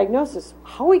diagnosis,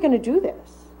 how are we going to do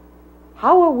this?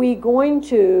 How are we going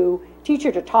to teach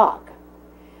her to talk?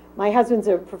 My husband's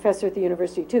a professor at the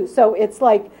university too. So it's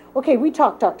like, okay, we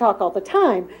talk all the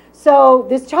time. So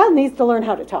this child needs to learn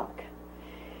how to talk.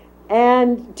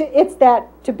 And it's that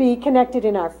to be connected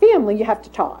in our family, you have to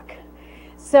talk.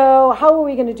 So how are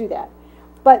we going to do that?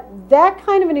 But that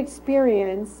kind of an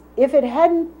experience, if it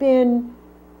hadn't been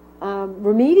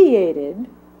remediated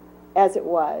as it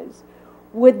was,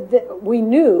 we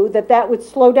knew that that would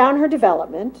slow down her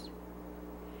development.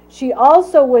 She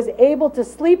also was able to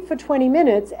sleep for 20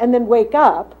 minutes and then wake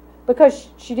up because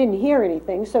she didn't hear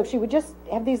anything. So she would just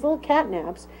have these little cat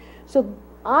naps. So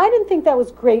I didn't think that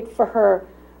was great for her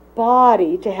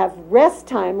body to have rest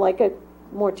time like a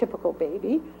more typical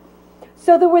baby.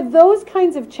 So there were those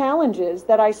kinds of challenges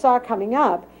that I saw coming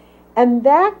up, and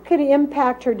that could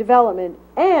impact her development.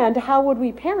 And how would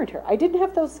we parent her? I didn't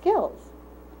have those skills.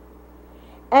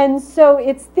 And so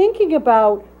it's thinking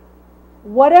about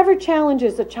whatever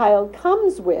challenges a child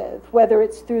comes with, whether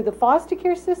it's through the foster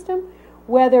care system,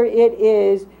 whether it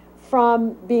is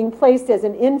from being placed as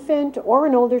an infant or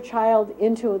an older child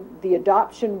into the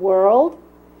adoption world,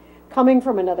 coming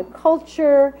from another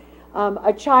culture,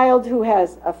 a child who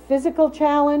has a physical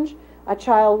challenge, a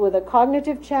child with a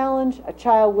cognitive challenge, a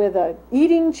child with an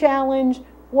eating challenge,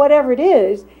 whatever it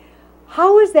is,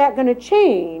 how is that going to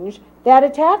change that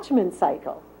attachment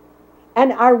cycle?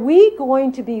 And are we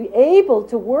going to be able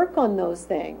to work on those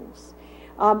things?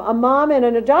 A mom in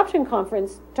an adoption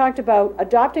conference talked about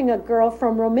adopting a girl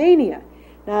from Romania.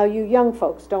 Now, you young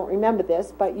folks don't remember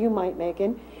this, but you might,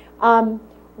 Megan.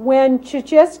 When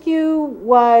Ceausescu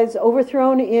was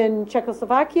overthrown in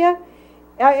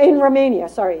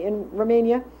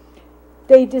Romania,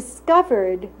 they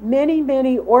discovered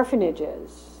many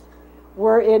orphanages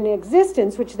were in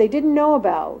existence, which they didn't know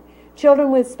about.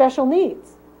 Children with special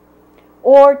needs,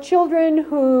 or children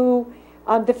who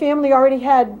the family already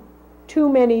had too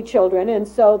many children, and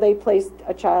so they placed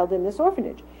a child in this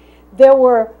orphanage. There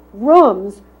were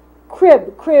rooms,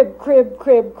 crib,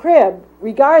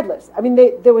 regardless. I mean,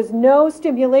 there was no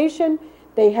stimulation.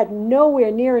 They had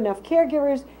nowhere near enough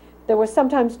caregivers. There were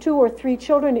sometimes 2 or 3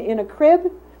 children in a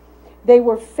crib. They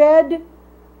were fed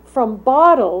from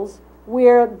bottles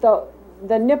where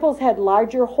the nipples had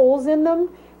larger holes in them,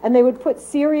 and they would put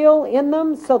cereal in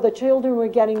them, so the children were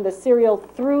getting the cereal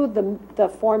through the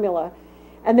formula,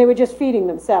 and they were just feeding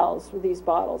themselves with these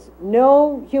bottles.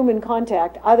 No human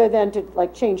contact other than to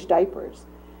like change diapers.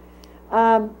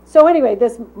 So anyway,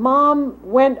 this mom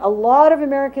a lot of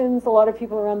Americans, a lot of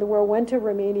people around the world went to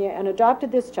Romania and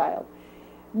adopted this child,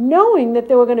 knowing that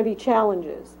there were going to be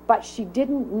challenges, but she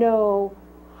didn't know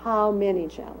how many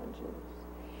challenges.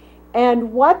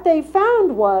 And what they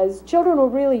found was children were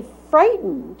really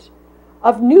frightened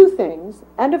of new things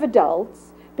and of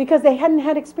adults because they hadn't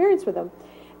had experience with them.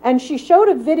 And she showed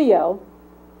a video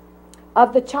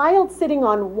of the child sitting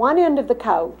on one end of the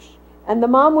couch and the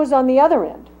mom was on the other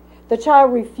end. The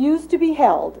child refused to be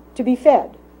held, to be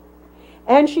fed.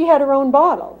 And she had her own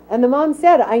bottle. And the mom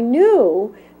said, I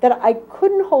knew that I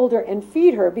couldn't hold her and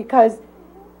feed her because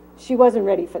she wasn't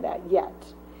ready for that yet.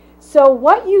 So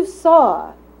what you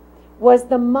saw was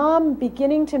the mom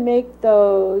beginning to make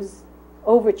those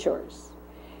overtures.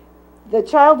 The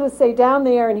child would say down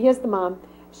there, and here's the mom.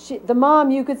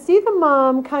 You could see the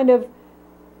mom kind of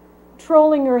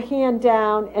trolling her hand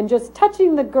down and just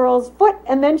touching the girl's foot,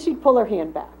 and then she'd pull her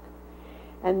hand back.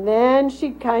 And then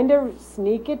she'd kind of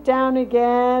sneak it down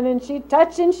again, and she'd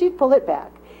touch and she'd pull it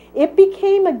back. It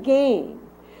became a game.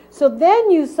 So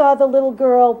then you saw the little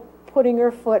girl putting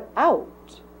her foot out.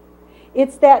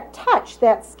 It's that touch,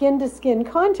 that skin-to-skin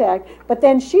contact, but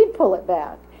then she'd pull it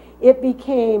back. It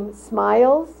became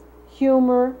smiles,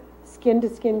 humor,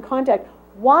 skin-to-skin contact,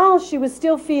 while she was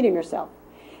still feeding herself.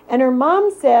 And her mom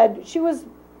said, she was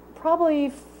probably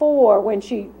 4 when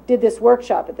she did this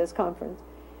workshop at this conference.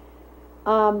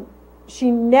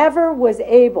 She never was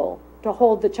able to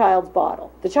hold the child's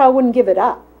bottle. The child wouldn't give it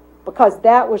up because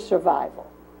that was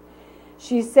survival.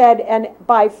 She said, and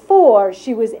by 4,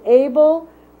 she was able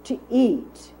to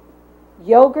eat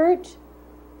yogurt,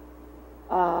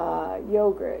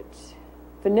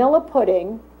 vanilla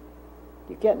pudding.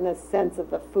 You're getting the sense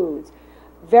of the foods.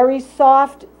 Very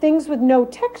soft, things with no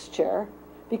texture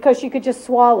because she could just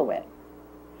swallow it.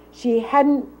 She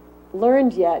hadn't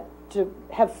learned yet to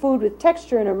have food with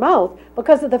texture in her mouth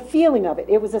because of the feeling of it.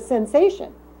 It was a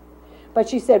sensation. But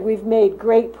she said, we've made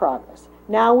great progress.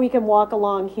 Now we can walk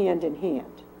along hand in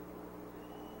hand.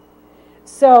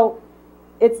 So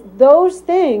it's those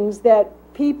things that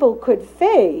people could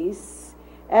face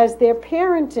as they're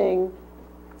parenting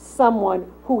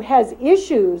someone who has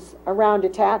issues around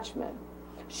attachment.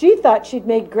 She thought she'd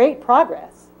made great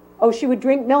progress. Oh, she would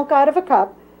drink milk out of a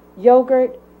cup,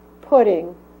 yogurt,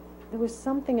 pudding. There was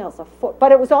something else,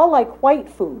 but it was all like white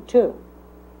food too,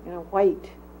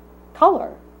 white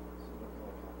color.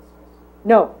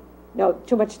 No,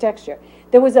 too much texture.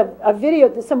 There was a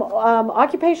video, some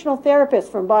occupational therapists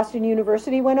from Boston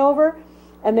University went over,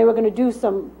 and they were going to do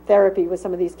some therapy with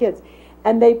some of these kids.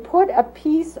 And they put a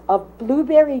piece of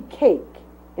blueberry cake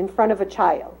in front of a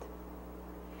child.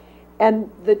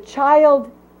 And the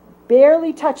child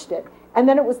barely touched it. And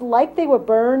then it was like they were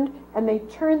burned, and they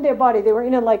turned their body. They were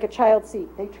in like a child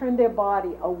seat. They turned their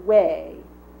body away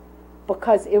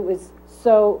because it was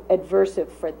so adversive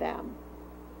for them.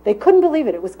 They couldn't believe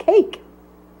it. It was cake.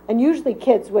 And usually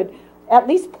kids would at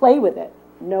least play with it.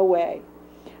 No way.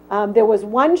 There was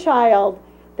one child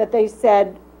that they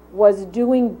said was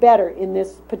doing better in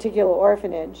this particular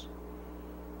orphanage.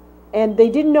 And they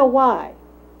didn't know why.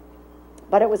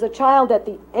 But it was a child at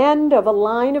the end of a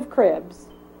line of cribs.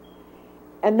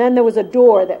 And then there was a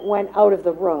door that went out of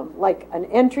the room. Like an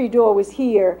entry door was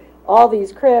here, all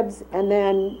these cribs, and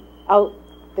then out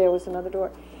there was another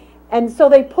door. And so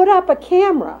they put up a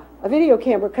camera, a video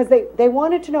camera, because they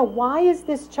wanted to know, why is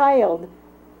this child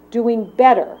doing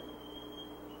better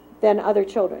than other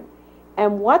children?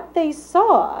 And what they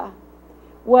saw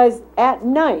was at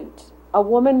night, a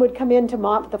woman would come in to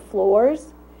mop the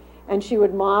floors, and she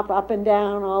would mop up and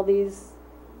down all these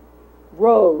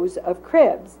rows of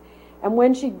cribs. And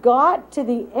when she got to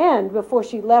the end, before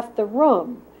she left the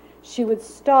room, she would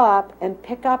stop and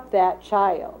pick up that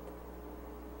child.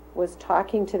 Was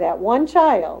talking to that one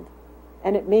child,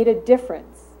 and it made a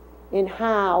difference in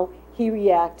how he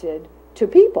reacted to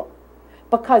people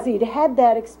because he'd had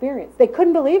that experience. They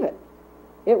couldn't believe it.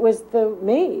 It was the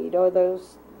maid or the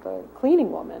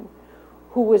cleaning woman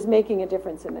who was making a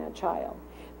difference in that child.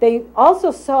 They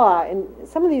also saw, and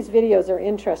some of these videos are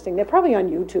interesting, they're probably on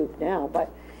YouTube now,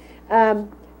 but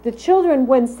the children,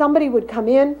 when somebody would come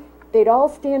in, they'd all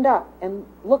stand up and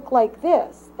look like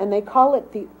this, and they call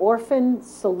it the orphan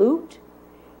salute.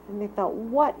 And they thought,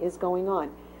 what is going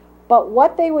on? But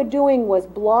what they were doing was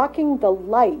blocking the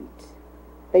light,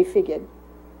 they figured,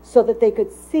 so that they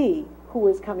could see who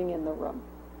was coming in the room.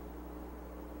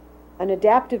 An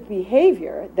adaptive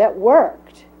behavior that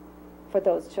worked for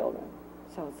those children.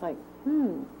 So it's like,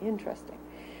 interesting.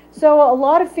 So a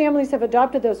lot of families have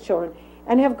adopted those children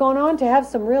and have gone on to have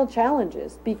some real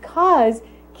challenges because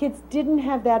kids didn't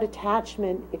have that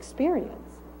attachment experience.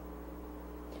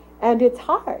 And it's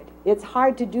hard. It's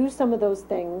hard to do some of those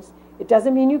things. It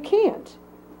doesn't mean you can't,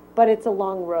 but it's a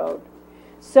long road.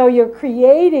 So you're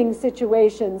creating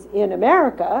situations in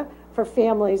America for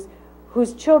families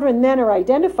whose children then are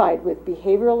identified with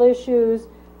behavioral issues,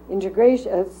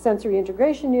 integration, sensory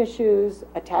integration issues,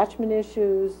 attachment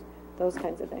issues, those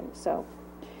kinds of things. So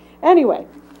anyway,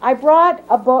 I brought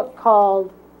a book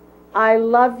called I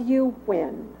Love You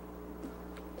When.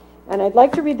 And I'd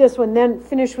like to read this one, then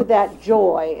finish with that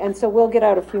joy. And so we'll get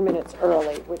out a few minutes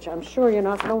early, which I'm sure you're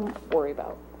not going to worry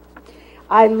about.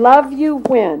 I Love You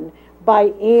When by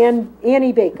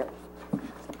Annie Baker.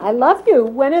 I love you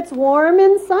when it's warm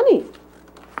and sunny.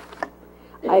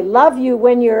 I love you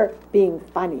when you're being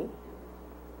funny.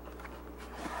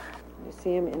 You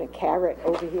see him in a carrot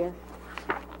over here.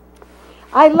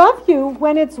 I love you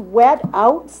when it's wet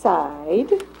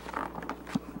outside.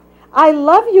 I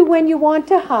love you when you want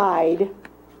to hide.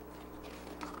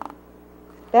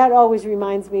 That always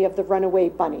reminds me of The Runaway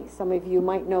Bunny. Some of you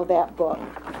might know that book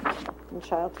in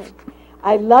childhood.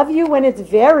 I love you when it's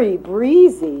very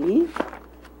breezy.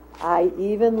 I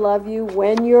even love you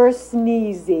when you're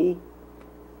sneezy.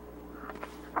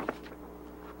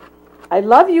 I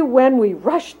love you when we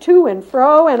rush to and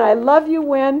fro, and I love you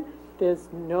when there's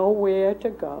nowhere to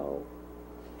go.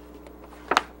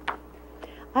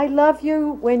 I love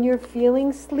you when you're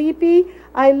feeling sleepy.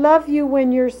 I love you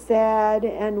when you're sad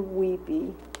and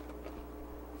weepy.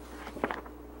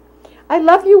 I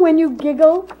love you when you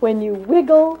giggle, when you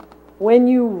wiggle, when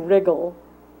you wriggle.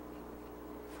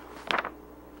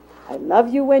 I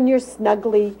love you when you're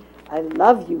snuggly. I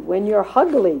love you when you're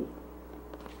huggly.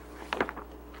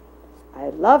 I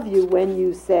love you when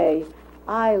you say,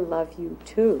 I love you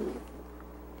too.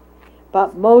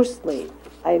 But mostly,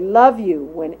 I love you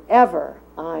whenever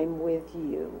I'm with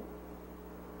you.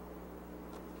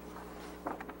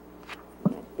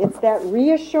 It's that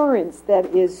reassurance that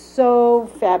is so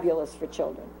fabulous for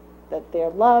children, that they're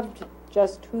loved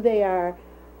just who they are,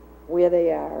 where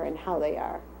they are, and how they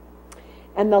are.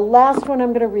 And the last one I'm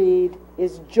going to read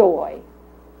is Joy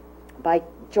by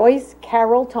Joyce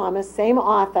Carol Thomas, same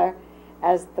author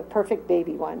as the Perfect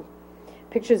Baby one.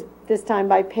 Pictures this time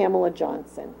by Pamela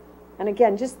Johnson. And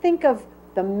again, just think of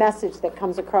the message that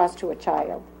comes across to a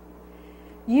child.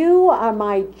 You are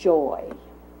my joy.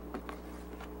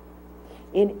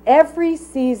 In every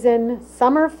season,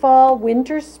 summer, fall,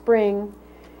 winter, spring,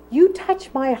 You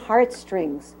touch my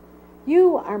heartstrings.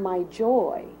 You are my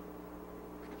joy.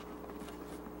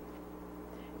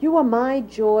 You are my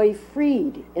joy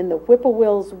freed in the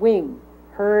whippoorwill's wing,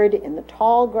 heard in the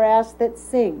tall grass that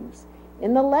sings,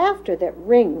 in the laughter that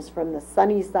rings from the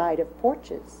sunny side of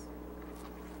porches.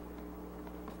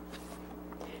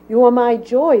 You are my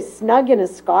joy, snug in a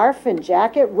scarf and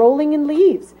jacket, rolling in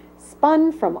leaves,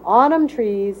 spun from autumn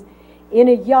trees, in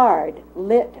a yard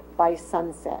lit by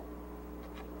sunset.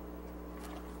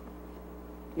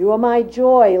 You are my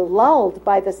joy, lulled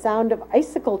by the sound of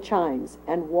icicle chimes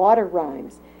and water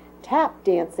rhymes, tap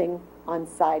dancing on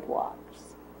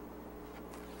sidewalks.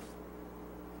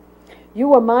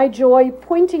 You are my joy,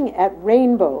 pointing at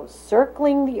rainbows,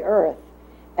 circling the earth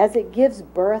as it gives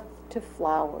birth to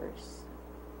flowers.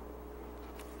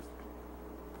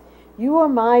 You are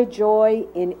my joy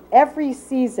in every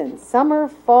season, summer,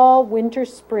 fall, winter,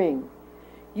 spring.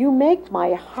 You make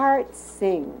my heart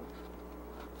sing.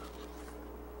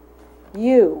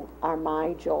 You are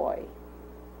my joy.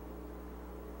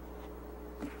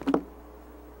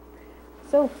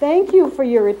 So thank you for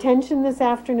your attention this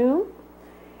afternoon.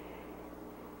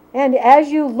 And as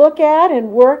you look at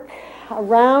and work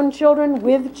around children,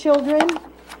 with children,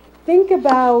 think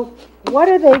about what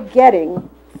are they getting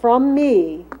from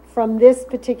me from this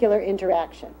particular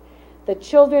interaction. The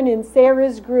children in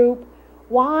Sarah's group,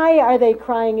 why are they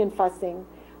crying and fussing?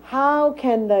 How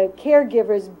can the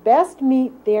caregivers best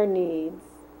meet their needs?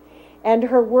 And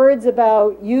her words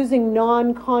about using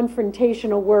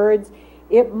non-confrontational words,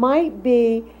 it might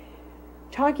be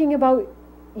talking about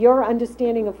your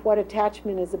understanding of what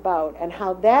attachment is about and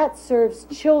how that serves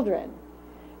children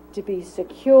to be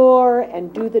secure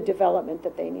and do the development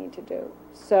that they need to do.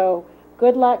 So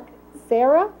good luck,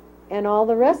 Sarah, and all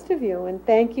the rest of you, and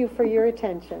thank you for your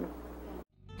attention.